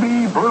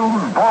P.B.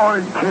 Blues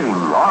Boy King,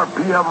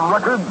 RPM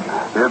Records.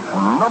 It's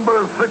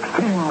number 16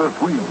 this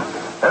week.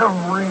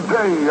 Every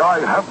day I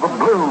have the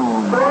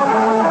blues.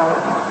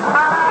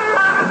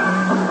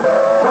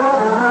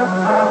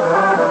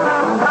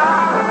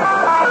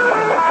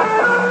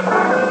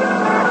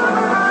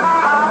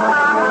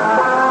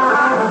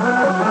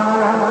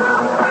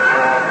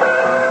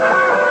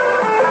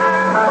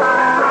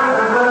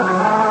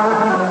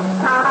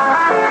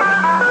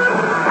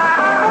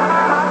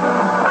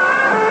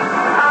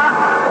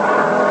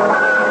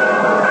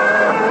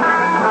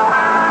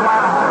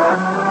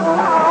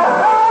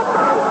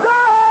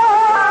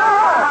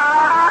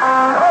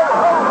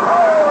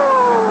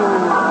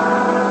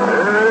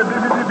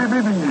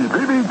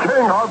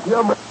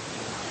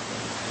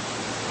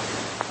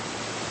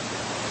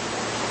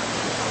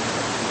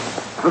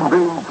 and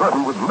being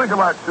threatened with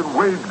legal action,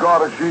 wage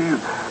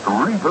garnishes,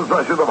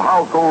 repossession of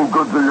household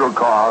goods of your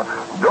car,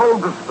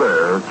 don't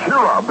despair. Cheer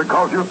up,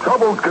 because your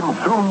troubles can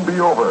soon be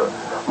over.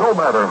 No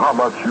matter how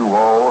much you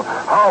owe,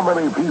 how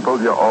many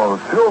people you owe,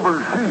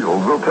 Silver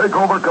Shield will take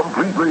over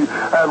completely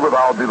and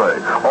without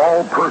delay.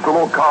 All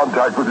personal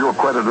contact with your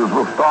creditors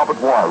will stop at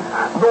once.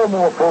 No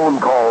more phone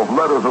calls,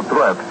 letters of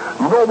threat.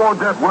 No more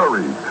debt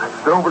worries.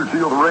 Silver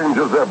Shield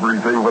arranges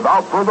everything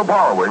without further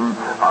borrowing.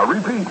 I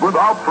repeat,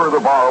 without further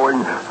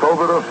borrowing, so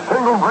that a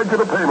single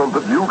regular payment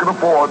that you can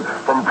afford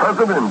from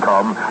present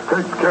income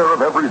takes care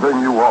of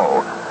everything you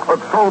owe. But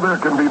so there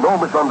can be no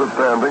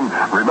misunderstanding,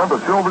 remember,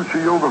 Silver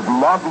Shield does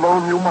not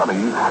loan you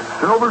money.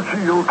 Silver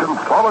Shield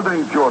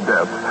consolidates your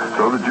debts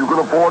so that you can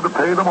afford to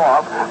pay them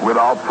off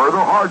without further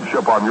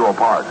hardship on your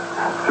part.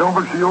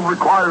 Silver Shield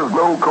requires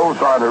no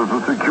cosigners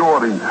or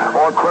security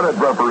or credit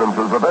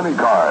references of any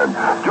kind.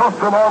 Just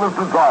an honest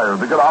desire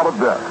to get out of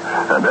debt.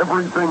 And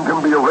everything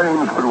can be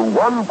arranged through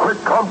one quick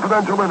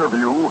confidential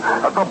interview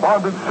at the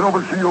bonded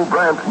Silver Shield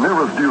branch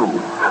nearest you.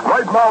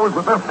 Right now is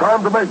the best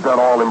time to make that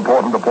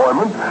all-important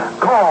appointment.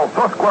 Call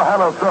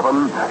Susquehanna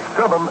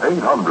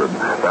 7-7800.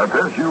 That's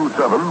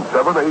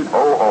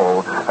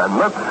SU7-7800. And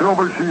let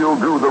Silver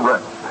Shield do the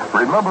rest.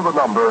 Remember the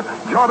number.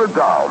 Jot it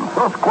down.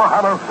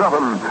 Susquehanna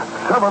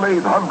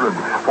 7-7800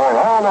 for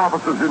all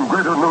offices in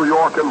Greater New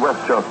York and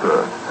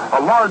Westchester. A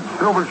large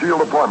Silver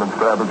Shield appointment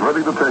staff is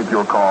ready to take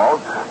your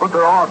calls, but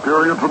there are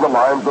periods when the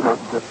lines are...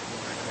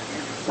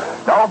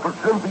 Now for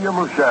Cynthia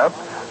Mushat,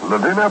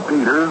 Lavinia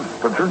Peters,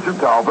 Patricia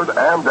Talbot,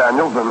 Ann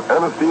Daniels, and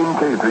Ernestine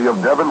Casey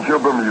of Devonshire,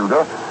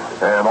 Bermuda,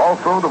 and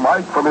also to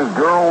Mike from his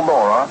girl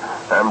Nora,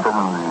 and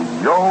from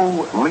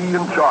Yo, Lee,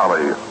 and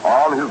Charlie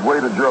on his way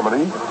to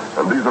Germany.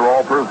 And these are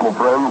all personal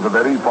friends of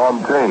Eddie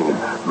Fontaine.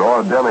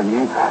 Nora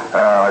Dennehy.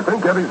 I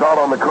think Eddie's out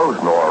on the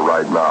coast, Nora,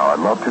 right now.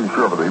 I'm not too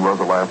sure, but he was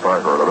the last I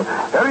heard of it.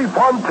 Eddie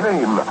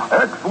Fontaine,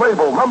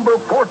 ex-label number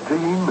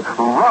 14,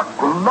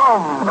 Rock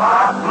Love.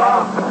 Rock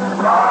Love,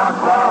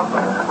 Rock Love,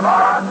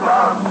 Rock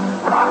Love.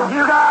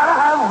 You gotta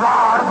have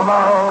Rock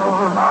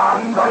Love.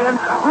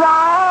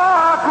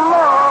 Rock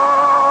Love.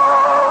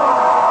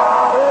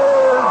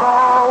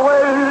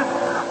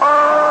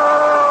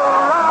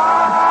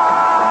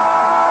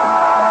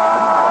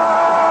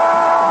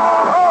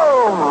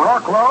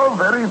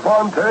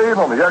 Fontaine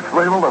on the X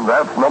label, and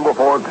that's number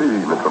 14.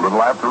 It's a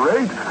little after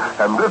 8,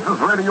 and this is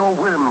Radio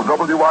Winds,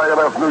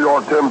 WINS New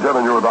York 1010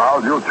 in your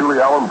dial. Yours truly,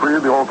 Alan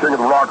Freed, the old king of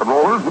the rock and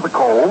rollers with the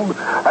cold,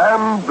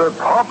 and the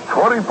top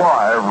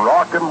 25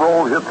 rock and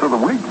roll hits of the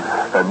week,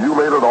 and you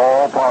made it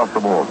all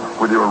possible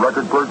with your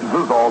record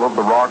purchases all over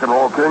the rock and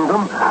roll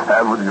kingdom,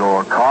 and with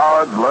your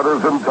cards,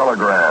 letters, and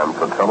telegrams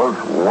to tell us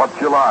what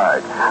you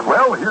like.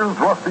 Well, here's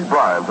Rusty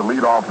Bryan to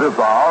lead off this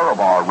hour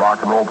of our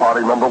rock and roll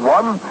party number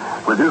 1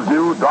 with his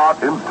new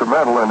Dot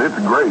instrumental, and it's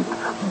great.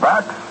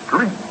 Back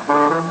Street.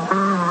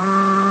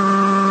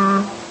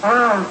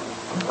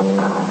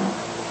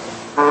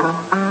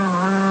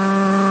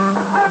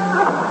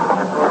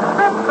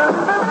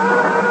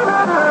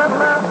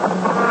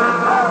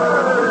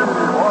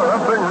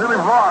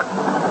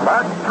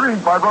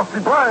 By Rusty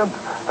Bryant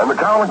and the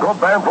Cowan Club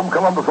Band from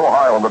Columbus,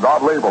 Ohio on the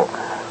Dot label.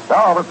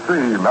 Now, let's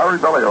see. Mary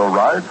Bellio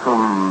writes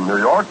from New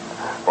York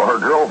for her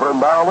girlfriend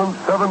Marilyn,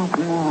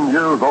 17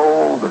 years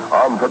old,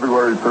 on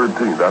February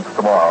 13th. That's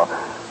tomorrow.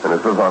 And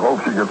it says, I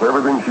hope she gets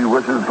everything she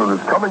wishes for this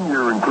coming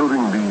year,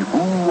 including the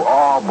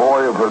ooh-ah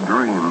boy of her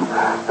dreams.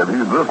 If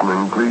he's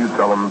listening, please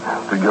tell him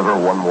to give her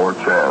one more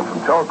chance.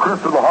 And tell Chris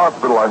in the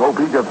hospital I hope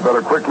he gets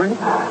better quickly.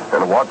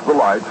 And watch the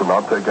lights and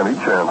not take any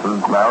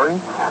chances. Mary,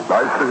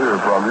 nice to hear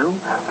from you.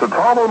 To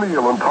Tom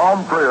O'Neill and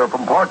Tom Freer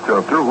from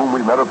Parkchester, whom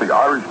we met at the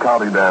Irish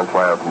County Dance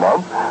last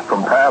month,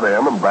 from Pat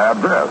M. and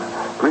Bad Beth.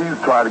 Please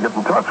try to get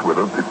in touch with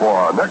us before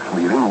our next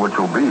meeting, which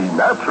will be,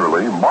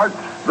 naturally, March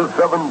the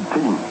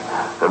 17th.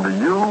 And to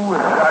you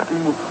and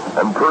Jackie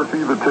and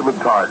Percy the Timid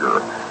Tiger.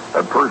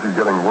 That Percy's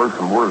getting worse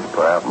and worse,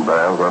 Pat and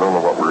Daz. I don't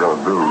know what we're going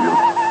to do.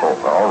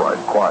 All right,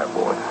 quiet,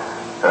 boy.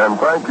 And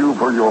thank you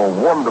for your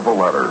wonderful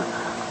letter.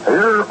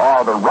 Here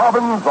are the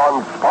Robins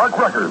on Spark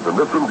Records, and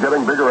this one's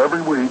getting bigger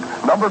every week.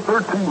 Number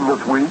 13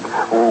 this week.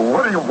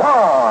 What do you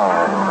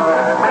want?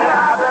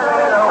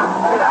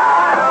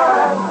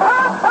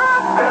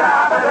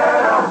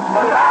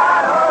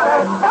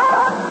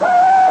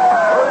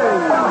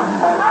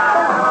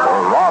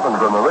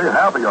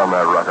 Happy on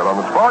that record. On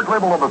the Spark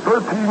label number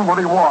 13, what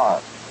do you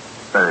want?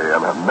 Hey,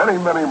 and many,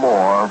 many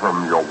more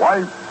from your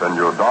wife and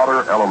your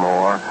daughter,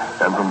 Eleanor,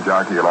 and from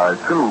Jackie and I,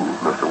 too,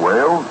 Mr.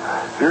 Wales.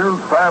 Here's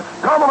Fats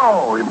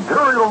Domino,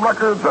 Imperial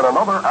Records, and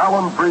another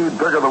Alan Freed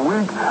Pick of the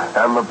Week,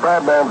 and the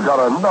Fat Man's got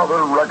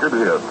another record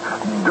hit.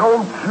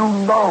 Don't you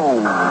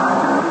know?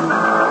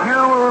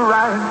 You were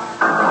right.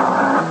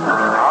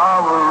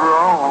 I was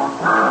wrong.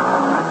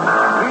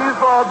 Please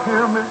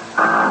forgive me.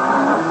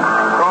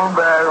 Come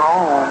back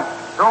home.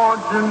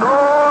 Don't you know,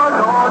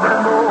 don't you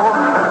know,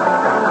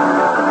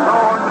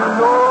 don't you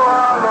know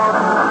I love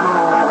you so.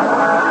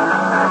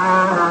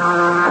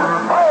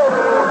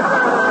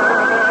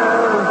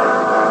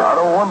 I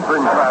know one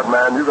thing, Fat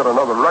Man, you got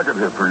another record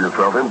hit for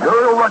yourself.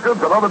 Imperial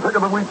Records, another pick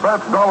of the week.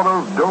 That's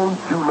Domino's Don't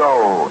You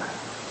Know.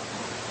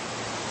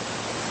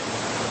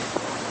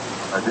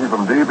 Thank you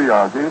from Dee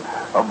Bianchi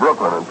of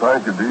Brooklyn, and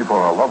thank you, Dee,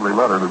 for a lovely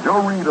letter to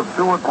Joe Reed of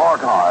Stewart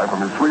Park High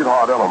from his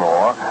sweetheart,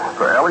 Eleanor,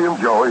 for Ellie and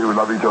Joey, who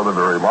love each other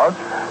very much,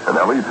 and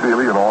Ellie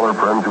Seeley and all her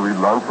friends who eat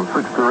lunch the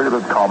sixth period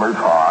at Commerce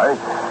High,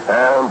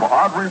 and for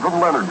Audrey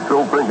from Leonard,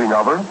 still thinking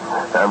of her,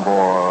 and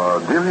for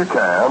Delia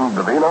Can,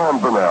 Davina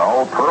and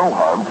Bonnell, Pearl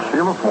Hunt,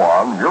 Sheila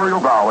Swan, Muriel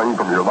Dowling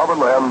from your lover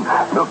Len,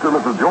 Mr. and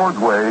Mrs. George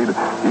Wade,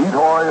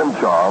 Etoy and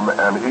Chum,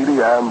 and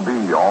Edie Ann B.,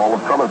 all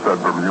of Somerset,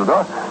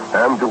 Bermuda,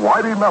 and to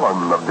Whitey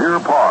Mellon of Deer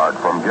Park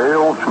from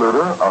Gail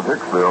Schluter of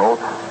Hicksville.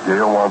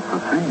 Gail wants to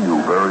see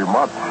you very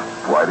much,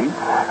 Whitey.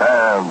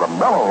 And the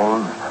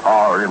Mellows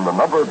are in the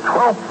number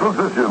 12th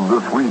position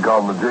this week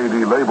on the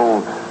J.D.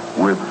 label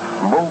with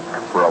Smoke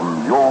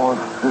from Your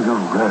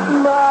Cigarette.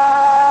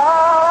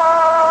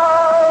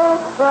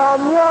 Smoke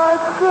from your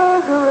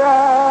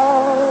cigarette.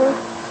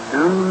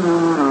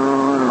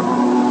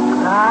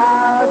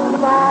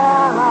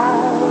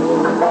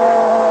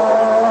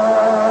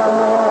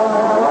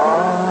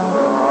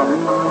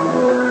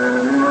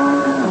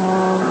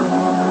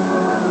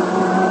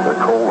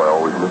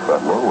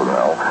 That low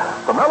now.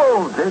 The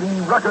Mellow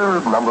J.D.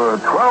 record number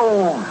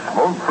 12,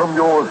 Smoke from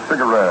Your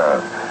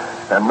Cigarette.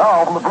 And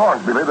now from the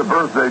Bronx, belated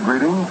birthday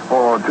greetings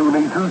for two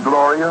nieces,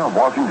 Gloria of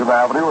Washington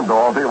Avenue and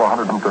Dorothy of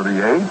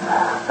 138.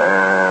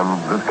 And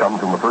this comes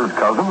from the first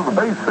cousin of the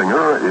bass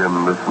singer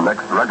in this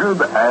next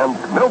record, Aunt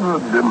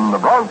Mildred in the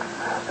Bronx.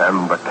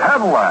 And the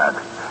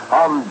Cadillacs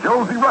on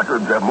Josie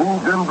Records have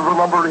moved into the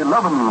number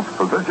 11th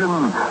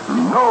position,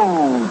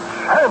 No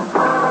Chance.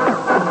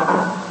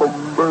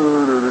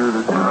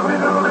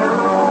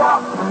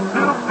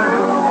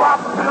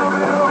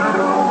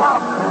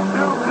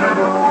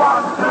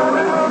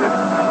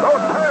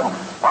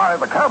 By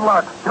the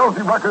Cadillac,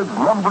 Josie Records,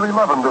 number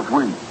 11 this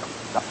week.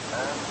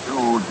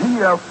 To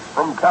G.F.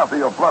 from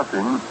Kathy of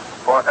Flushing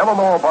for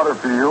Eleanor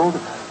Butterfield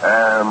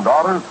and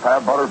daughters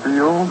Pat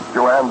Butterfield,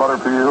 Joanne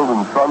Butterfield,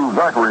 and son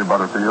Zachary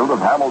Butterfield of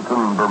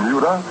Hamilton,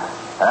 Bermuda.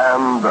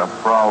 And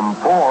from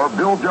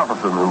Bill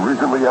Jefferson, who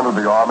recently entered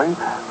the Army,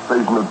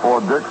 stationed at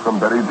Fort Dix from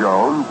Betty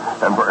Jones,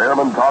 and for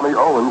Airman Tommy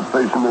Owens,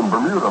 stationed in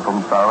Bermuda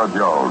from Sarah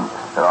Jones.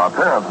 And our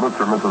parents,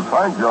 Mr. and Mrs.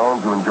 Frank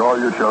Jones, who enjoy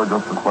your show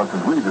just as much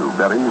as we do.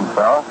 Betty and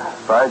Sarah,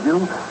 thank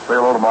you. Say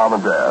hello to Mom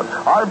and Dad.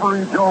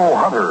 Ivory Joe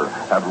Hunter,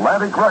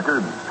 Atlantic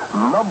Records,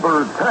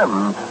 number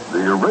 10,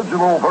 the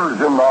original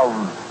version of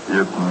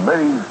It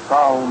May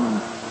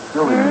Sound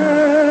Silly.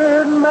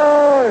 It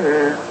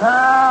may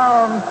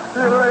sound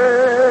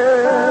silly.